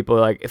from people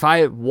like, if I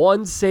had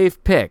one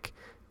safe pick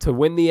to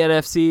win the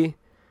NFC,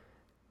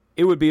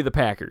 it would be the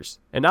Packers.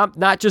 And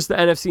not just the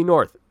NFC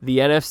North, the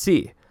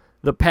NFC,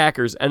 the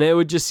Packers. And it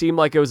would just seem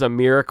like it was a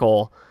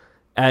miracle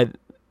at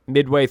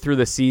midway through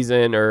the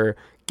season or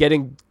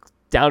getting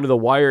down to the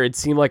wire. It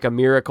seemed like a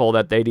miracle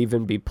that they'd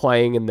even be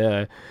playing in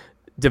the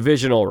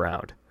divisional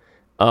round.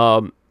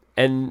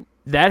 And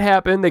that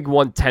happened. They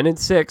won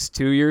 10-6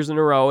 2 years in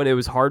a row, and it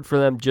was hard for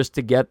them just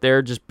to get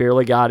there, just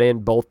barely got in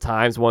both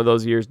times. One of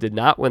those years did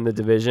not win the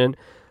division.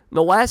 In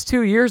the last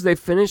 2 years, they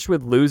finished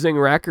with losing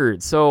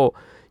records. So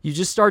you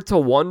just start to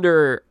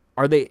wonder,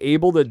 are they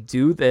able to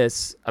do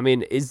this? I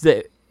mean, is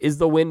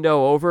the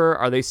window over?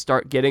 Are they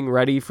start getting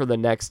ready for the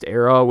next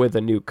era with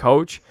a new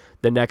coach,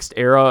 the next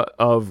era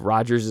of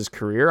Rodgers'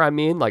 career? I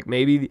mean, like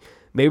maybe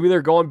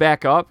they're going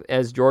back up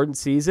as Jordan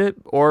sees it,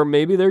 or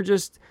maybe they're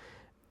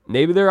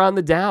on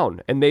the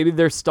down, and maybe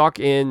they're stuck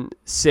in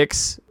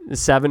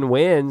 6-7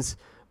 wins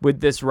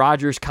with this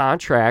Rodgers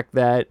contract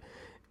that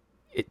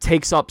it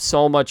takes up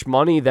so much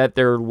money that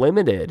they're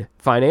limited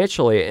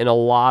financially in a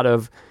lot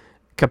of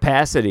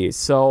capacities.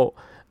 So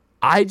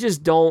I'm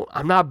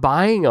not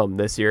buying them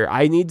this year.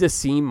 I need to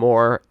see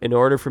more in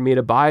order for me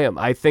to buy them.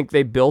 I think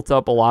they built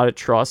up a lot of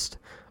trust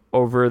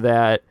over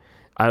that,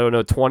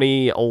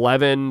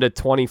 2011 to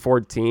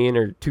 2014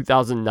 or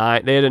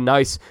 2009. They had a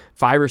nice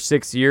 5 or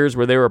 6 years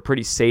where they were a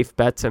pretty safe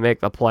bet to make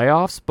the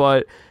playoffs,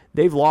 but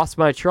they've lost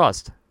my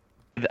trust.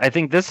 I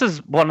think this is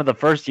one of the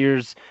first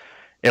years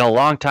in a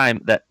long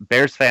time that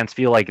Bears fans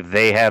feel like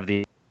they have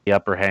the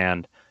upper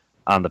hand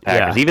on the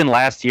Packers. Yeah. Even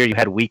last year, you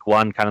had week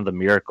 1, kind of the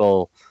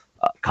miracle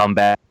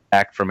comeback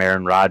from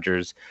Aaron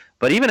Rodgers.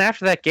 But even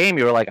after that game,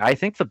 you were like, I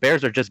think the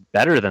Bears are just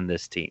better than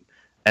this team.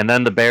 And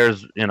then the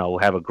Bears,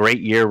 have a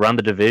great year, run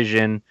the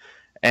division,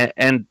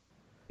 and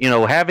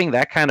having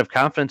that kind of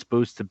confidence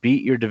boost to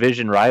beat your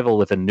division rival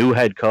with a new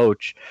head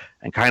coach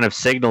and kind of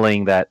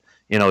signaling that,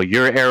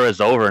 your era is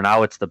over.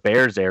 Now it's the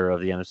Bears era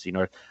of the NFC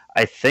North.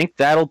 I think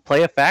that'll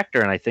play a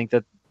factor. And I think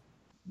that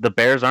the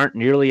Bears aren't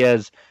nearly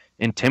as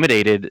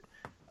intimidated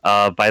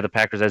by the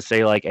Packers as,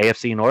 say, like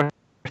AFC North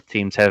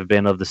teams have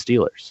been of the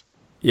Steelers.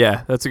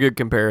 Yeah, that's a good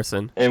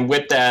comparison. And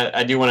with that,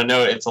 I do want to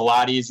note it's a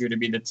lot easier to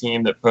be the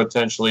team that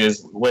potentially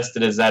is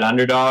listed as that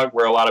underdog,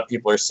 where a lot of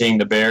people are seeing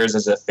the Bears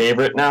as a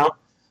favorite now,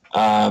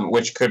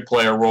 which could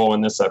play a role in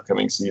this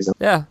upcoming season.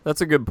 Yeah,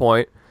 that's a good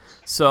point.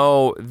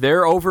 So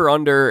their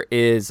over-under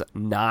is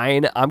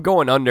 9. I'm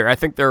going under. I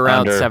think they're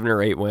around 7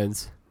 or 8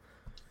 wins.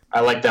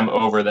 I like them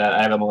over that.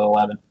 I have them at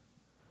 11.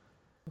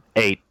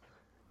 8.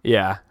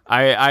 Yeah,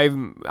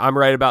 I'm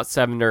right about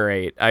 7 or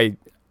 8.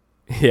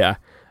 Yeah.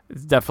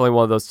 It's definitely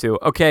one of those two.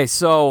 Okay,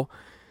 so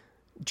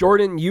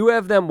Jordan, you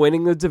have them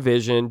winning the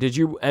division. Did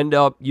you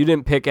you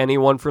didn't pick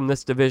anyone from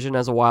this division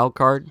as a wild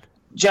card?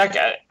 Jack,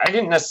 I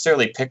didn't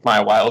necessarily pick my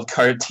wild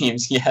card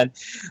teams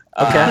yet.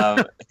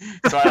 Okay.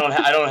 So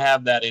I don't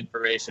have that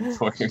information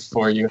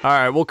for you. All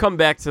right, we'll come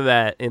back to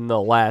that in the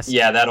last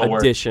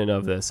edition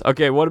of this.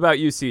 Okay, what about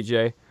you,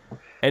 CJ?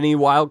 Any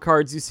wild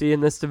cards you see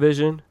in this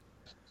division?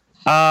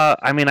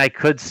 I mean, I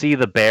could see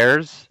the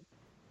Bears.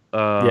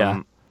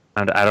 Yeah.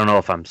 And I don't know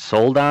if I'm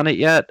sold on it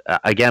yet.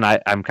 Again,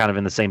 I'm kind of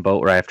in the same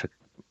boat where I have to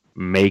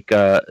make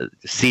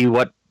see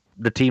what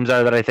the teams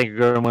are that I think are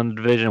going to win the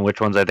division,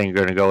 which ones I think are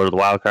going to go to the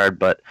wild card.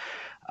 But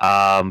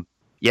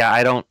yeah,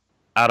 I don't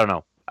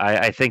know.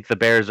 I think the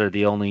Bears are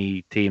the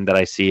only team that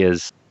I see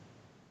as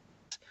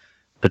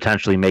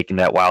potentially making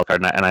that wild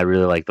card, and I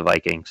really like the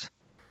Vikings.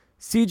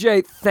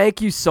 CJ,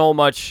 thank you so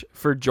much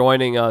for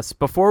joining us.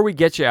 Before we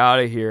get you out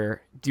of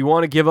here, do you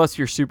want to give us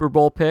your Super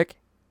Bowl pick?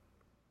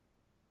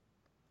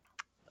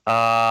 No.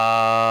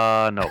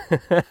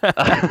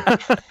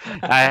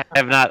 I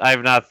have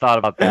not thought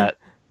about that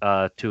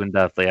too in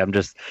depthly. I'm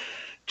just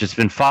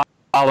been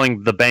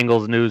following the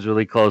Bengals news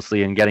really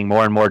closely and getting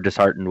more and more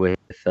disheartened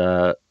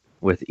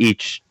with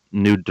each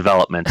new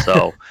development.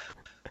 So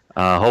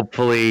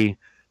hopefully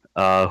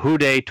Who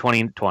Day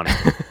 2020.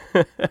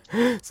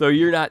 So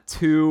you're not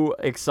too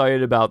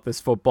excited about this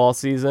football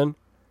season?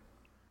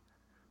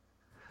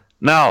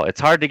 No, it's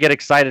hard to get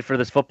excited for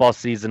this football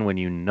season when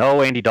you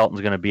know Andy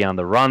Dalton's going to be on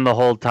the run the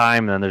whole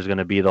time. And then there's going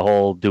to be the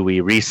whole, do we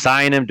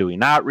re-sign him? Do we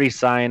not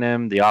re-sign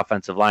him? The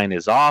offensive line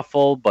is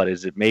awful, but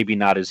is it maybe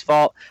not his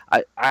fault?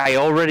 I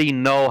already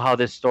know how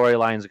this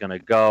storyline is going to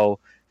go,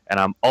 and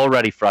I'm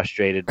already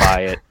frustrated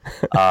by it.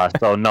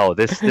 So no,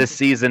 this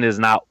season is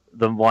not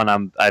the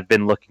one I've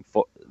been looking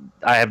for.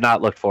 I have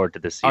not looked forward to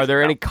this season. Are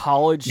there any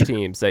college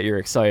teams that you're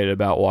excited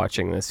about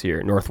watching this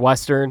year?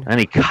 Northwestern?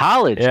 Any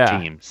college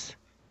teams?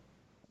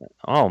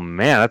 Oh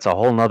man, that's a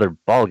whole nother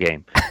ball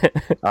game.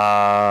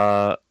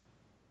 No,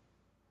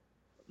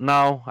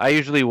 I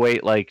usually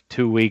wait like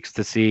 2 weeks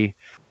to see.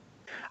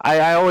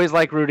 I always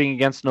like rooting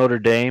against Notre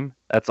Dame.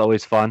 That's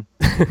always fun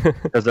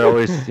because they're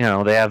always, they're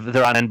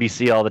on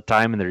NBC all the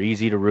time and they're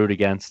easy to root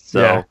against.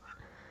 So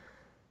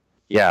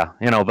yeah,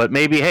 but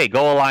maybe, hey,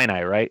 go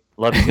Illini, right?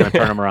 Lovey's gonna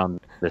turn them around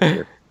this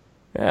year.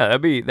 Yeah,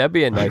 that'd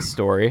be a nice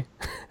story.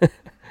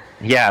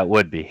 Yeah, it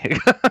would be.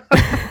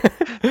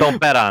 Don't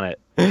bet on it.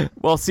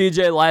 Well,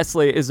 CJ,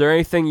 lastly, is there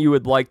anything you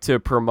would like to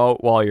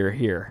promote while you're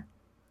here?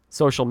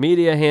 Social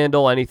media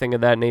handle, anything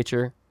of that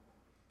nature?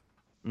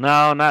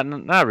 No, not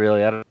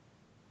really. I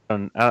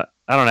don't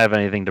have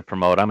anything to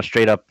promote. I'm a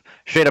straight up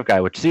guy,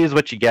 which sees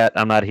what you get.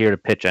 I'm not here to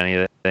pitch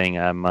anything.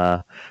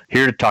 I'm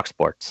here to talk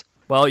sports.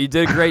 Well, you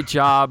did a great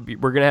job.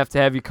 We're going to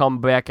have you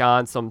come back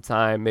on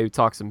sometime, maybe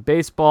talk some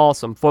baseball,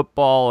 some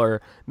football,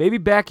 or maybe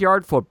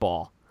backyard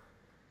football.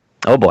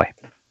 Oh, boy.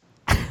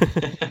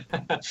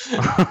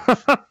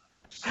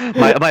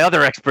 my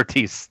other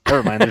expertise.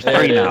 Never mind, there's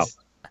 3 now.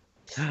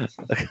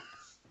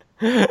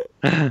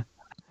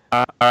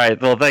 All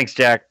right, well, thanks,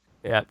 Jack.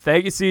 Yeah,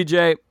 thank you,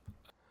 CJ.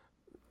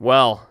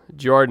 Well,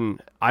 Jordan,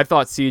 I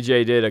thought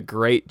CJ did a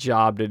great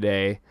job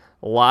today.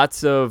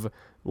 Lots of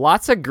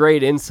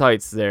great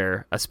insights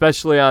there,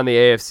 especially on the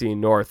AFC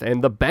North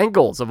and the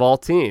Bengals of all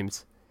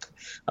teams.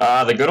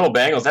 The good old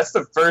Bengals. That's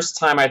the first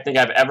time I think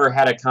I've ever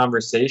had a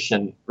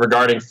conversation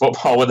regarding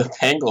football with a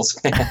Bengals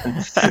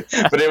fan.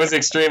 But it was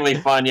extremely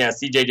fun. Yeah,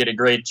 CJ did a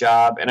great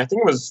job. And I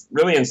think it was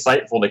really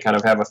insightful to kind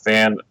of have a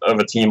fan of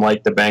a team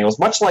like the Bengals,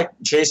 much like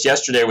Chase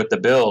yesterday with the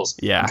Bills.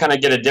 Yeah. You kind of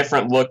get a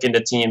different look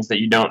into teams that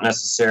you don't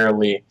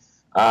necessarily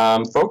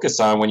focus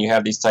on when you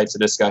have these types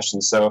of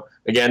discussions. So,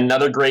 again,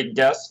 another good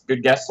guest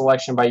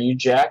selection by you,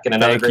 Jack, and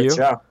another great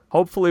show.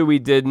 Hopefully we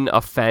didn't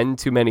offend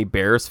too many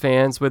Bears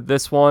fans with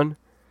this one.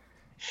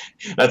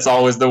 That's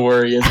always the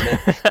worry, isn't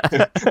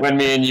it? When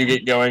me and you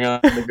get going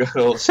on the good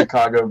old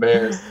Chicago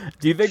Bears.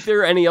 Do you think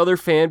there are any other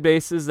fan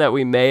bases that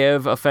we may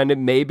have offended?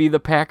 Maybe the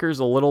Packers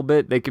a little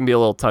bit. They can be a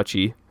little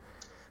touchy.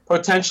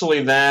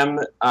 Potentially them.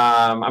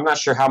 I'm not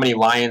sure how many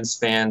Lions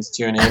fans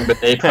tune in,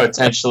 but they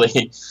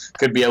potentially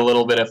could be a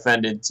little bit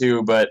offended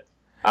too. But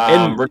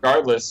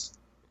regardless,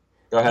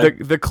 go ahead.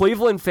 The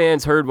Cleveland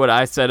fans heard what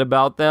I said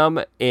about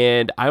them,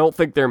 and I don't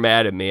think they're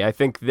mad at me. I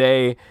think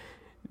they,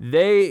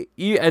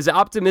 as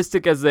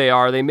optimistic as they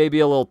are, they may be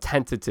a little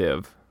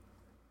tentative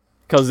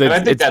because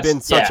it's been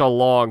such a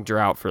long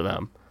drought for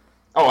them.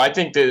 Oh, I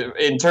think that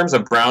in terms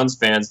of Browns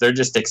fans, they're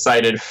just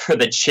excited for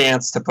the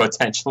chance to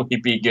potentially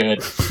be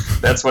good.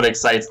 That's what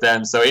excites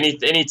them. So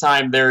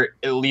anytime they're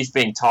at least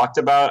being talked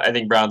about, I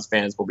think Browns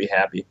fans will be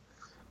happy.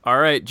 All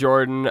right,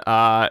 Jordan,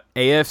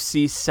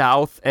 AFC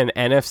South and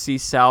NFC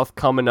South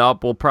coming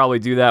up. We'll probably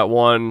do that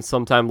one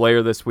sometime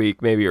later this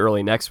week, maybe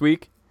early next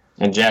week.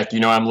 And Jack,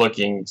 I'm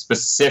looking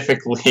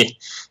specifically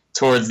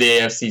towards the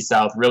AFC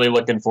South. Really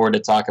looking forward to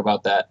talk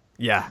about that.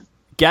 Yeah.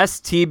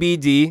 Guest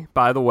TBD,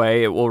 by the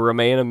way. It will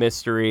remain a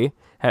mystery.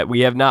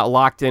 We have not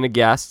locked in a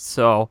guest,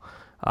 so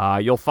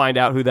you'll find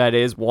out who that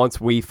is once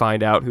we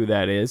find out who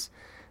that is.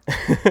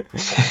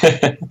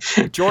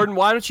 Jordan,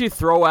 why don't you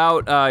throw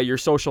out your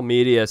social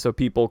media so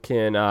people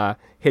can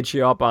hit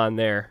you up on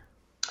there?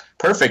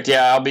 Perfect.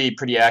 Yeah, I'll be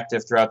pretty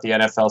active throughout the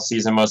NFL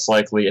season, most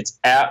likely. It's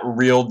at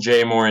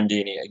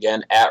RealJMorandini.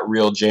 Again, at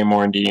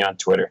RealJMorandini on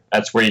Twitter.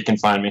 That's where you can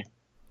find me.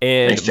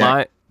 And thanks,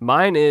 Jack.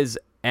 Mine is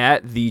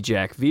at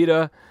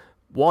TheJackVita.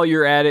 While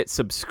you're at it,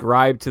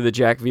 subscribe to the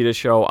Jack Vita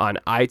Show on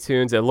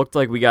iTunes. It looked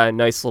like we got a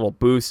nice little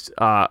boost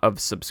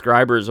of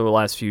subscribers over the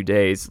last few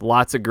days.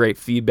 Lots of great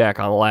feedback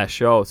on the last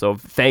show, so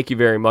thank you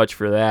very much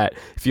for that.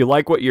 If you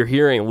like what you're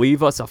hearing,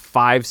 leave us a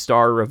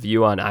 5-star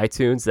review on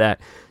iTunes. That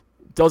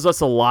does us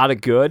a lot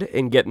of good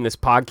in getting this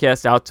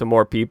podcast out to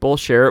more people.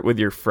 Share it with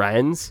your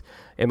friends.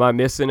 Am I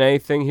missing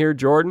anything here,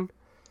 Jordan?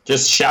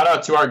 Just shout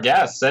out to our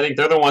guests. I think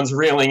they're the ones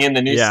reeling in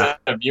the new Yeah. set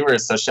of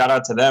viewers, so shout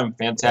out to them.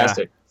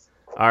 Fantastic.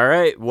 All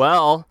right.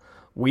 Well,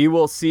 we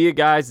will see you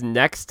guys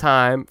next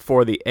time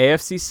for the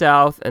AFC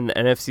South and the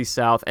NFC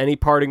South. Any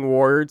parting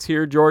words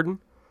here, Jordan?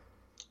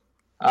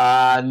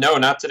 No,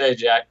 not today,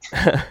 Jack.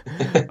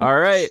 All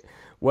right.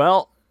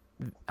 Well,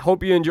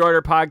 hope you enjoyed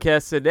our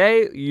podcast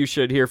today. You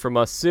should hear from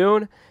us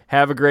soon.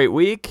 Have a great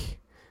week.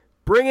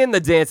 Bring in the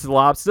Dancing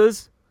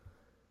Lobsters.